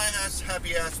got my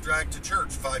happy ass dragged to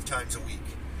church 5 times a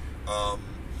week,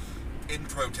 in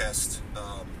protest.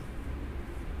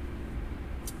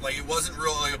 It wasn't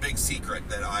really a big secret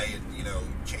that I had,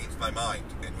 changed my mind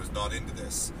and was not into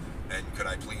this. And could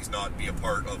I please not be a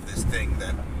part of this thing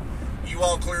that you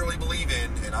all clearly believe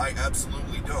in, and I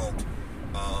absolutely don't.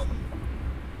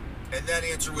 And that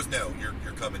answer was no.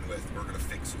 You're coming with. We're going to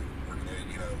fix you. We're going to,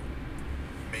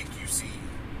 make you see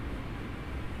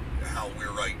how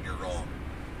we're right and you're wrong.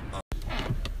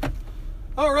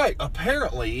 All right.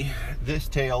 Apparently, this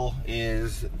tale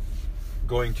is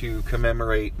going to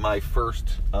commemorate my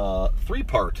first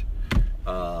 3-part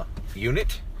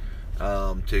unit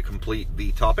to complete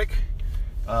the topic,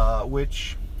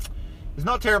 which is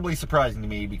not terribly surprising to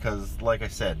me because, like I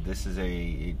said, this is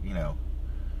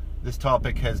this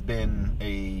topic has been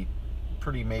a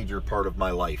pretty major part of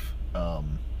my life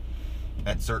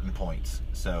at certain points.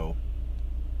 So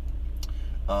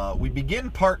we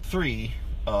begin part 3,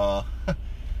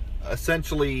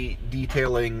 essentially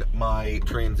detailing my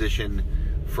transition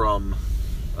from,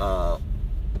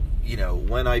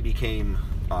 when I became,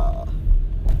 to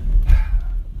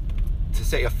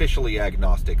say officially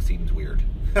agnostic seems weird.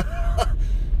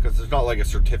 Because there's not like a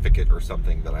certificate or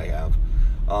something that I have.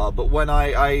 But when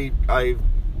I've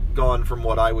gone from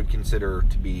what I would consider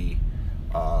to be,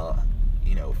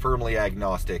 firmly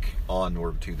agnostic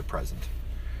onward to the present.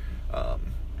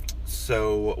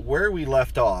 So where we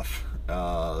left off,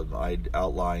 I'd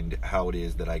outlined how it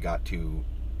is that I got to,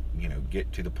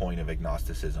 get to the point of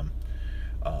agnosticism,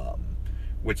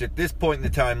 which at this point in the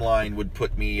timeline would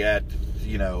put me at,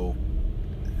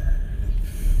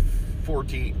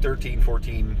 13,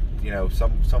 14,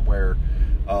 somewhere,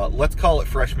 let's call it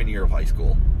freshman year of high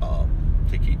school,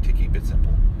 to keep it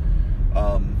simple.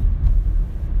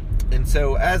 And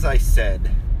so, as I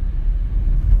said,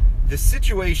 the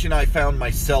situation I found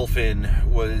myself in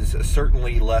was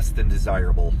certainly less than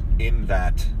desirable in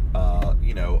that,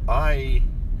 I,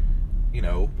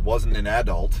 wasn't an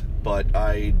adult, but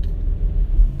I'd,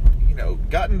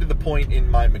 gotten to the point in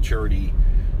my maturity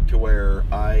to where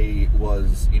I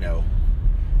was,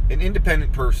 an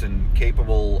independent person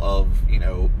capable of,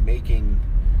 making,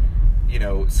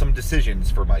 some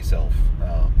decisions for myself,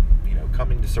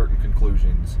 coming to certain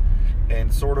conclusions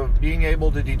and sort of being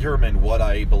able to determine what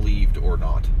I believed or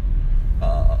not.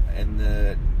 And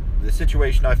the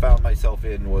situation I found myself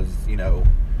in was,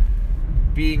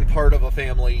 being part of a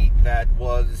family that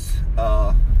was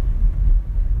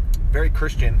very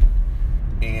Christian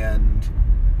and,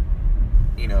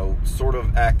 sort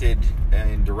of acted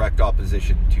in direct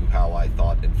opposition to how I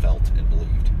thought and felt and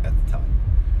believed at the time.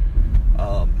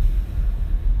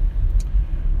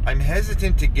 I'm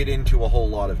hesitant to get into a whole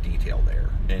lot of detail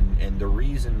there, and the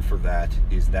reason for that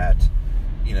is that,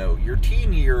 your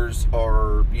teen years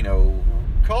are,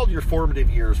 called your formative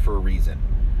years for a reason.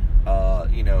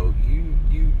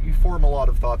 You form a lot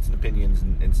of thoughts and opinions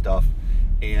and stuff,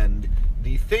 and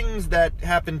the things that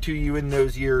happen to you in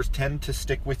those years tend to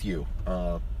stick with you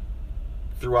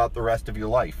throughout the rest of your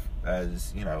life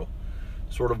as,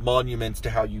 sort of monuments to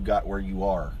how you got where you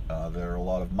are. There are a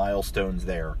lot of milestones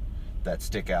there that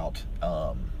stick out.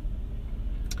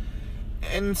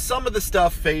 And some of the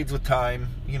stuff fades with time,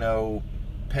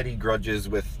 petty grudges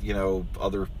with,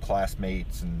 other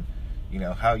classmates and,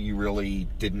 how you really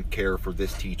didn't care for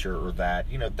this teacher or that.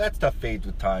 That stuff fades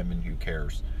with time and who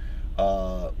cares.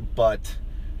 But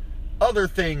other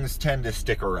things tend to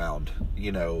stick around.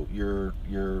 Your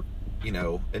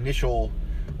initial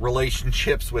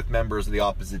relationships with members of the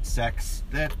opposite sex,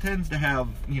 that tends to have,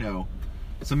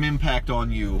 some impact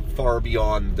on you far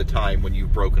beyond the time when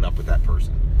you've broken up with that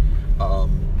person.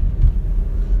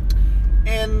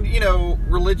 And, you know,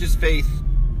 religious faith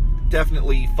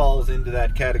definitely falls into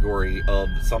that category of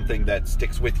something that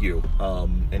sticks with you,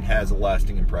 and has a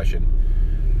lasting impression.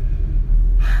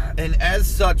 And as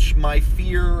such, my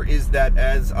fear is that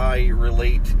as I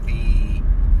relate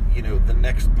the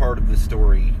next part of the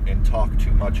story and talk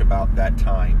too much about that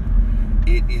time,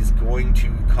 it is going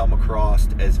to come across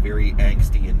as very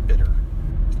angsty and bitter.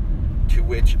 To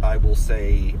which I will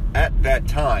say, at that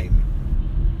time,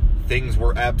 things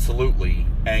were absolutely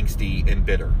angsty and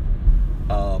bitter.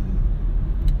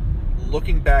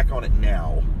 Looking back on it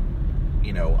now,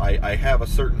 you know, I have a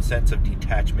certain sense of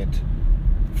detachment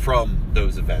from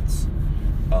those events.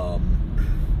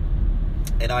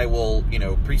 And I will, you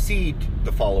know, precede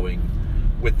the following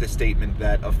with the statement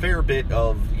that a fair bit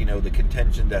of, you know, the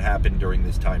contention that happened during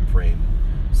this time frame,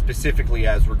 specifically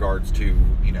as regards to,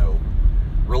 you know,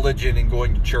 religion and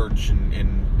going to church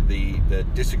and the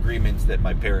disagreements that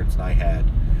my parents and I had,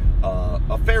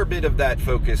 a fair bit of that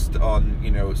focused on, you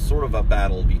know, sort of a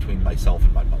battle between myself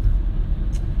and my mother.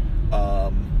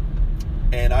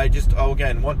 And I just,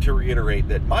 again, want to reiterate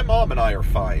that my mom and I are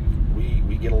fine.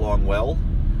 We get along well.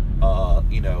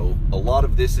 You know, a lot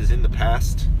of this is in the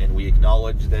past, and we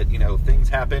acknowledge that, you know, things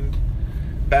happened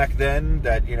back then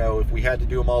that, you know, if we had to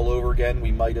do them all over again,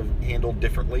 we might have handled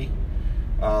differently.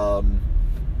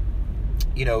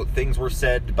 You know, things were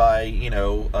said by, you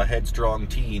know, a headstrong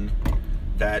teen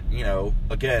that, you know,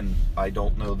 again, I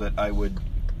don't know that I would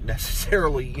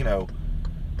necessarily, you know,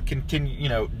 continue, you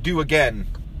know, do again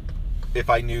if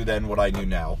I knew then what I knew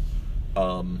now,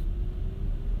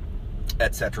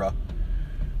 etc.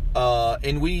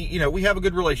 And we, you know, we have a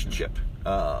good relationship.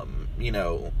 You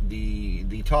know,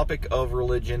 the topic of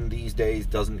religion these days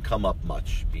doesn't come up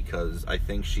much because I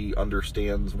think she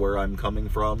understands where I'm coming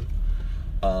from,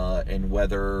 and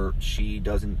whether she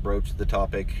doesn't broach the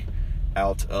topic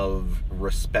out of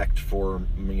respect for,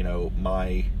 you know,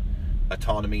 my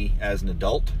autonomy as an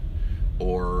adult,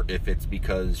 or if it's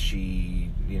because she,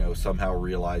 you know, somehow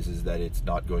realizes that it's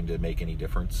not going to make any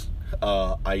difference.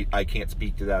 I can't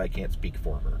speak to that. I can't speak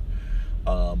for her.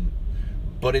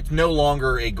 But it's no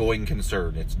longer a going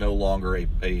concern. It's no longer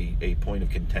a point of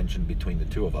contention between the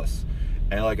two of us.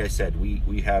 And like I said,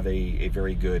 we have a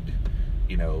very good,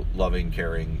 you know, loving,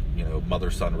 caring, you know,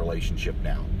 mother-son relationship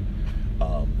now.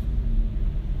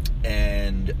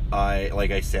 And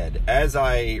like I said, as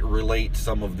I relate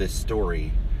some of this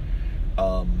story,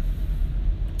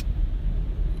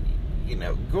 you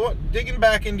know, digging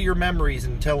back into your memories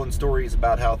and telling stories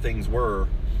about how things were,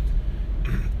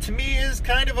 to me, is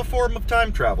kind of a form of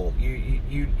time travel.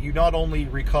 You not only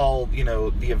recall, you know,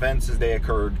 the events as they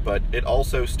occurred, but it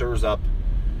also stirs up,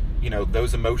 you know,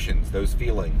 those emotions, those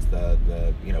feelings,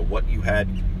 the you know, what you had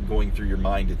going through your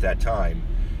mind at that time.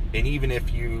 And even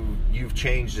if you've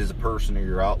changed as a person or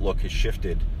your outlook has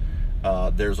shifted,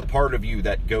 there's a part of you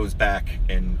that goes back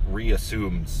and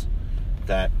reassumes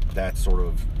that sort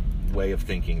of way of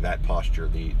thinking, that posture,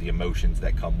 the emotions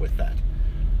that come with that.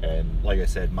 And like I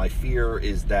said, my fear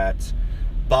is that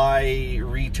by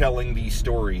retelling these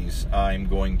stories, I'm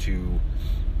going to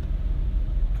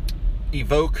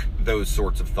evoke those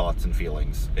sorts of thoughts and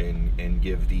feelings and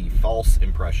give the false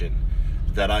impression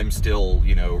that I'm still,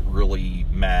 you know, really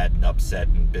mad and upset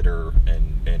and bitter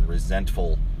and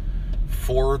resentful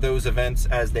for those events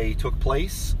as they took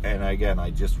place. And again,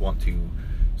 I just want to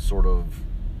sort of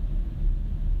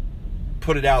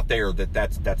put it out there that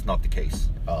that's not the case.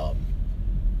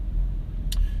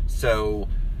 So,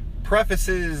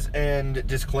 prefaces and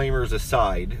disclaimers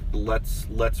aside,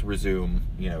 let's resume,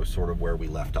 you know, sort of where we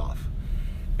left off.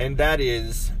 And that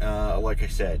is, like I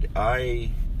said,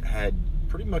 I had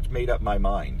pretty much made up my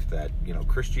mind that, you know,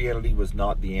 Christianity was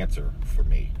not the answer for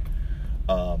me.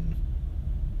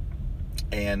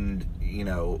 And, you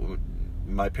know,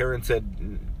 my parents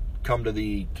had come to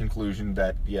the conclusion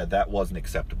that, yeah, that wasn't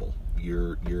acceptable.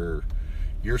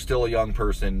 You're still a young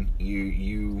person.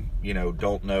 You know,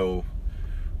 don't know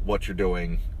what you're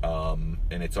doing. And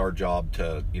it's our job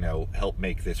to, you know, help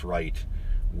make this right.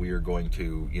 We're going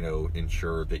to, you know,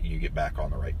 ensure that you get back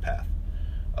on the right path.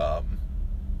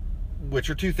 Which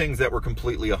are two things that were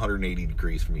completely 180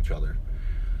 degrees from each other.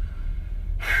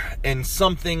 And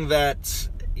something that,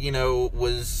 you know,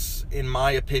 was, in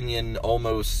my opinion,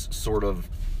 almost sort of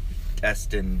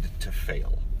destined to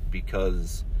fail.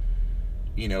 Because,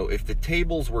 you know, if the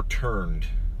tables were turned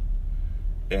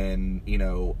and, you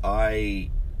know, I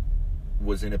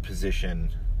was in a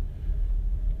position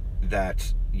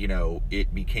that, you know,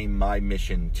 it became my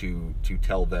mission to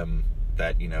tell them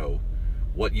that, you know,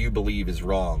 what you believe is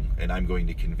wrong, and I'm going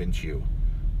to convince you.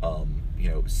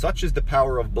 Such is the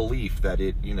power of belief that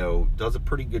it, does a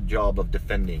pretty good job of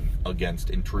defending against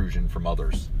intrusion from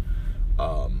others.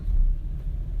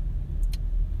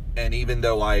 And even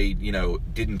though I,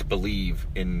 didn't believe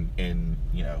in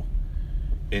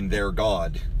their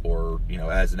God, or,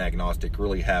 as an agnostic,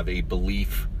 really have a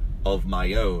belief of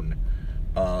my own,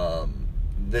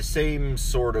 the same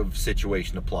sort of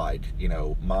situation applied.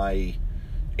 My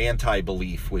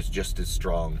anti-belief was just as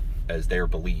strong as their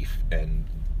belief, and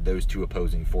those two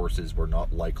opposing forces were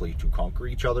not likely to conquer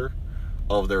each other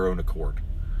of their own accord.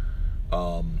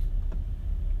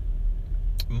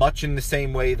 Much in the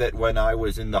same way that when I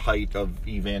was in the height of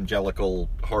evangelical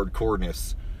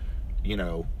hardcoreness,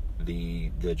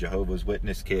 the Jehovah's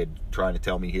Witness kid trying to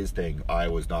tell me his thing, I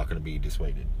was not going to be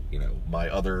dissuaded. My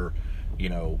other,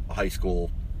 high school,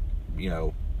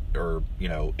 or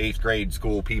 8th grade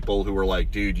school people who were like,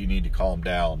 dude, you need to calm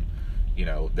down.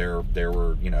 There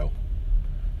were,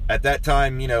 at that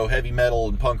time, heavy metal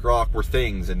and punk rock were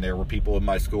things, and there were people in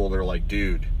my school that were like,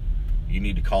 dude, you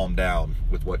need to calm down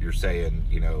with what you're saying.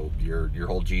 Your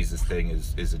whole Jesus thing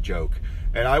is a joke.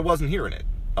 And I wasn't hearing it.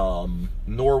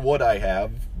 Nor would I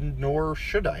have, nor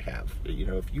should I have.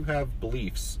 If you have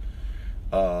beliefs,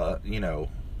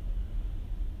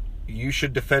 you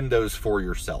should defend those for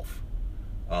yourself.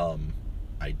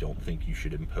 I don't think you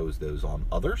should impose those on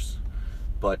others.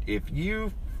 But if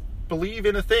you believe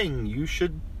in a thing, you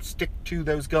should stick to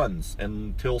those guns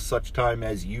until such time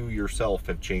as you yourself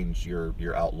have changed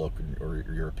your outlook or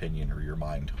your opinion or your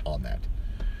mind on that.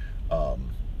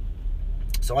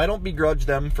 So I don't begrudge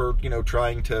them for,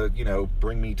 trying to,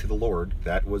 bring me to the Lord.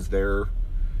 That was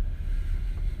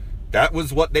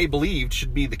what they believed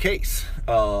should be the case.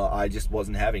 I just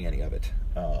wasn't having any of it.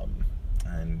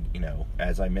 And,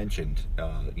 as I mentioned,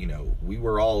 we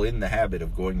were all in the habit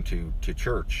of going to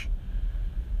church.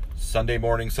 Sunday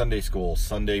morning Sunday school,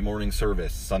 Sunday morning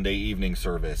service, Sunday evening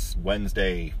service,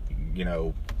 Wednesday,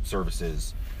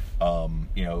 services.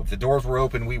 If the doors were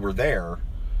open, we were there.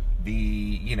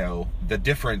 The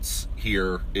difference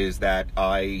here is that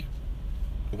I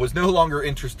was no longer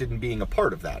interested in being a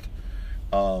part of that.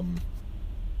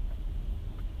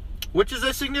 Which is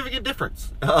a significant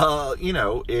difference.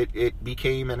 It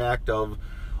became an act of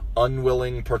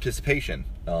unwilling participation.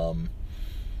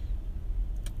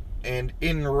 And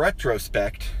in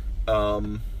retrospect,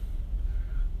 I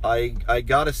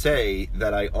gotta say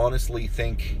that I honestly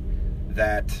think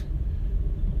that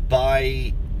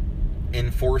by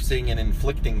enforcing and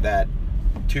inflicting that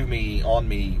to me, on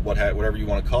me, whatever you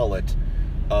want to call it,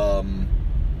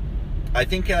 I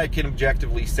think I can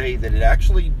objectively say that it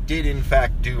actually did in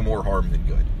fact do more harm than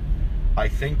good. I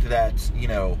think that,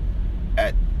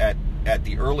 at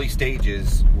the early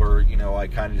stages where, I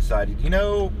kind of decided,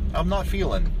 I'm not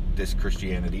feeling this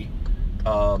Christianity.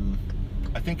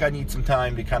 I think I need some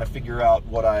time to kind of figure out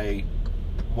what I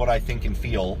think and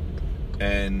feel,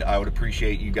 and I would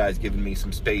appreciate you guys giving me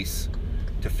some space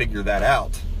to figure that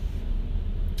out.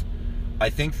 I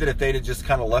think that if they'd have just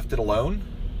kind of left it alone,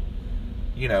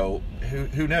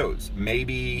 who knows?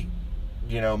 Maybe,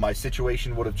 my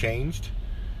situation would have changed.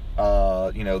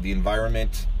 The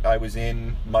environment I was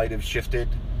in might have shifted.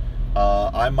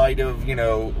 I might have,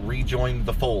 rejoined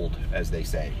the fold, as they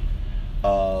say.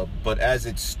 But as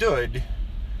it stood,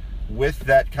 with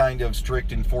that kind of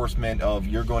strict enforcement of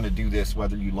you're going to do this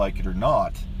whether you like it or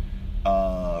not,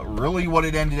 really what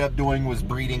it ended up doing was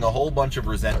breeding a whole bunch of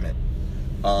resentment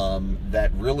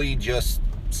that really just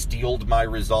steeled my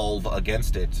resolve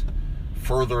against it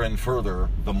further and further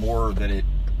the more that it,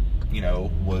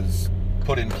 was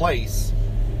put in place,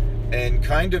 and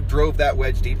kind of drove that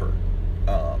wedge deeper.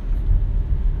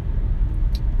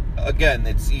 Again,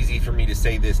 it's easy for me to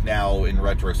say this now in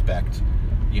retrospect,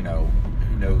 who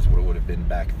knows what it would have been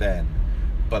back then,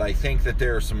 but I think that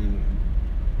there are some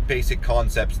basic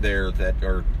concepts there that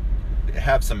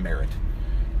have some merit.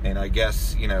 And I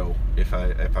guess, if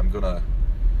I'm gonna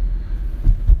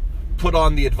put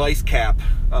on the advice cap,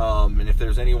 and if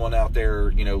there's anyone out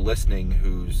there, listening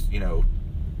who's,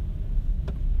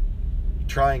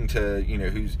 trying to,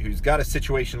 who's got a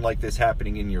situation like this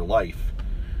happening in your life,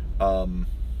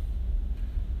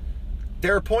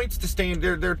 there are points to stand.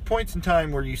 There are points in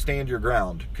time where you stand your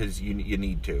ground because you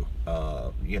need to.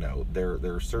 There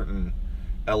are certain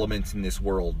elements in this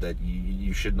world that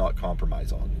you should not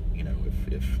compromise on.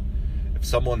 If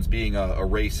someone's being a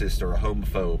racist or a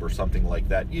homophobe or something like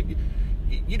that, you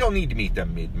don't need to meet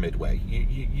them midway.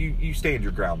 You stand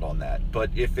your ground on that. But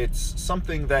if it's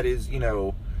something that is,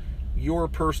 your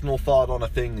personal thought on a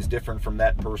thing is different from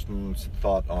that person's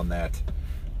thought on that,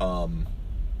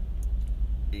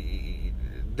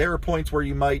 there are points where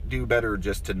you might do better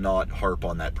just to not harp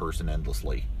on that person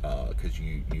endlessly, because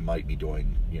you might be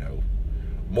doing,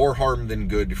 more harm than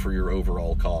good for your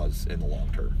overall cause in the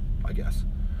long term, I guess.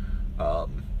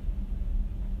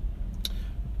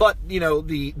 But,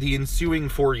 the ensuing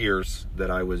 4 years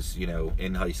that I was,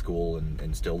 in high school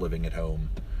and still living at home,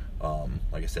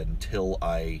 like I said, until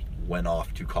I went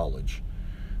off to college,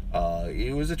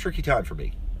 it was a tricky time for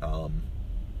me.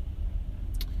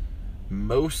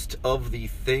 Most of the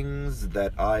things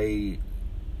that I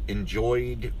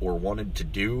enjoyed or wanted to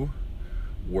do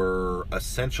were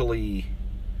essentially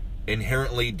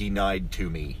inherently denied to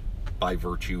me by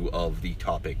virtue of the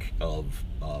topic of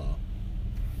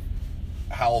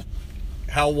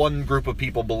how one group of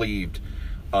people believed,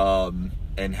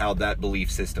 and how that belief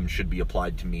system should be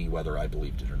applied to me, whether I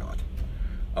believed it or not.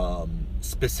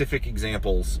 Specific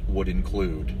examples would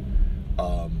include,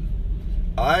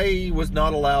 I was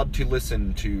not allowed to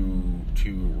listen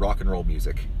to rock and roll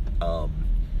music.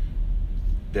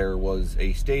 There was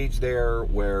a stage there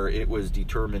where it was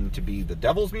determined to be the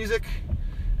devil's music,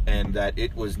 and that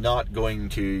it was not going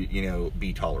to,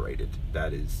 be tolerated.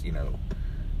 That is,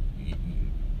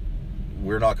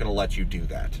 we're not going to let you do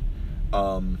that.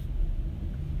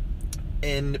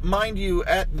 And mind you,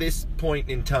 at this point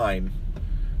in time,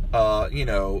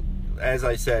 as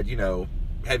I said,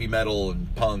 heavy metal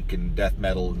and punk and death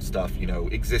metal and stuff,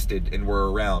 existed and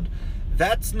were around.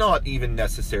 That's not even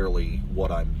necessarily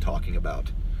what I'm talking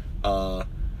about.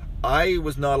 I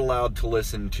was not allowed to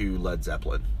listen to Led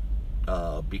Zeppelin,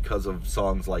 because of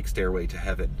songs like Stairway to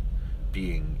Heaven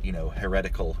being,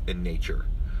 heretical in nature.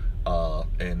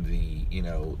 And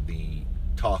the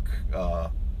talk,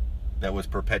 that was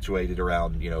perpetuated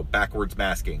around, backwards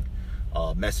masking,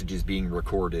 messages being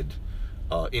recorded,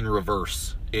 in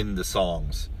reverse in the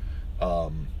songs.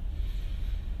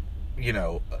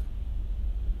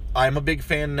 I'm a big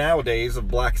fan nowadays of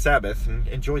Black Sabbath and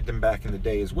enjoyed them back in the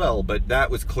day as well, but that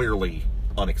was clearly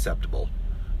unacceptable.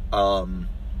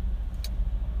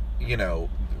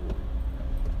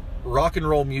 Rock and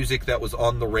roll music that was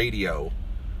on the radio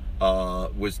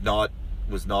was not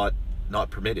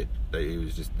permitted. It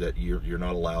was just that you're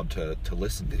not allowed to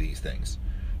listen to these things.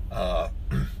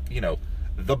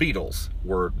 The Beatles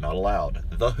were not allowed.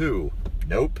 The Who,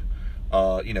 nope.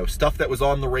 Stuff that was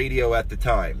on the radio at the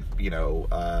time.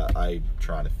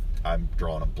 I'm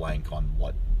drawing a blank on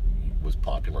what was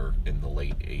popular in the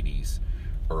late 80s,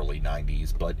 early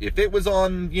 90s. But if it was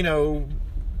on,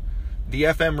 the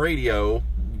FM radio,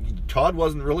 Todd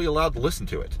wasn't really allowed to listen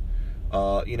to it.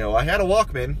 I had a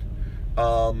Walkman,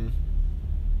 and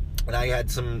I had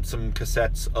some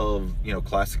cassettes of,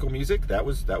 classical music. That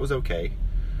was okay.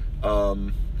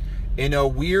 In a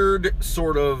weird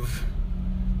sort of,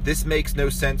 this makes no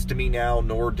sense to me now,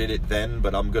 nor did it then,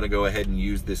 but I'm going to go ahead and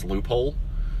use this loophole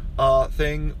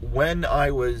thing. When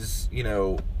I was,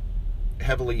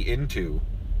 heavily into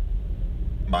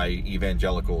my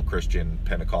evangelical Christian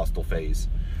Pentecostal phase,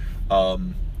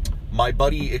 my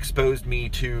buddy exposed me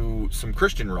to some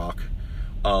Christian rock,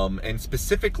 and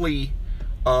specifically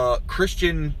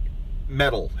Christian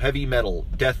metal, heavy metal,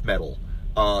 death metal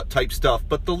type stuff,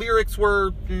 but the lyrics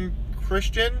were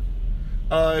Christian.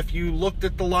 If you looked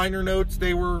at the liner notes,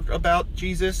 they were about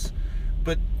Jesus,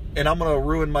 and I'm going to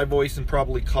ruin my voice and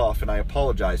probably cough, and I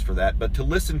apologize for that, but to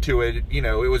listen to it,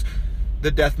 it was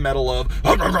the death metal of,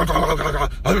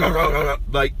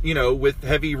 with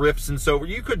heavy riffs and so,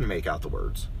 you couldn't make out the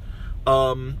words.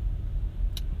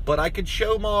 But I could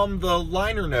show Mom the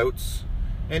liner notes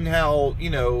and how,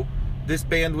 this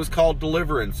band was called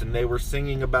Deliverance, and they were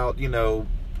singing about,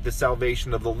 the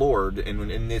salvation of the Lord,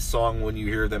 and in this song, when you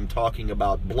hear them talking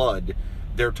about blood,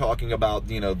 they're talking about,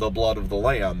 the blood of the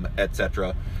Lamb,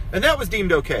 etc. And that was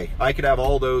deemed okay. I could have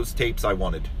all those tapes I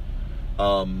wanted.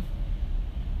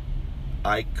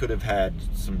 I could have had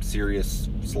some serious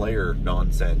Slayer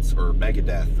nonsense, or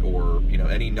Megadeth, or,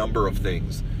 any number of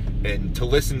things. And to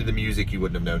listen to the music, you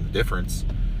wouldn't have known the difference.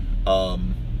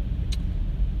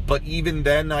 But even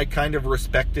then, I kind of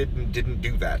respected and didn't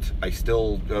do that. I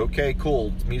still, okay,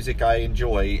 cool, it's music I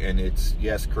enjoy, and it's,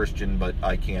 yes, Christian, but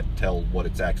I can't tell what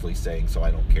it's actually saying, so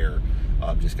I don't care.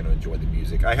 I'm just going to enjoy the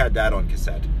music. I had that on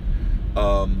cassette.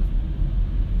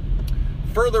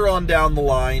 Further on down the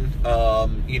line,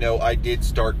 I did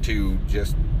start to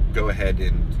just go ahead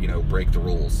and, break the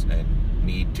rules and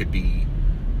need to be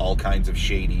all kinds of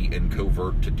shady and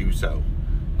covert to do so.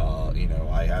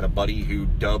 I had a buddy who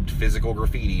dubbed physical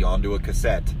graffiti onto a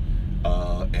cassette,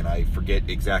 and I forget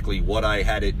exactly what I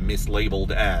had it mislabeled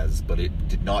as, but it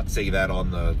did not say that on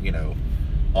the,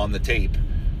 on the tape.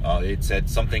 It said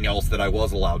something else that I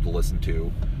was allowed to listen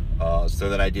to. so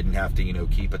that I didn't have to,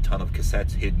 keep a ton of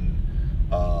cassettes hidden,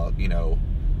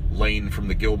 Lane from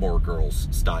the Gilmore Girls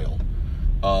style.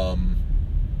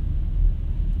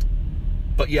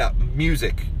 But yeah,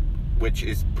 music, which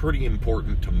is pretty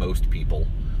important to most people,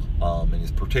 and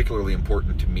is particularly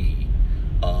important to me,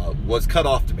 was cut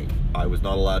off to me. I was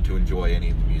not allowed to enjoy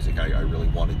any of the music I really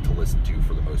wanted to listen to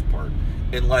for the most part,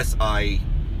 unless I,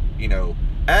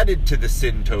 added to the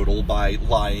sin total by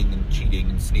lying and cheating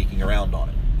and sneaking around on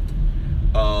it.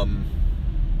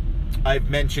 I've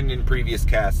mentioned in previous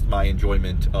casts my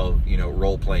enjoyment of,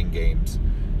 role-playing games,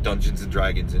 Dungeons &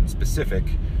 Dragons in specific,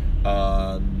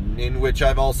 in which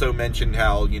I've also mentioned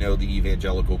how, the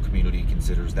evangelical community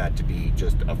considers that to be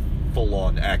just a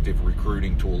full-on active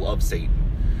recruiting tool of Satan.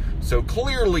 So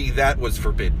clearly that was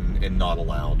forbidden and not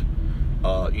allowed.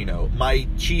 My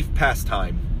chief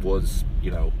pastime was,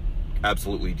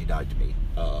 absolutely denied to me.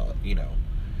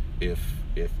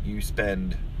 If you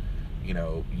spend,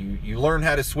 you learn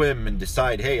how to swim and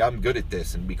decide, hey, I'm good at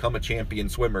this, and become a champion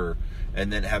swimmer,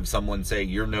 and then have someone say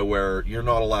you're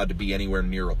not allowed to be anywhere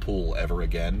near a pool ever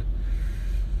again.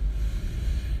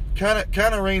 Kind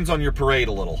of rains on your parade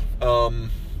a little.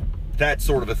 That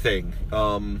sort of a thing.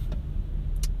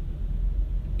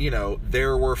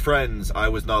 There were friends I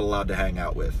was not allowed to hang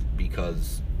out with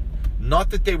because,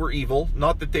 not that they were evil,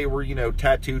 not that they were,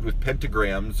 tattooed with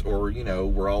pentagrams, or,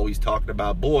 we're always talking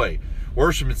about, boy,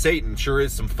 worshiping Satan sure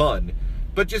is some fun,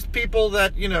 but just people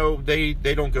that, they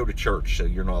don't go to church, so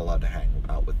you're not allowed to hang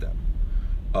out with them.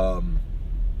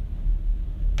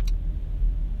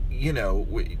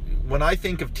 When I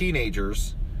think of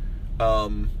teenagers,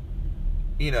 there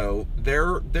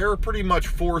are pretty much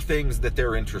four things that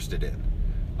they're interested in.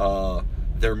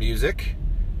 Their music,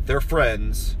 their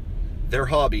friends, their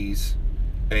hobbies,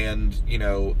 and,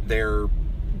 their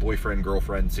boyfriend,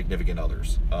 girlfriend, significant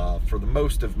others. For the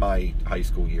most of my high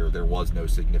school year, there was no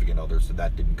significant other, so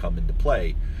that didn't come into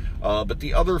play. But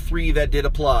the other three that did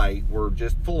apply were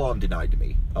just full-on denied to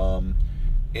me.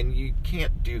 And you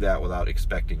can't do that without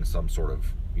expecting some sort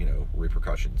of,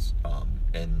 repercussions,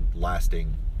 and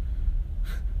lasting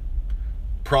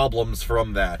problems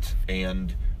from that,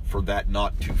 and for that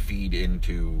not to feed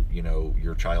into,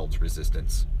 your child's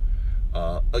resistance.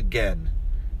 Again,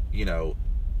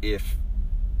 if,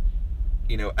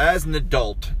 as an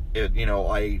adult,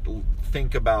 I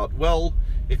think about, well,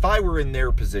 if I were in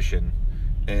their position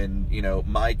and,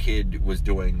 my kid was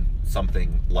doing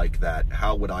something like that,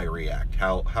 how would I react?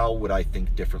 How would I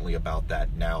think differently about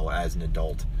that now as an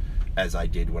adult as I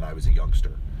did when I was a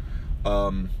youngster?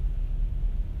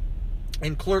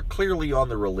 And clearly on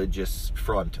the religious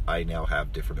front, I now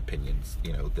have different opinions,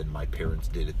 than my parents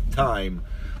did at the time,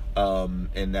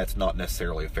 and that's not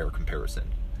necessarily a fair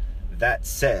comparison. That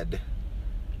said,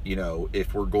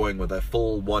 if we're going with a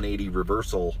full 180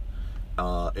 reversal,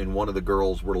 and one of the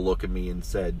girls were to look at me and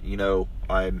said,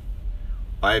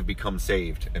 I've become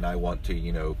saved, and I want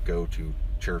to, go to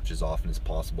church as often as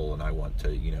possible, and I want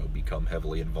to, become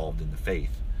heavily involved in the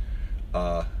faith,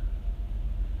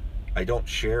 I don't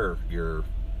share your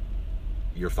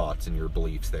thoughts and your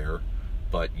beliefs there,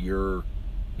 but you're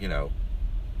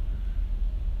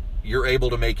able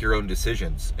to make your own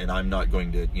decisions, and I'm not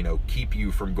going to, keep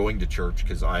you from going to church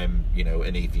because I'm,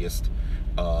 an atheist.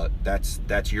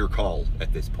 That's your call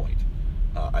at this point.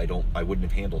 I wouldn't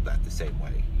have handled that the same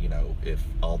way. If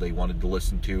all they wanted to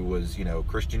listen to was,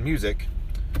 Christian music,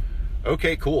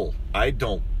 okay, cool. I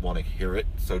don't want to hear it,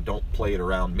 so don't play it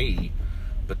around me.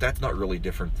 But that's not really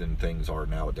different than things are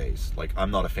nowadays. Like,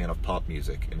 I'm not a fan of pop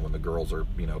music, and when the girls are,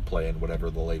 playing whatever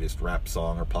the latest rap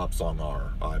song or pop song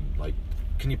are, I'm like,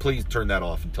 can you please turn that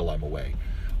off until I'm away?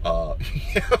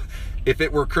 If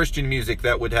it were Christian music,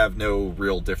 that would have no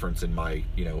real difference in my,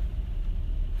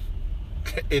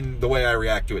 in the way I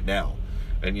react to it now.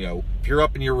 And, if you're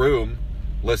up in your room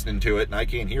listening to it and I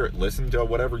can't hear it, listen to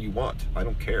whatever you want. I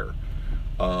don't care.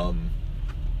 When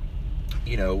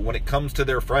it comes to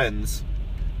their friends,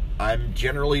 I'm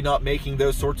generally not making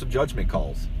those sorts of judgment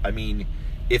calls. I mean,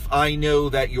 if I know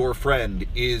that your friend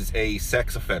is a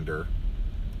sex offender,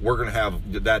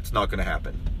 that's not going to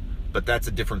happen. But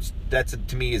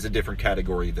to me is a different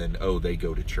category than, oh, they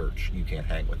go to church, you can't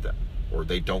hang with them. Or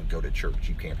they don't go to church,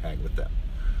 you can't hang with them.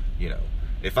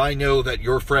 If I know that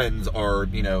your friends are,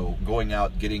 going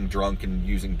out getting drunk and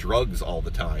using drugs all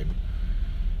the time,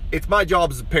 it's my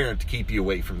job as a parent to keep you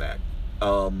away from that.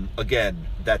 Again,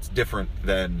 that's different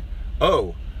than,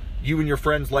 oh, you and your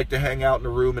friends like to hang out in a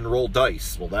room and roll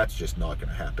dice. Well, that's just not going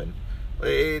to happen.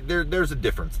 There's a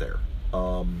difference there.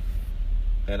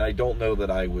 And I don't know that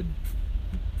I would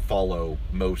follow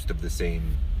most of the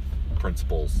same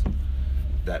principles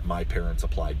that my parents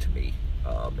applied to me.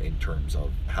 in terms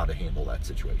of how to handle that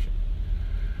situation.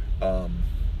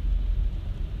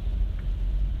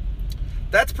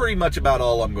 That's pretty much about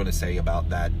all I'm going to say about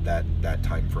that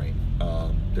time frame.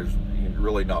 There's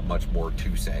really not much more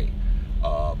to say.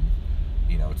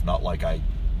 It's not like I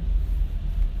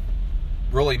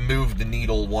really moved the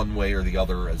needle one way or the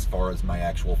other as far as my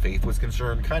actual faith was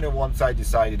concerned. Kind of once I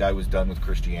decided I was done with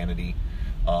Christianity,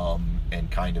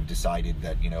 and kind of decided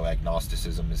that,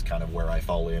 agnosticism is kind of where I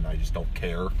fall in. I just don't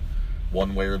care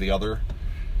one way or the other.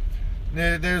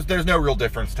 There's no real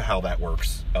difference to how that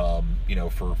works,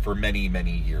 for many,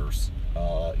 many years.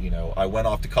 I went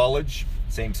off to college,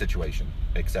 same situation,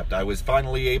 except I was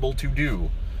finally able to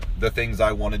do the things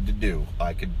I wanted to do.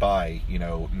 I could buy,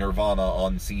 Nirvana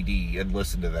on CD and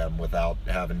listen to them without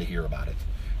having to hear about it.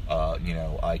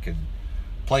 I could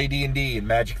play D&D and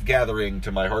Magic the Gathering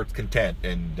to my heart's content,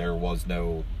 and there was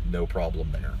no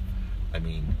problem there. I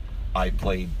mean, I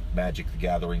played Magic the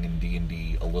Gathering and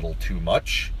D&D a little too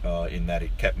much, in that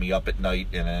it kept me up at night,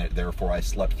 and therefore I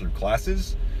slept through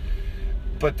classes.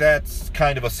 But that's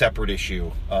kind of a separate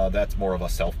issue. That's more of a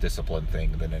self-discipline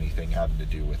thing than anything having to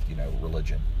do with,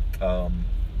 religion. And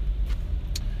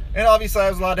obviously I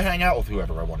was allowed to hang out with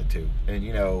whoever I wanted to. And,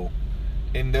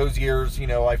 in those years,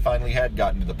 I finally had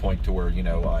gotten to the point to where,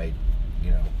 I,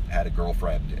 had a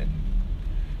girlfriend and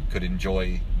could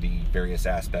enjoy the various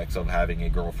aspects of having a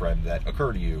girlfriend that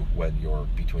occur to you when you're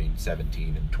between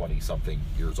 17 and 20-something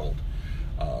years old,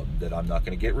 that I'm not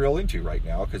going to get real into right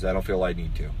now because I don't feel I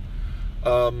need to.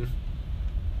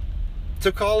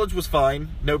 So college was fine.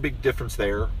 No big difference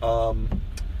there.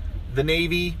 The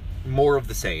Navy, more of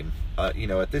the same.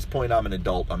 At this point, I'm an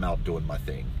adult. I'm out doing my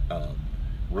thing.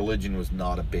 Religion was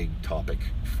not a big topic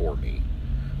for me.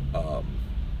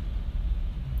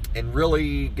 And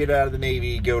really, get out of the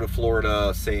Navy, go to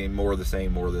Florida, same, more of the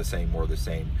same, more of the same, more of the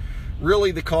same.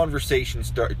 Really, the conversation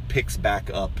picks back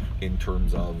up in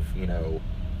terms of,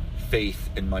 faith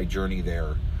and my journey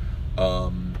there.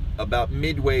 About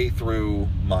midway through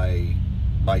my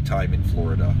time in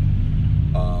Florida.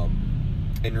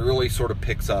 And really sort of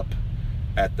picks up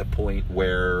at the point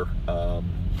where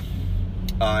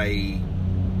I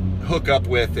hook up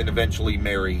with and eventually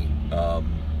marry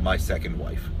my second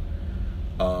wife.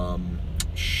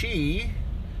 She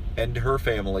and her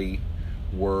family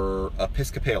were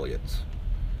Episcopalians.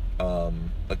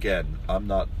 Again, I'm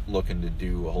not looking to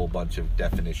do a whole bunch of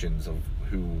definitions of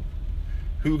who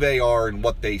they are and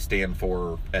what they stand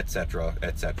for, etc.,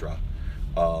 etc.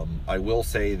 I will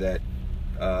say that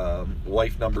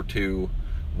wife number 2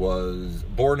 was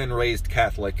born and raised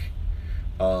Catholic,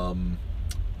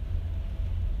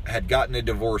 had gotten a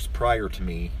divorce prior to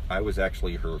me. I was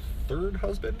actually her third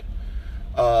husband.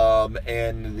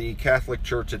 And the Catholic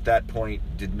Church at that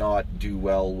point did not do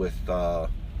well with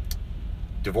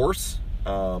divorce.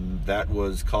 That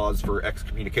was cause for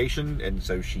excommunication, and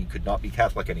so she could not be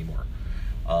Catholic anymore.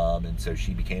 And so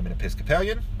she became an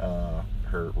Episcopalian,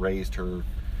 raised her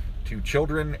 2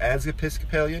 children as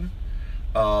Episcopalian.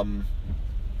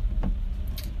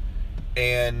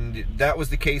 And that was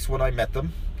the case when I met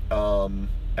them.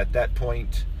 At that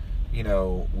point,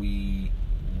 we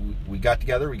got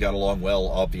together, we got along well,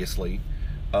 obviously.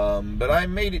 But I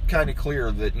made it kind of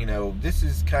clear that, this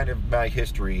is kind of my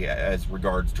history as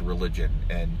regards to religion.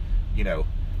 And,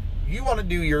 you want to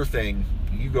do your thing,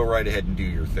 you go right ahead and do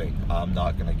your thing. I'm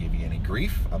not going to give you any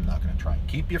grief. I'm not going to try and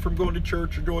keep you from going to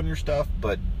church or doing your stuff,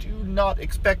 but do not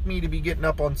expect me to be getting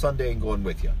up on Sunday and going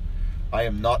with you. I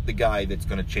am not the guy that's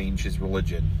going to change his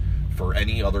religion for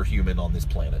any other human on this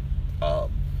planet.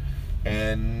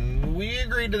 And we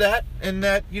agreed to that, and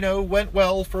that, went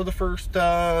well for the first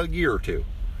year or two.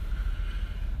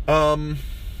 I'm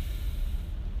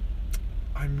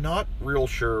not real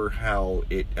sure how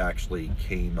it actually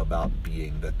came about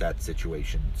being that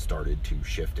situation started to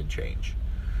shift and change.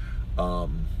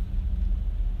 And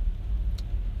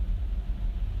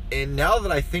now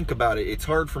that I think about it, it's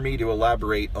hard for me to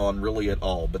elaborate on really at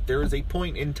all, but there is a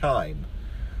point in time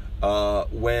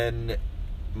when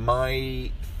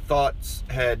my thoughts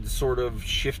had sort of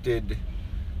shifted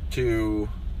to,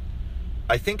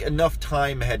 I think enough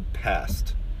time had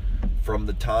passed from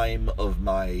the time of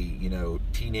my,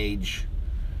 teenage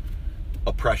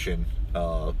oppression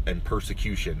and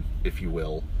persecution, if you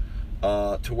will,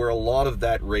 to where a lot of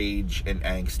that rage and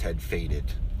angst had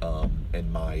faded,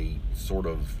 and my sort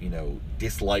of,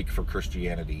 dislike for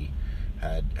Christianity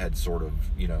had sort of,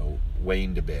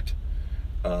 waned a bit,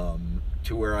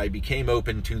 to where I became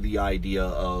open to the idea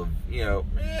of,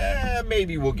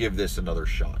 maybe we'll give this another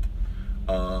shot.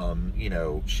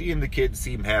 She and the kids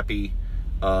seem happy.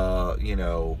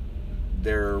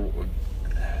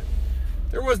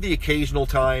 There was the occasional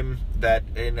time that,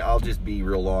 and I'll just be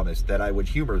real honest, that I would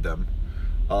humor them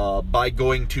by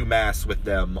going to Mass with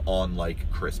them on,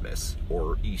 like, Christmas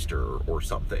or Easter or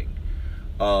something.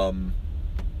 And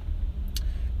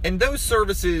those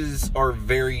services are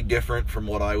very different from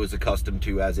what I was accustomed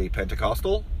to as a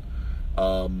Pentecostal.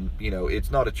 You know,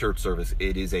 it's not a church service,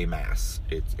 it is a Mass.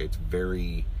 It's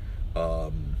very,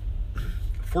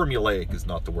 formulaic is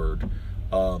not the word.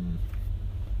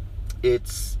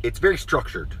 It's very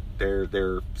structured. There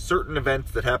are certain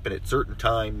events that happen at certain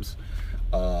times.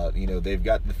 You know, they've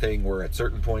got the thing where at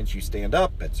certain points you stand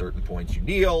up, at certain points you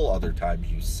kneel, other times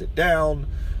you sit down.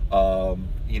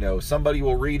 You know, somebody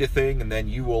will read a thing and then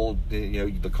you will, you know,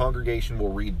 the congregation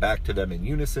will read back to them in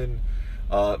unison.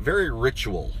 Very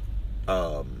ritual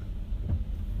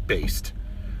based,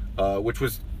 which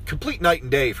was complete night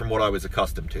and day from what I was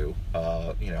accustomed to.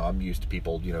 You know, I'm used to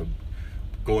people, you know,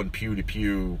 going pew to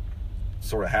pew,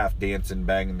 sort of half dancing,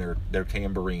 banging their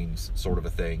tambourines, sort of a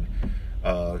thing.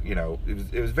 You know,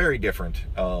 it was very different.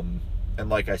 And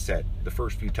like I said, the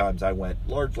first few times I went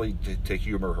largely to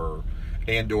humor her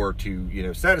and or to, you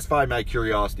know, satisfy my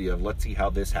curiosity of let's see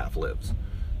how this half lives,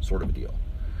 sort of a deal.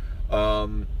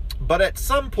 But at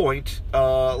some point,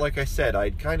 like I said,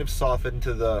 I'd kind of softened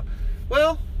to the,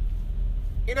 well,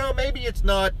 you know, maybe it's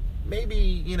not, maybe,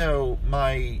 you know,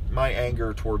 my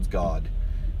anger towards God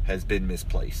has been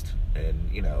misplaced. And,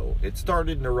 you know, it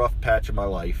started in a rough patch of my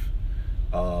life.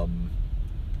 And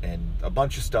a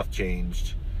bunch of stuff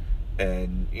changed.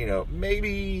 And, you know,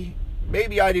 maybe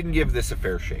I didn't give this a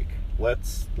fair shake.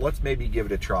 Let's maybe give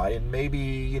it a try. And maybe,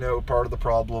 you know, part of the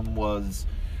problem was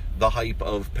the hype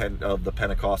of the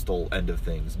Pentecostal end of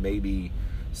things. Maybe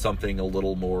something a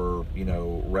little more, you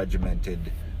know,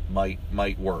 regimented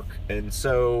might work. And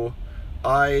so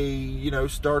I, you know,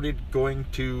 started going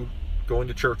to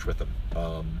church with them.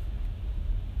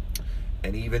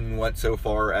 And even went so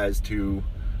far as to,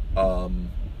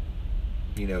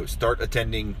 you know, start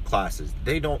attending classes.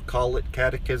 They don't call it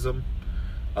catechism,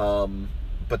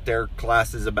 but they're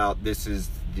classes about this is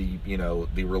the, you know,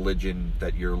 the religion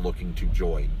that you're looking to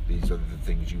join. These are the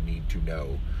things you need to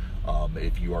know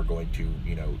if you are going to,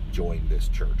 you know, join this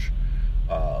church.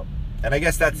 And I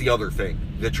guess that's the other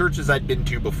thing. The churches I'd been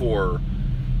to before,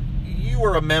 you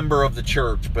were a member of the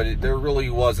church, but there really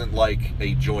wasn't like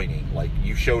a joining. Like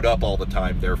you showed up all the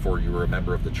time, therefore you were a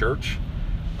member of the church.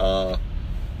 The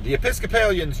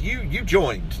Episcopalians, you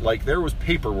joined. Like there was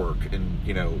paperwork and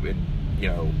you know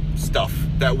stuff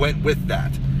that went with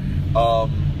that.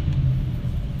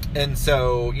 And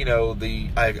so, you know,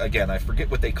 I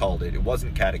forget what they called it. It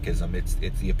wasn't catechism. It's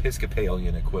the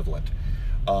Episcopalian equivalent.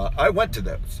 I went to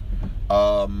those.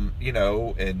 You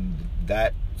know, and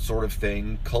that sort of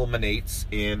thing culminates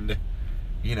in,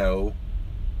 you know,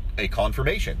 a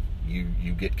confirmation.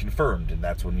 You get confirmed, and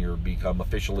that's when you become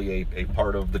officially a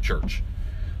part of the church.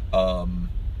 You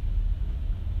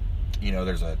know,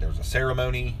 there's a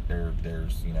ceremony.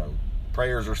 There's you know,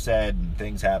 prayers are said and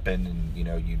things happen, and you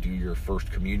know, you do your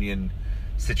first communion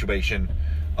situation.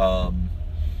 And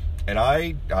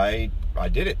I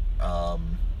did it.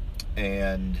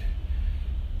 And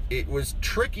it was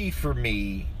tricky for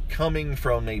me coming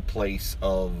from a place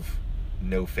of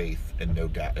no faith and no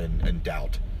doubt and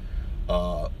doubt,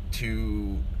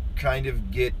 to kind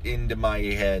of get into my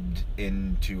head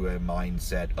into a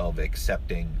mindset of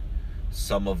accepting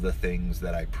some of the things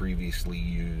that I previously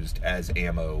used as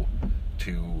ammo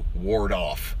to ward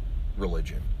off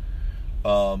religion.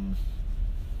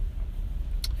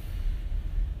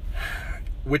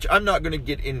 Which I'm not going to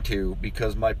get into,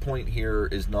 because my point here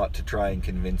is not to try and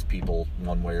convince people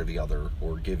one way or the other,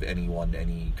 or give anyone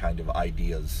any kind of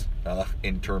ideas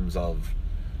in terms of,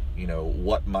 you know,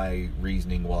 what my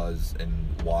reasoning was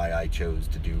and why I chose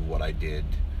to do what I did.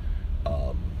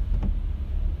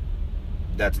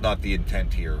 That's not the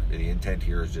intent here. The intent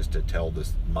here is just to tell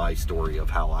my story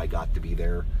of how I got to be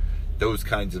there. Those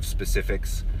kinds of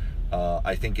specifics,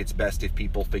 I think it's best if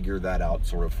people figure that out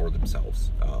sort of for themselves.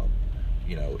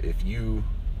 You know,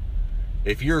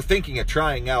 if you're thinking of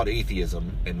trying out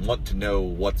atheism and want to know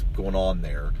what's going on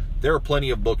there are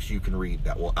plenty of books you can read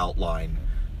that will outline,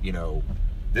 you know,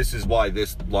 this is why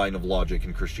this line of logic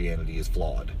in Christianity is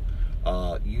flawed.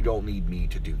 You don't need me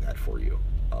to do that for you,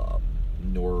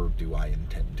 nor do I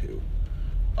intend to.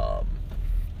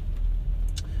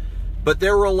 But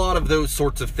there were a lot of those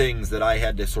sorts of things that I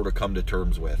had to sort of come to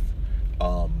terms with,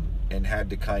 and had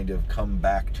to kind of come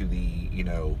back to the, you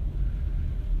know,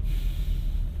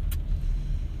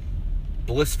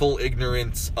 blissful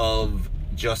ignorance of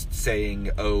just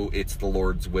saying, oh, it's the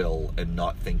Lord's will, and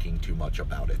not thinking too much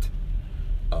about it.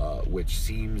 which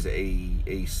seems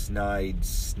a snide,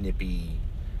 snippy,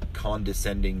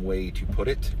 condescending way to put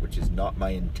it, which is not my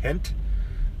intent,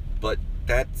 but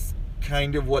that's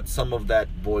kind of what some of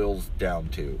that boils down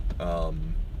to.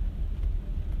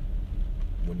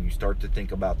 When you start to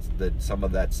think about some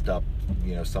of that stuff,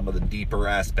 some of the deeper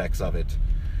aspects of it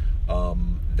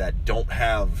that don't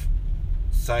have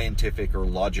scientific or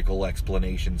logical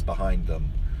explanations behind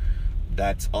them,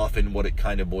 that's often what it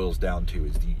kind of boils down to,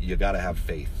 is you got to have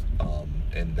faith,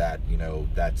 and that,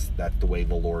 that's the way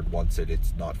the Lord wants it.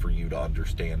 It's not for you to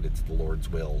understand, it's the Lord's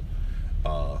will,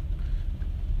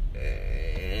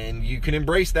 and you can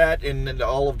embrace that, and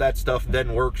all of that stuff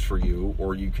then works for you,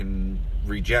 or you can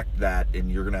reject that,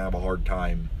 and you're going to have a hard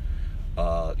time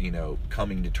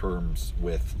coming to terms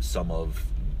with some of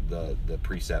the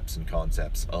precepts and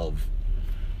concepts of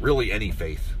really any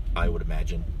faith, I would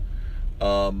imagine.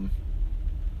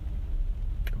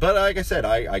 But like I said,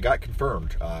 I got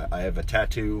confirmed. I have a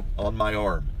tattoo on my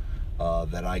arm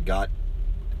that I got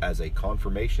as a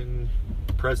confirmation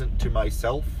present to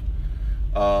myself.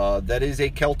 That is a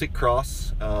Celtic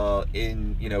cross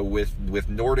with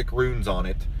Nordic runes on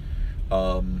it.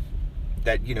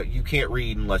 That you can't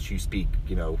read unless you speak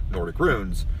Nordic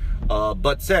runes.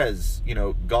 But says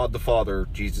God the Father,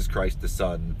 Jesus Christ the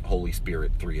Son, Holy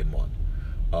Spirit, 3 in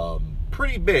 1.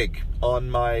 Pretty big on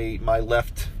my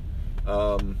left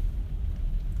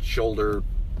shoulder,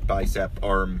 bicep,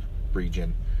 arm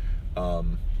region.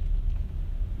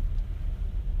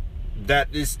 That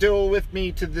is still with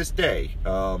me to this day.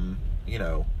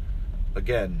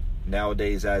 Again,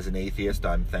 nowadays as an atheist,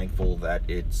 I'm thankful that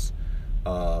it's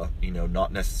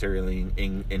not necessarily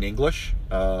in English.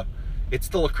 It's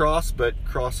still a cross, but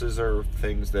crosses are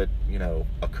things that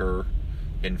occur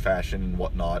in fashion and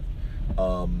whatnot.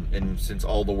 And since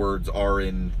all the words are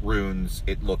in runes,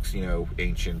 it looks,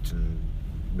 ancient and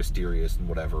mysterious and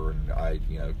whatever. And I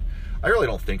really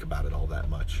don't think about it all that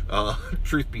much,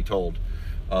 truth be told.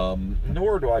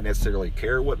 Nor do I necessarily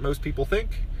care what most people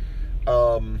think.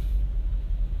 But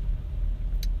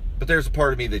there's a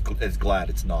part of me that is glad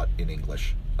it's not in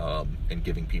English, and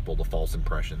giving people the false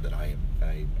impression that I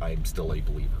am still a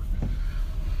believer.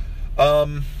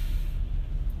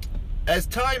 As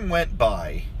time went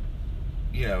by,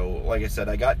 like I said,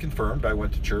 I got confirmed. I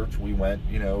went to church. We went,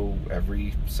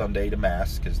 every Sunday to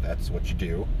Mass, because that's what you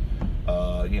do.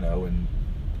 And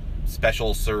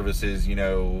special services,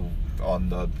 on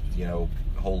the,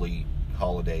 holy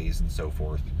holidays and so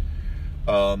forth.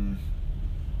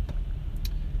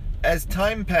 As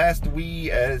time passed,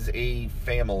 we as a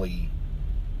family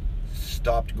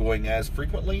stopped going as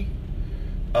frequently.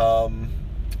 And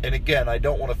again, I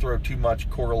don't want to throw too much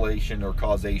correlation or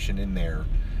causation in there,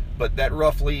 but that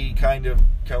roughly kind of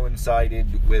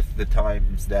coincided with the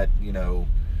times that,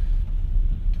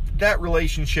 that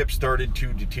relationship started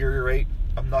to deteriorate.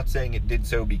 I'm not saying it did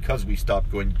so because we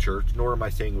stopped going to church, nor am I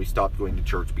saying we stopped going to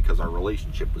church because our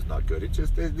relationship was not good. It's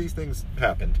just these things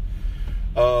happened.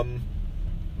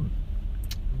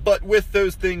 But with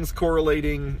those things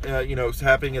correlating,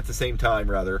 happening at the same time,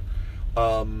 rather,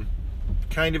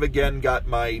 kind of again got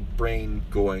my brain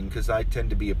going, because I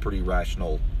tend to be a pretty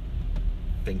rational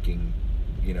thinking,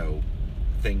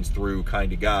 things through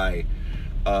kind of guy.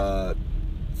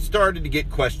 Started to get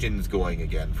questions going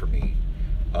again for me.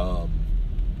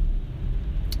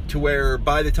 To where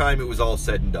by the time it was all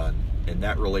said and done and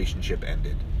that relationship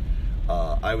ended,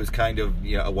 I was kind of,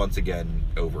 once again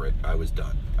over it. I was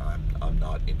done. I'm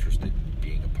not interested in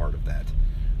being a part of that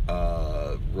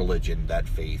religion, that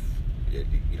faith.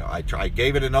 I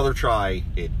gave it another try.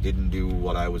 It didn't do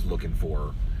what I was looking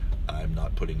for. I'm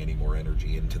not putting any more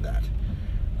energy into that.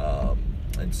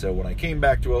 And so when I came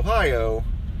back to Ohio,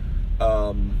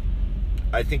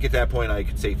 I think at that point I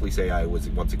could safely say I was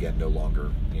once again no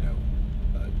longer,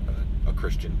 a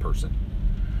Christian person.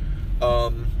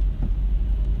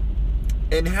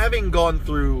 And having gone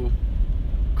through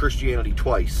Christianity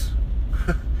twice,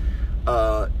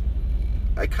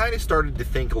 I kind of started to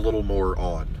think a little more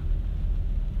on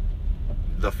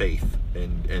the faith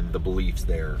and the beliefs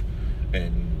there,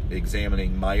 and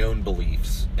examining my own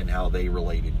beliefs and how they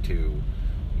related to,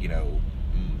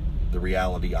 the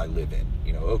reality I live in.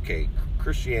 Okay,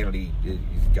 Christianity has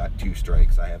got two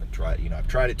strikes. I haven't tried, I've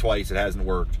tried it twice. It hasn't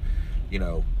worked.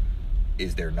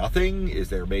 Is there nothing? Is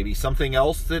there maybe something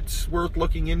else that's worth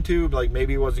looking into? Like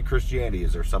maybe it wasn't Christianity.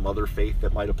 Is there some other faith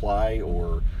that might apply?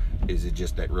 Or is it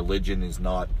just that religion is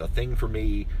not a thing for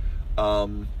me?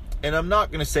 And I'm not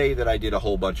going to say that I did a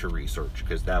whole bunch of research,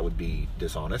 because that would be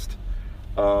dishonest.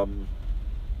 But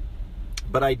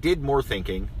I did more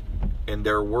thinking, and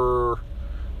there were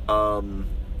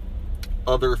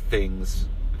other things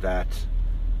that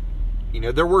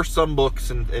there were some books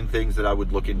and things that I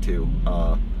would look into,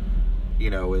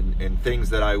 and things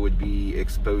that I would be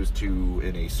exposed to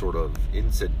in a sort of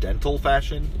incidental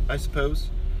fashion, I suppose.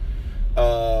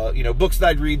 Books that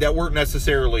I'd read that weren't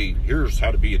necessarily, here's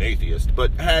how to be an atheist,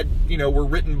 but were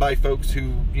written by folks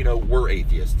who, were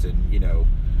atheists, and,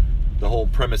 the whole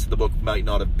premise of the book might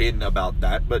not have been about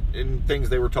that, but in things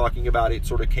they were talking about, it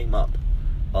sort of came up,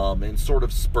 and sort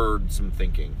of spurred some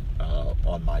thinking,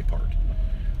 on my part.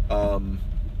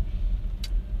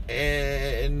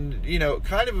 And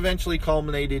kind of eventually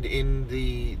culminated in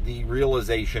the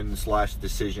realization /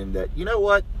 decision that, you know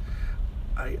what,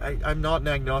 I'm not an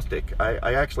agnostic.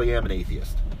 I actually am an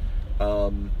atheist.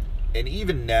 And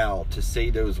even now, to say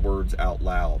those words out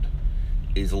loud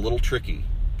is a little tricky,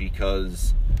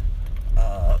 because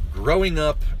growing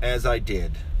up as I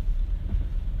did,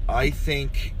 I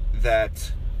think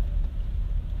that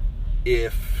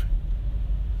if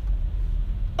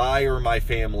I or my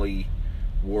family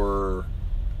were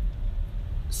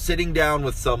sitting down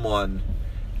with someone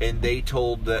and they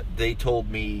told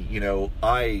me,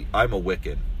 I'm a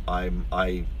Wiccan, I'm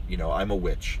a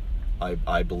witch,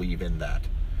 I believe in that,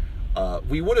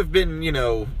 we would have been,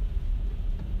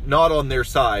 not on their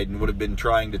side, and would have been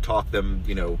trying to talk them,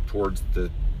 towards the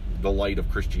light of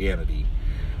Christianity.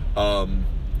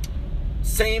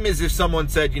 Same as if someone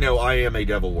said, I am a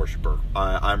devil worshiper,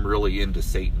 I'm really into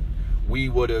Satan. We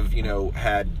would have,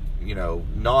 had,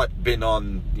 not been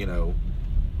on,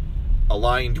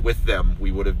 aligned with them.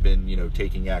 We would have been,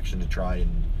 taking action to try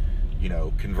and,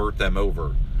 convert them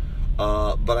over.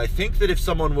 But I think that if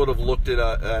someone would have looked at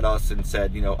us and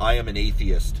said, I am an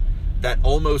atheist, that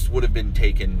almost would have been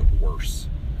taken worse.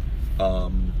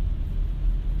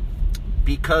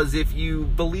 Because if you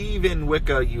believe in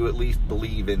Wicca, you at least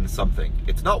believe in something.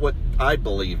 It's not what I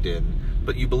believed in,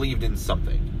 but you believed in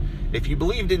something. If you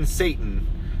believed in Satan,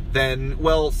 then,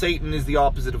 well, Satan is the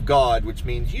opposite of God, which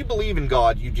means you believe in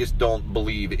God, you just don't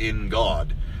believe in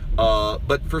God.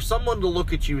 But for someone to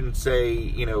look at you and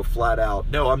say, flat out,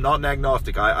 no, I'm not an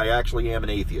agnostic, I actually am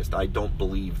an atheist, I don't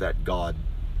believe that God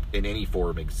in any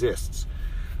form exists,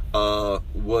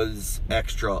 was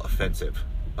extra offensive.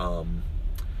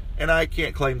 And I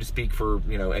can't claim to speak for,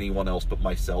 anyone else but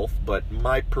myself, but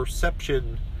my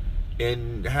perception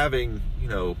in having,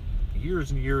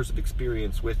 years and years of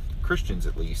experience with Christians,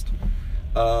 at least,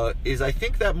 is I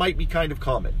think that might be kind of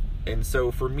common. And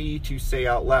so for me to say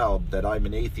out loud that I'm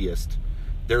an atheist,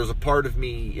 there's a part of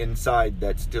me inside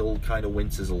that still kind of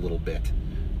winces a little bit,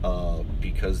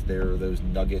 because there are those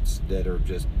nuggets that are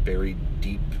just buried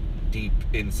deep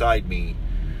inside me,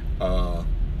 the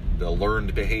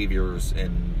learned behaviors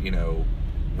and,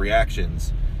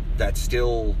 reactions that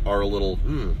still are a little,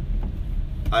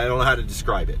 I don't know how to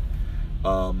describe it.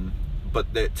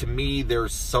 But that, to me,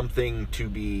 there's something to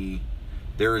be,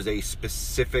 there is a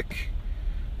specific,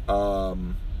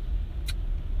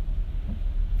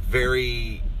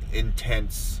 very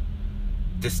intense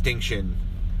distinction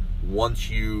once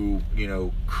you,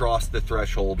 cross the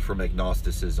threshold from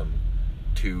agnosticism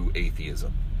to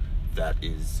atheism. That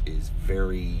is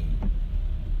very,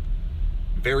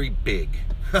 very big.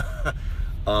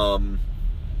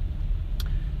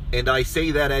 And I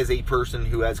say that as a person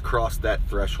who has crossed that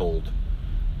threshold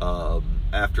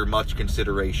after much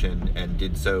consideration, and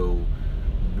did so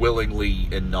willingly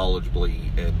and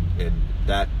knowledgeably, and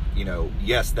that,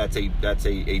 yes, that's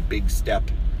a big step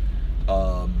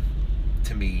to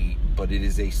me, but it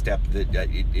is a step that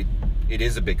it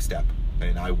is a big step,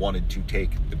 and I wanted to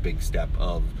take the big step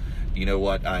of,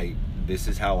 this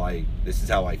is how I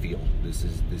feel. This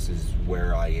is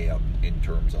where I am in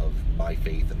terms of my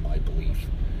faith and my belief.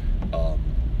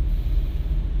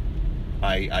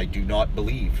 I do not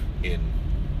believe in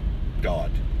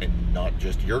God, and not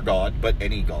just your God, but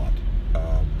any God.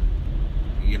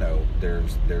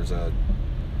 There's a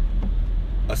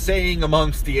saying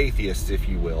amongst the atheists, if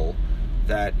you will,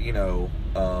 that,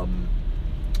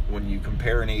 when you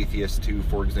compare an atheist to,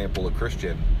 for example, a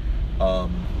Christian,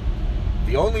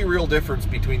 the only real difference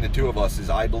between the two of us is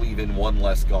I believe in one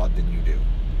less God than you do.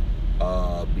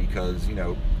 Because,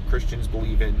 Christians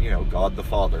believe in, God the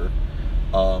Father,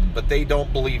 but they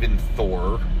don't believe in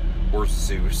Thor or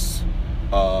Zeus,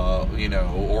 or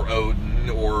Odin,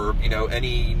 or,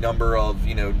 any number of,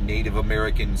 Native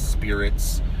American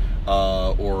spirits,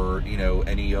 or,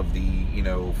 any of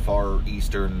the, Far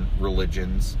Eastern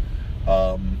religions.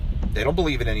 They don't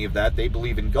believe in any of that. They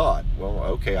believe in God. Well,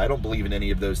 okay, I don't believe in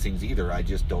any of those things either. I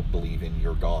just don't believe in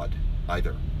your God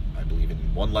either. I believe in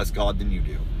one less God than you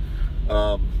do.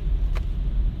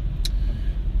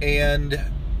 And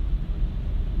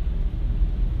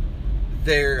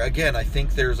there, again, I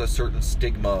think there's a certain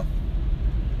stigma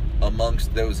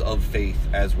amongst those of faith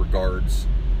as regards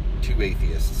to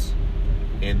atheists,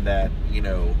 in that,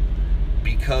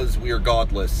 because we are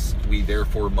godless, we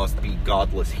therefore must be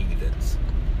godless heathens.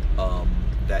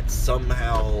 That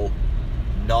somehow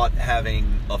not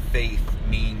having a faith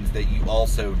means that you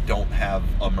also don't have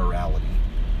a morality.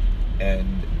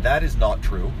 And that is not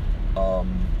true,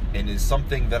 and is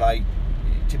something that I,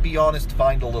 to be honest,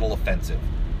 find a little offensive.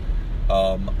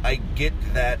 I get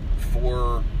that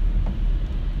for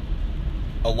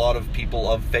a lot of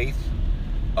people of faith,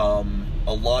 a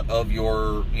lot of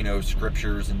your,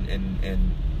 scriptures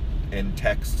and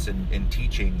texts and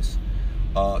teachings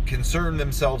concern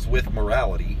themselves with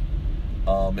morality,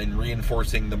 and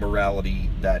reinforcing the morality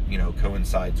that,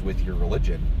 coincides with your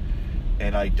religion.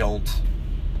 And I don't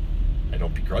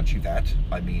begrudge you that.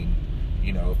 I mean,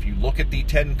 if you look at the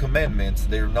 10 Commandments,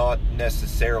 they're not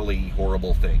necessarily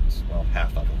horrible things. Well,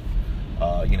 half of them.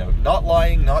 Not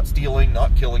lying, not stealing,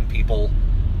 not killing people,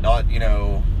 not,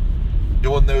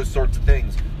 doing those sorts of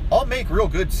things, all make real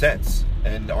good sense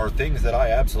and are things that I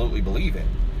absolutely believe in.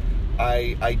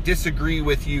 I disagree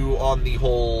with you on the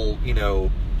whole,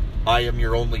 I am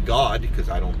your only God, because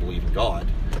I don't believe in God.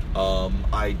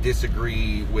 I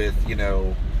disagree with,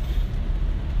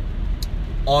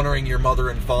 honoring your mother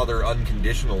and father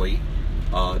unconditionally,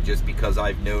 just because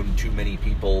I've known too many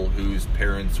people whose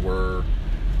parents were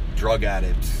drug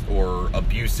addicts or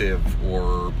abusive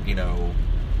or,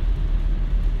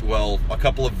 a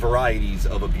couple of varieties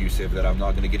of abusive that I'm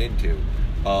not going to get into,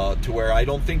 to where I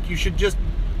don't think you should just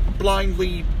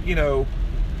blindly,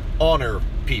 honor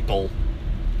people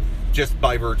just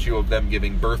by virtue of them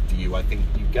giving birth to you. I think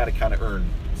you've got to kind of earn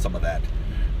some of that.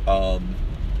 But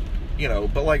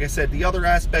like I said, the other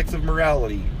aspects of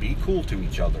morality, be cool to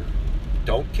each other.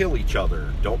 Don't kill each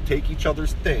other. Don't take each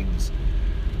other's things.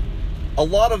 A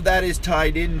lot of that is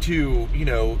tied into,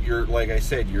 your, like I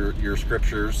said, your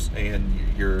scriptures and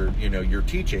your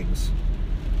teachings.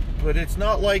 But it's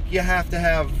not like you have to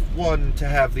have one to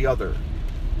have the other.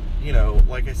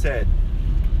 Like I said,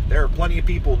 there are plenty of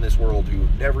people in this world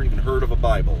who've never even heard of a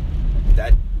Bible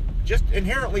that just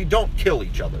inherently don't kill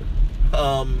each other.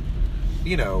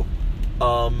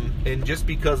 And just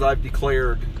because I've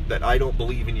declared that I don't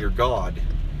believe in your God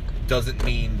doesn't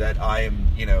mean that I am,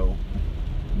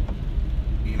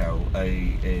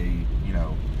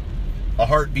 a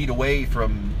heartbeat away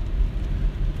from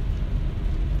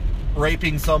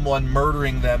raping someone,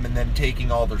 murdering them, and then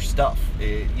taking all their stuff.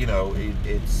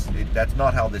 That's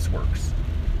not how this works.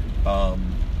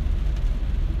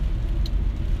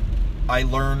 I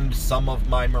learned some of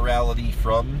my morality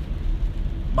from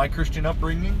my Christian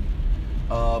upbringing,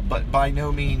 but by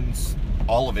no means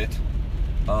all of it.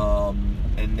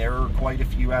 And there are quite a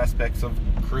few aspects of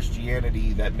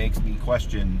Christianity that makes me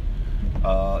question,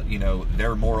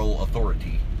 their moral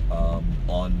authority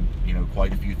on,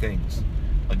 quite a few things.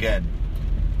 Again,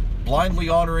 blindly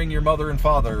honoring your mother and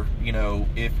father,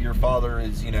 if your father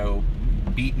is,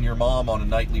 beating your mom on a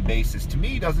nightly basis, to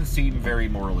me doesn't seem very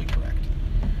morally correct.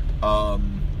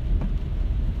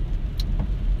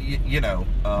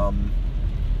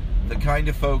 The kind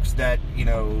of folks that,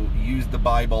 use the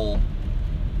Bible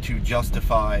to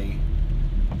justify,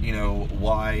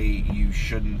 why you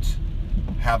shouldn't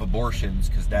have abortions,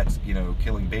 because that's,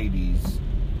 killing babies,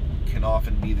 can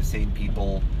often be the same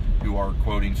people who are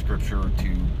quoting scripture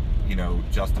to,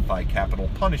 justify capital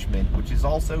punishment, which is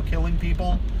also killing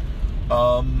people.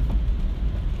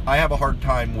 I have a hard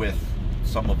time with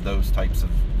some of those types of,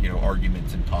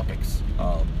 arguments and topics,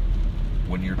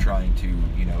 when you're trying to,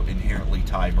 inherently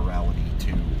tie morality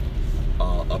to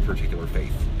a particular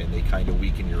faith, and they kind of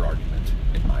weaken your argument,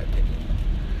 in my opinion.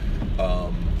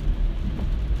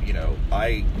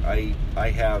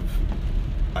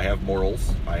 I have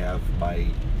morals. I have my,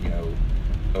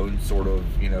 own sort of,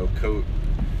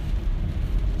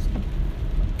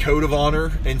 code of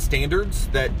honor and standards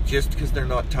that just because they're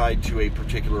not tied to a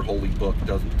particular holy book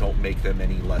don't make them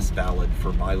any less valid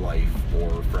for my life,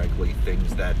 or frankly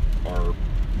things that are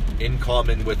in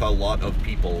common with a lot of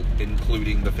people,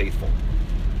 including the faithful.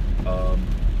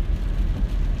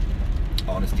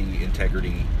 Honesty,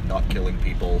 integrity, not killing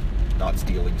people, not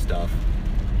stealing stuff.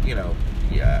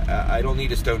 I don't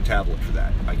need a stone tablet for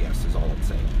that, I guess, is all I'm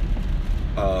saying.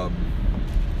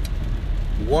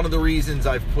 One of the reasons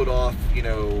I've put off,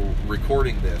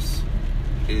 recording this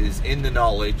is in the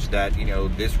knowledge that,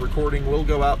 this recording will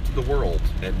go out to the world,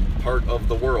 and part of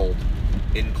the world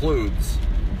includes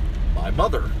my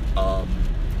mother,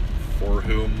 for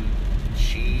whom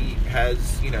she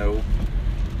has,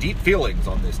 deep feelings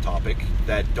on this topic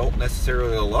that don't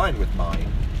necessarily align with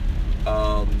mine.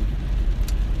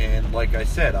 And like I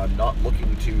said, I'm not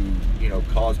looking to,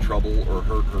 cause trouble or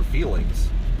hurt her feelings.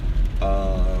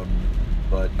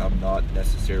 But I'm not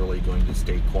necessarily going to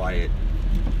stay quiet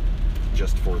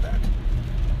just for that.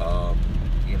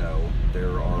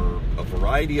 There are a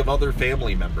variety of other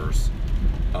family members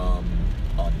on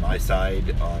my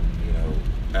side, on,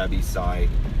 Abby's side,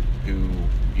 who,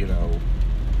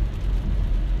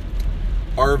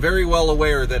 are very well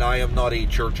aware that I am not a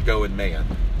church-going man.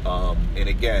 And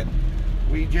again,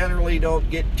 we generally don't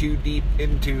get too deep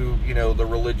into, the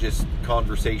religious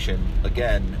conversation.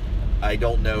 Again, I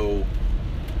don't know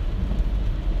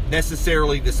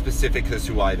necessarily the specifics as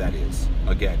to why that is.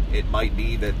 Again, it might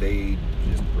be that they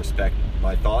just respect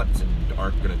my thoughts and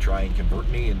aren't going to try and convert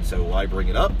me, and so I bring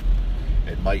it up.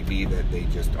 It might be that they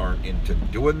just aren't into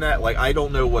doing that. Like, I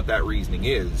don't know what that reasoning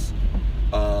is.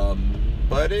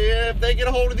 But if they get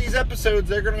a hold of these episodes,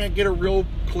 they're going to get a real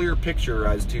clear picture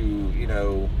as to,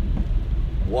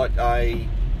 what I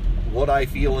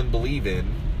feel and believe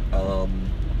in,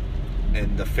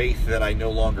 and the faith that I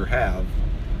no longer have.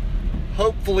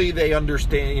 Hopefully they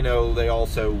understand, they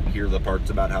also hear the parts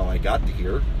about how I got to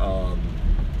here,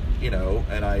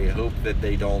 and I hope that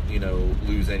they don't,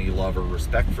 lose any love or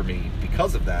respect for me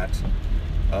because of that.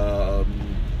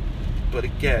 But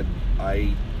again,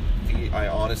 I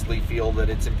honestly feel that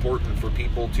it's important for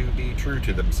people to be true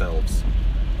to themselves,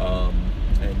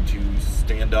 and to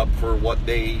stand up for what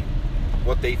they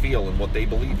feel and what they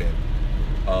believe in.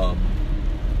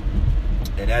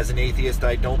 And as an atheist,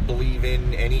 I don't believe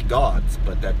in any gods,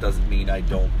 but that doesn't mean I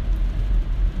don't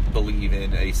believe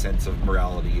in a sense of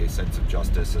morality, a sense of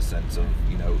justice, a sense of,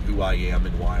 who I am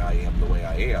and why I am the way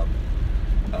I am.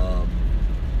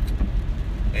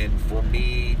 And for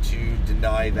me to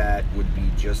deny that would be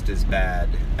just as bad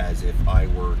as if I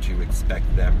were to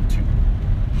expect them to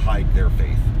hide their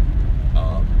faith,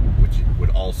 which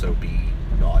would also be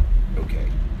not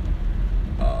okay.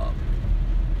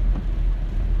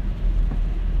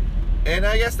 And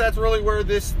I guess that's really where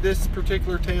this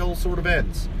particular tale sort of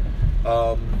ends.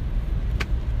 That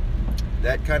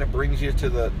kind of brings you to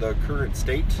the current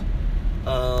state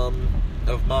of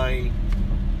my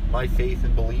faith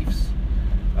and beliefs.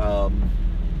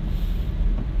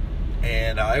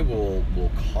 And I will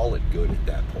call it good at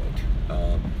that point.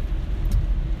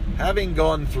 Having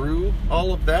gone through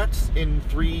all of that in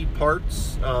 3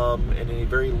 parts, in a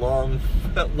very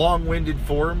long-winded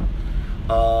form,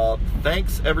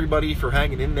 thanks everybody for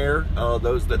hanging in there,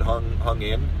 those that hung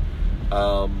in.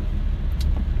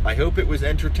 I hope it was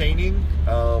entertaining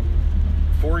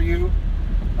for you.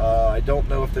 I don't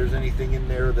know if there's anything in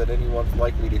there that anyone's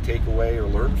likely to take away or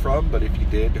learn from, but if you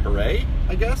did, hooray,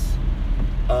 I guess.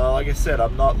 Like I said,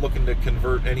 I'm not looking to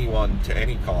convert anyone to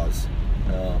any cause.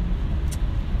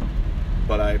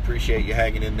 But I appreciate you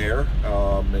hanging in there,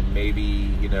 and maybe,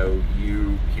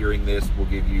 you hearing this will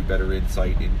give you better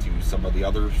insight into some of the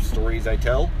other stories I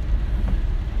tell.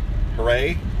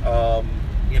 Hooray.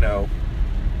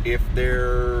 If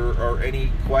there are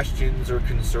any questions or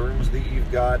concerns that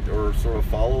you've got, or sort of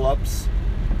follow-ups,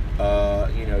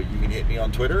 you can hit me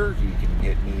on Twitter, you can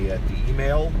hit me at the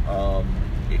email.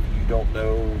 If you don't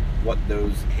know what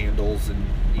those handles and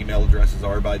email addresses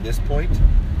are by this point,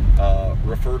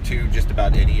 refer to just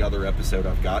about any other episode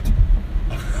I've got,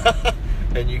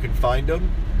 and you can find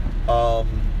them.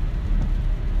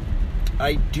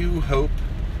 I do hope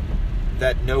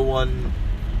that no one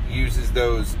uses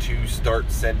those to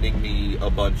start sending me a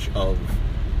bunch of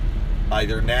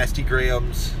either nasty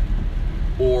grams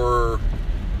or,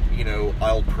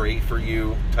 I'll pray for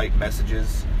you type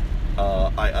messages.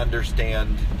 I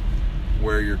understand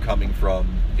where you're coming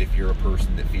from if you're a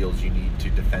person that feels you need to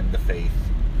defend the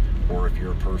faith, or if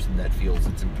you're a person that feels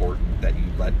it's important that you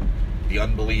let the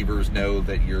unbelievers know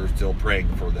that you're still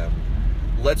praying for them.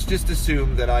 Let's just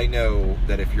assume that I know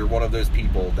that if you're one of those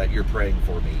people that you're praying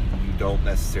for me, you don't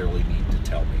necessarily need to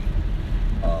tell me.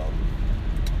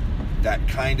 That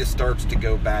kind of starts to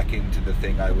go back into the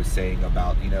thing I was saying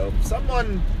about, if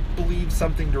someone believes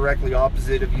something directly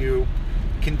opposite of you,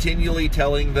 continually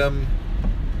telling them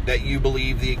that you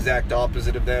believe the exact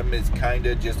opposite of them is kind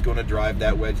of just going to drive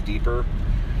that wedge deeper.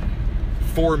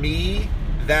 For me,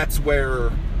 that's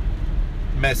where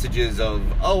messages of,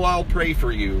 oh, I'll pray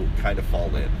for you, kind of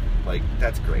fall in. Like,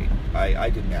 that's great. I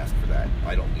didn't ask for that.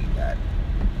 I don't need that.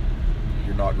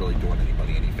 You're not really doing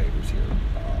anybody any favors here.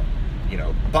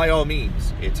 By all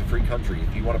means, it's a free country.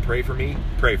 If you want to pray for me,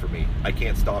 pray for me. I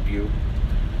can't stop you.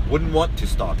 Wouldn't want to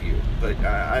stop you, but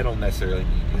I don't necessarily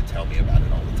need you to tell me about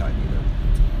it all the time either.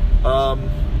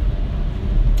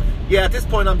 Yeah, at this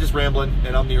point I'm just rambling,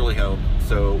 and I'm nearly home,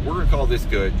 so we're going to call this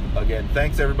good. Again,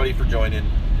 thanks everybody for joining.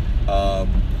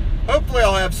 hopefully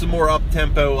I'll have some more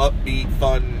up-tempo, upbeat,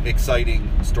 fun, exciting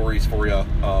stories for you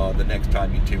the next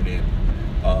time you tune in.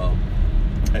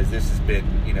 As this has been,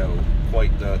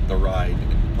 quite the ride,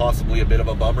 and possibly a bit of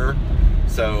a bummer.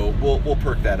 So we'll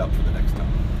perk that up for the next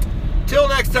time. Till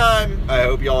next time, I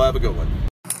hope you all have a good one.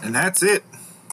 And that's it.